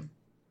where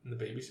in the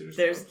Babysitter's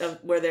there's Club.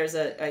 there's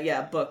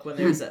a book when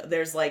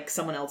there's like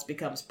someone else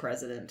becomes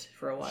president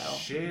for a while.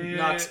 Shit.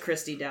 Knocks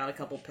Christie down a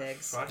couple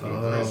pegs. Fucking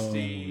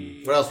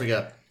Christy. What else we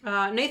got?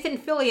 Nathan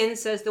Fillion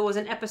says there was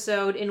an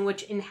episode in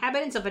which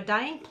inhabitants of a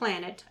dying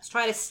planet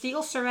try to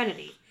steal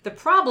Serenity. The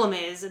problem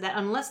is that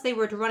unless they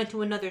were to run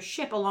into another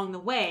ship along the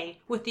way,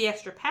 with the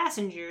extra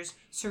passengers,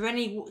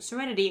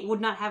 Serenity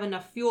would not have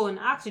enough fuel and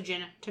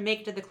oxygen to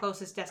make it to the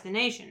closest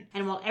destination.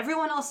 And while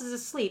everyone else is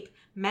asleep,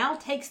 Mal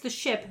takes the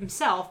ship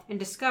himself and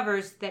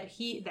discovers that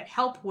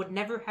help would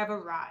never have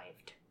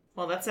arrived.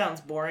 Well, that sounds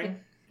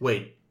boring.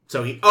 Wait,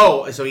 so he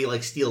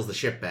like steals the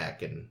ship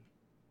back and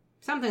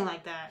Something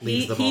like that.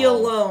 leaves them He all.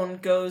 alone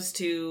goes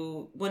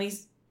to when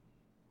he's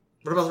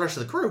What about the rest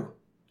of the crew?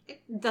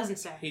 It doesn't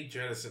say. He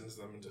jettisons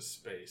them into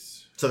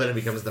space. So then it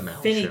becomes the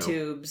Mal Finny show.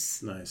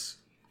 tubes. Nice.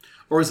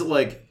 Or is it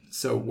like,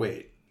 so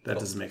wait, that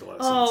doesn't make a lot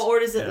of sense. Oh, or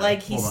is it Yeah,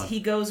 like hold on. he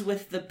goes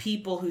with the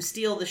people who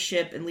steal the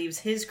ship and leaves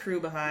his crew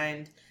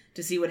behind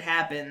to see what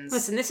happens?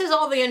 Listen, this is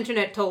all the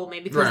internet told me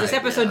because this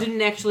Right, episode yeah.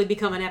 didn't actually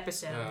become an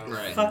episode.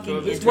 Right.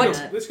 Fucking this,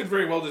 internet. this could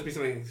very well just be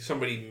something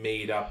somebody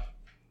made up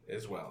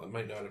as well. It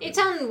might not have been It's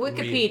on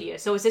Wikipedia,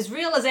 so it's as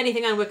real as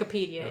anything on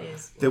Wikipedia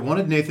is. They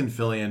wanted Nathan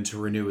Fillion to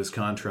renew his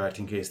contract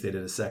in case they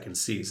did a second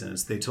season.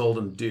 They told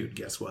him, dude,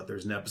 guess what?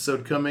 There's an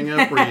episode coming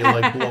up where you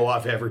like blow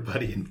off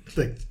everybody and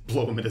like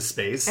blow them into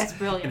space. That's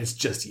brilliant. And it's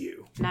just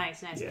you.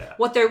 Nice. Yeah.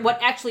 What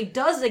actually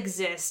does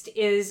exist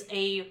is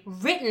a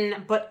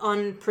written but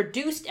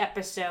unproduced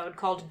episode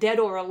called Dead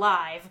or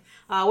Alive,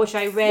 which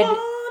I read.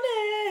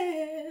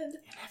 Wanted.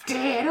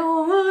 Dead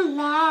or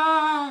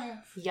Alive.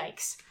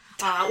 Yikes.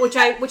 Which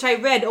I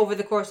read over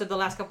the course of the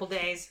last couple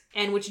days,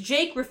 and which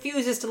Jake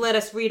refuses to let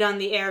us read on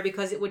the air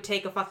because it would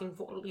take a fucking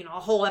a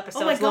whole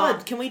episode. Oh my god,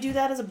 long. can we do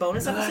that as a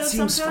bonus No, episode that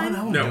seems sometime?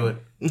 fun. I want No. to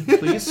do it.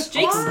 Please?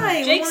 Jake We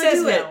wanna says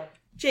do it. no.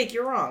 Jake,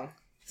 you're wrong.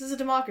 This is a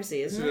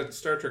democracy, This isn't is it? a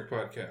Star Trek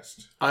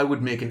podcast. I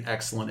would make an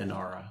excellent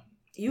Inara.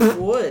 You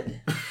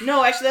would.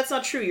 No, actually, that's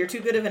not true. You're too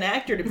good of an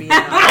actor to be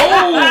Inara.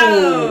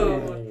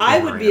 Oh! I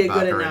would be a Don't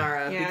good worry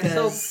Inara Yeah,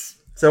 because...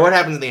 So what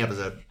happens in the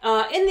episode?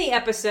 In the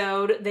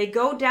episode, they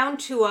go down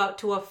to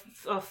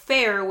a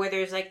fair where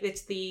there's like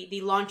it's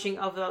the launching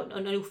of a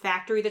new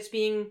factory that's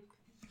being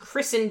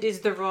christened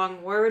is the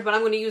wrong word, but I'm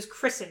going to use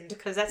christened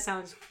because that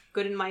sounds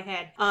good in my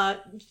head.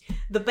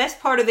 The best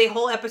part of the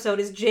whole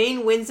episode is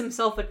Jane wins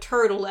himself a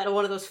turtle at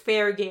one of those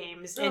fair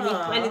games,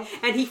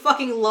 and he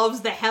fucking loves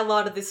the hell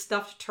out of this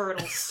stuffed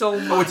turtle so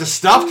much. Oh, it's a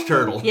stuffed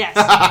turtle. Yes.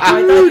 Oh,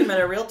 I thought you meant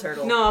a real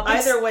turtle. No,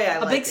 Either way, I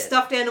like a big it.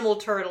 stuffed animal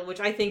turtle, which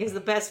I think is the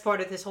best part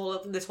of this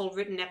whole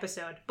written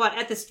episode. But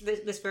at this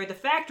fair, the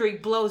factory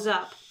blows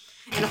up,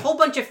 and a whole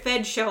bunch of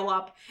feds show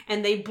up,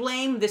 and they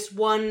blame this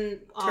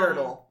one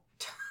Turtle.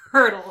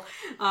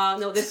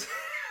 No, this.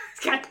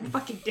 God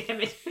fucking damn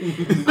it.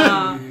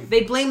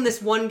 They blame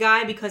this one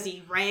guy because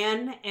he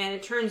ran, and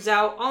it turns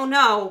out, oh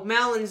no,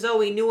 Mal and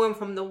Zoe knew him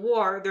from the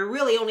war. They're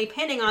really only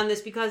pinning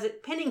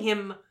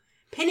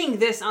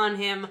this on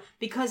him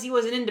because he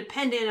was an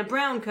independent in a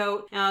brown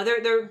coat.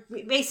 They're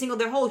basing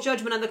their whole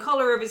judgment on the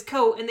color of his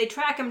coat, and they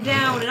track him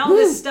down and all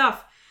this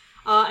stuff.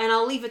 And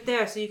I'll leave it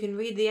there so you can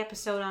read the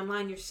episode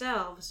online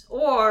yourselves,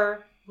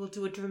 or we'll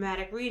do a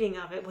dramatic reading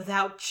of it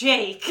without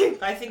Jake.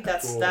 I think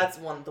that's Cool.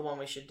 the one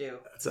we should do.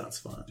 That sounds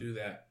fun. Do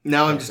that.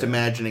 Now I'm just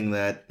imagining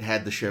that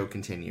had the show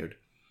continued,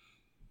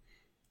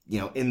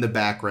 in the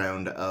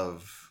background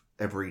of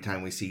every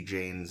time we see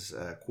Jane's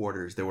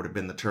quarters, there would have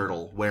been the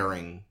turtle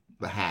wearing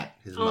the hat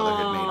his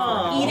mother had made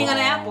for him. Eating an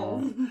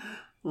apple.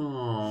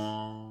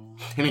 Aww.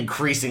 An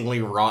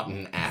increasingly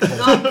rotten apple,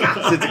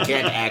 since it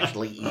can't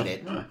actually eat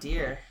it. Oh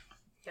dear.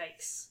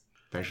 Yikes.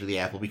 Eventually the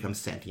apple becomes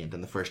sentient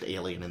and the first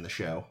alien in the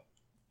show.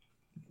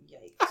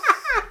 Yikes.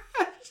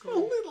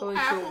 Going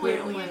through a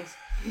weird place.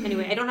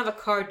 Anyway, I don't have a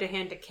card to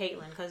hand to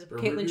Caitlin, because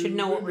Caitlin should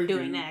know what we're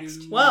doing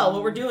next. Well,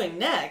 what we're doing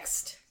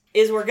next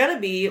is we're going to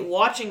be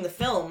watching the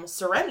film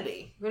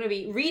Serenity. We're going to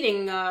be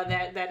reading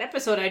that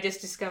episode I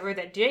just discovered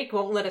that Jake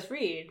won't let us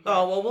read.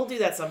 Oh, well, we'll do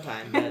that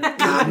sometime. But,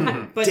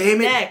 God but damn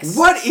it. next...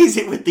 What is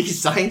it with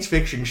these science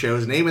fiction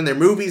shows naming their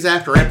movies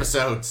after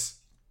episodes?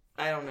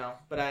 I don't know,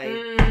 but I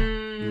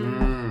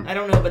Mm.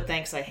 don't know, but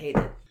thanks, I hate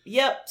it.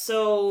 Yep,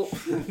 so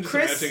Just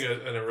Chris...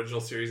 imagining an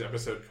original series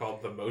episode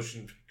called The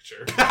Motion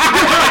Picture.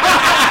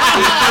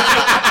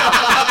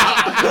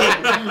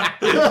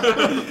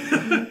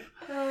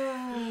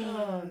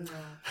 Oh, no.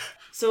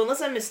 So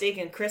unless I'm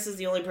mistaken, Chris is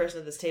the only person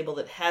at this table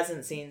that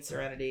hasn't seen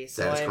Serenity,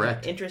 so That is I'm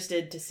correct.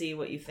 interested to see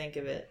what you think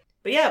of it.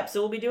 But yeah, so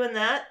we'll be doing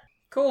that.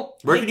 Cool.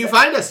 Where can you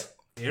find us?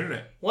 The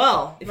internet.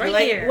 Well, if Right you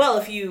like, here. well,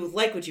 if you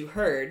like what you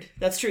heard,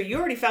 that's true. You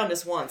already found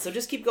us once, so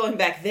just keep going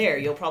back there.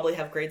 You'll probably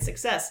have great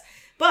success.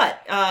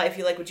 But if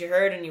you like what you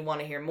heard and you want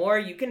to hear more,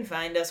 you can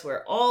find us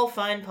where all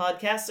fine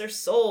podcasts are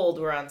sold.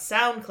 We're on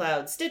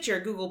SoundCloud, Stitcher,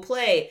 Google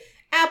Play,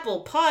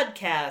 Apple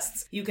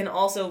Podcasts. You can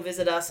also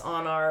visit us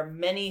on our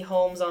many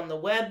homes on the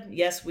web.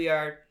 Yes, we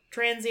are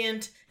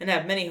transient and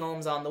have many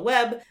homes on the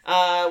web.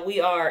 We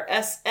are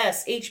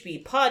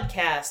SSHB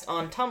Podcast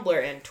on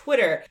Tumblr and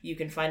Twitter. You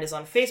can find us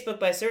on Facebook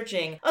by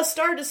searching A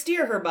Star to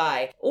Steer Her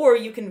By, or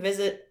you can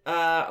visit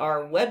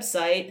our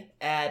website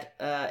at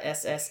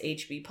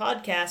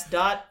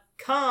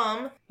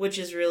sshbpodcast.com, which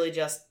is really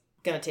just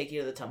gonna take you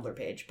to the Tumblr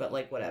page, but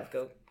like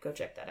whatever, go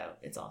check that out.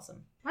 It's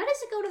awesome. Why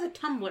does it go to the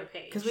Tumblr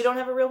page? Because we don't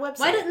have a real website.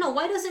 Why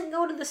doesn't it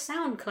go to the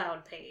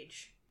SoundCloud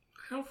page?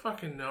 I don't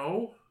fucking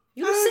know.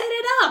 You set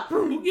it up.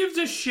 Who gives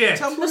a shit?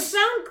 The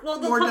sound, well,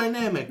 the More tum-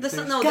 dynamic. The,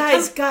 There's- no,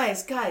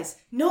 Guys,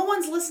 no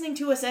one's listening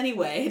to us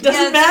anyway. It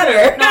doesn't Yeah,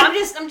 matter. No, I'm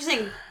just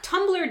saying.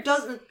 Tumblr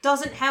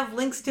doesn't have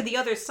links to the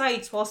other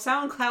sites, while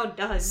SoundCloud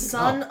does.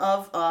 Son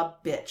of a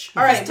bitch.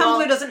 All All right, right, Tumblr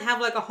well, doesn't have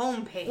like a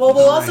home page. we'll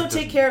also Right,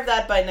 take care of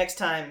that by next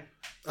time.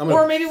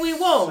 Or maybe we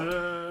won't.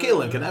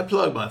 Caitlin, can I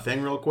plug my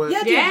thing real quick?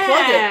 Yeah, dude,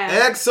 plug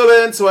it.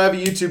 Excellent. So I have a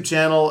YouTube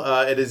channel.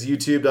 It is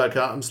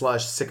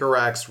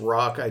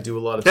youtube.com/SicaraxRock. I do a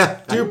lot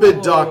of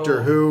stupid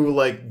Doctor Who,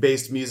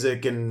 based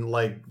music and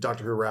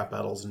Doctor Who rap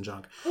battles and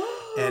junk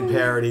and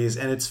parodies,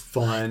 and it's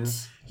fun.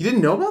 You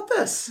didn't know about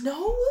this?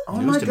 No. Oh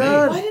my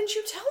god. Why didn't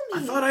you tell me? I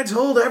thought I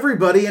told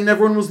everybody, and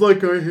everyone was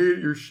like, I hate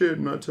your shit.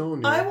 I'm not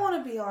telling you. I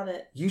want to be on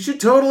it. You should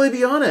totally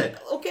be on it.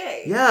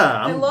 Okay.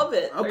 Yeah. I love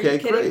it. Okay, Are you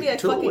kidding great. me? I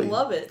totally. fucking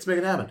love it. Let's make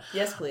it happen.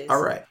 Yes, please.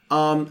 All right.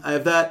 I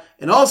have that.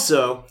 And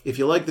also, if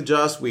you like the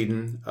Joss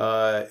Whedon,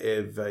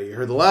 if you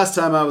heard the last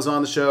time I was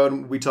on the show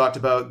and we talked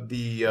about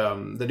the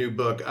new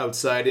book,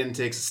 Outside In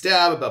Takes a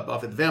Stab, about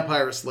Buffy the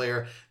Vampire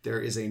Slayer, there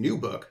is a new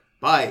book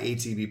by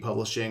ATB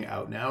Publishing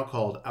out now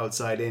called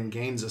Outside In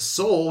Gains a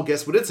Soul.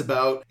 Guess what it's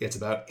about? It's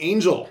about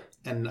Angel.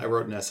 And I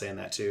wrote an essay on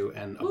that too.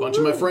 And a bunch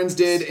of my friends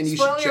did. And you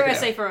should check it out. Spoil your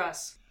essay for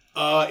us.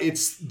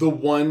 It's the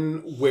one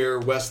where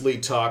Wesley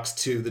talks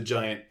to the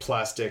giant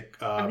plastic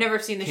I've never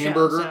seen the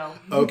hamburger. show,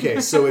 so. Okay,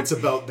 so it's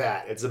about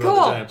that. It's about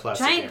Cool. the giant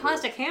plastic hamburger.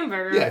 Plastic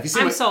hamburger. Yeah, if you see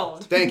I'm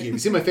sold. Thank you. If you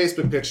see my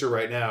Facebook picture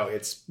right now,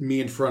 it's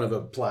me in front of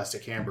a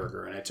plastic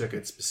hamburger, and I took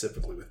it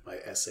specifically with my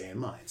essay in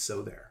mind.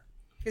 So there.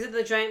 Is it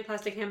the giant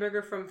plastic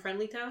hamburger from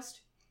Friendly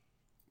Toast?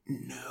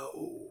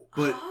 No.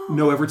 But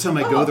no, every time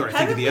I go there, I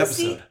think of the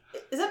episode.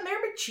 Is that Mayor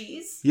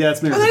McCheese? Yeah,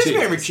 it's Mayor that McCheese. is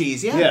Mayor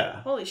McCheese, yeah.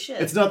 Yeah. Holy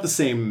shit. It's not the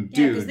same Yeah,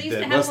 dude because they used to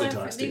that have Wesley one.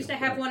 talks They used to to.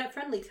 have one at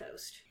Friendly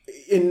Toast.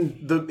 In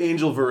the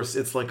Angel verse,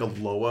 it's like a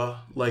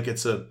Loa, like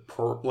it's a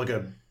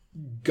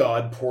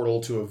god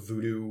portal to a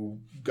voodoo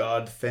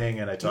god thing,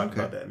 and I talk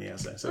about that in the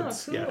essay. So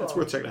it's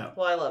worth checking out.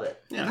 Well, I love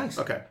it. Yeah, Nice.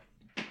 Okay.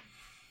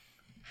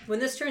 When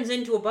this turns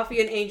into a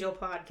Buffy and Angel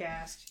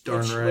podcast,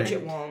 Darn right. Which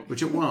it won't.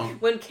 Which it won't.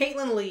 when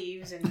Caitlin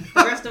leaves and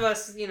the rest of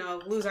us,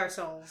 lose our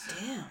souls.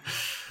 Damn.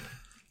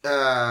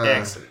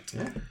 Excellent.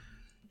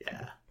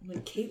 Yeah. When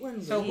Caitlin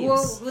leaves. So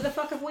who the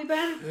fuck have we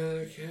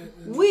been?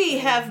 We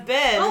have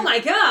been. Oh my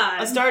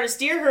god! A Star to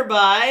Steer Her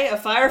By, a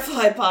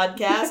Firefly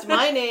podcast.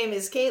 My name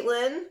is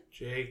Caitlin.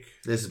 Jake.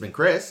 This has been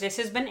Chris. This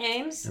has been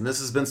Ames. And this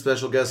has been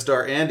special guest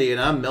star Andy,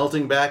 and I'm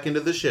melting back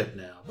into the ship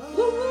now.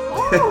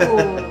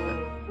 Oh.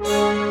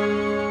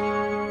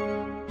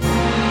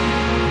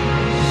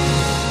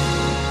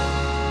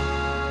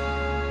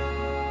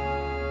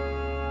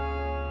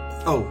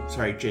 Oh,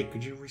 sorry, Jake.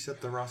 Could you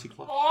reset the Rossi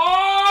clock?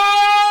 Oh!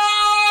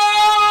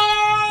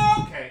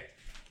 Okay.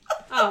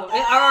 Oh,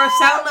 are our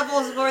sound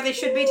levels where they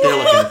should be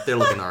today? They're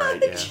looking all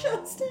right. Yeah.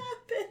 Just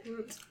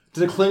happened.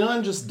 Did a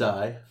Klingon just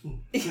die?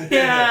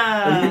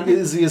 Yeah.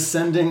 Is he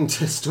ascending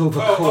to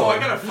Stova Oh, I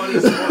got a funny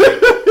story.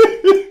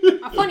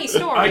 A funny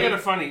story. I got a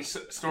funny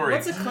story.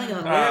 What's a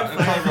Klingon? I'll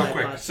tell you real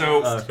quick.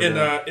 So,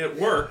 at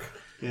work,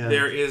 Yeah.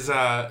 there's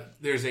a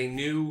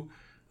new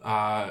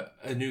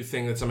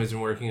thing that somebody's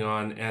been working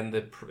on, and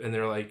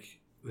they're like,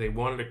 they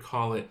wanted to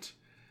call it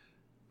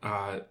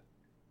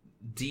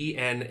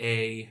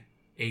DNA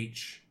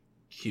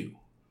HQ,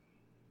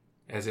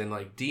 as in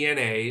like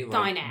DNA,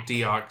 like Dynac.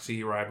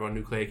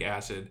 deoxyribonucleic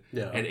acid,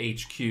 and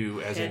HQ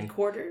as in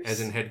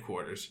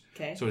headquarters.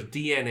 Okay. So it's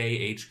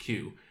DNA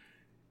HQ.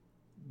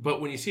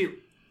 But when you see it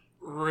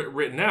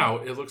written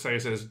out, it looks like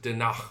it says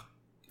Denach.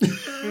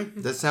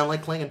 Does sound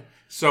like Klingon?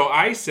 So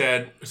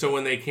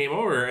when they came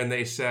over and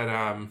they said,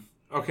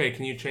 okay,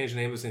 can you change the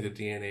name of this thing to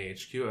DNA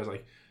HQ? I was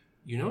like,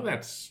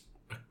 that's,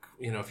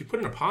 if you put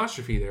an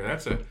apostrophe there,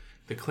 that's the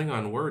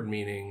Klingon word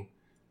meaning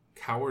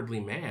cowardly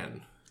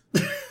man.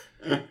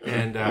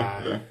 And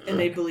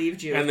they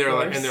believed you. And they're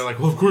like,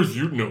 well, of course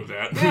you'd know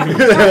that.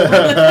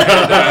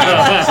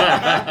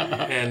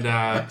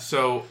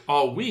 So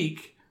all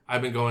week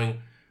I've been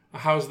going,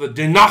 how's the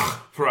Denach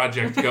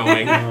project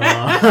going?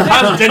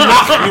 How's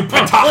Denach, you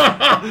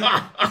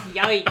patah?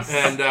 Yikes.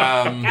 And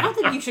I don't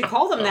think you should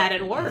call them that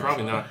at work.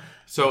 probably not.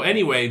 So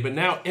anyway, but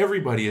now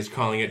everybody is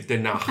calling it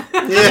Denach.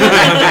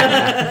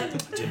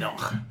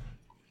 Denach.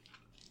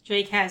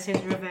 Jake has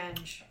his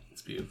revenge.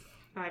 It's beautiful.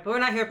 All right, but we're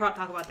not here to talk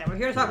about that. We're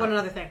here to talk about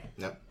another thing.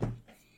 Yep.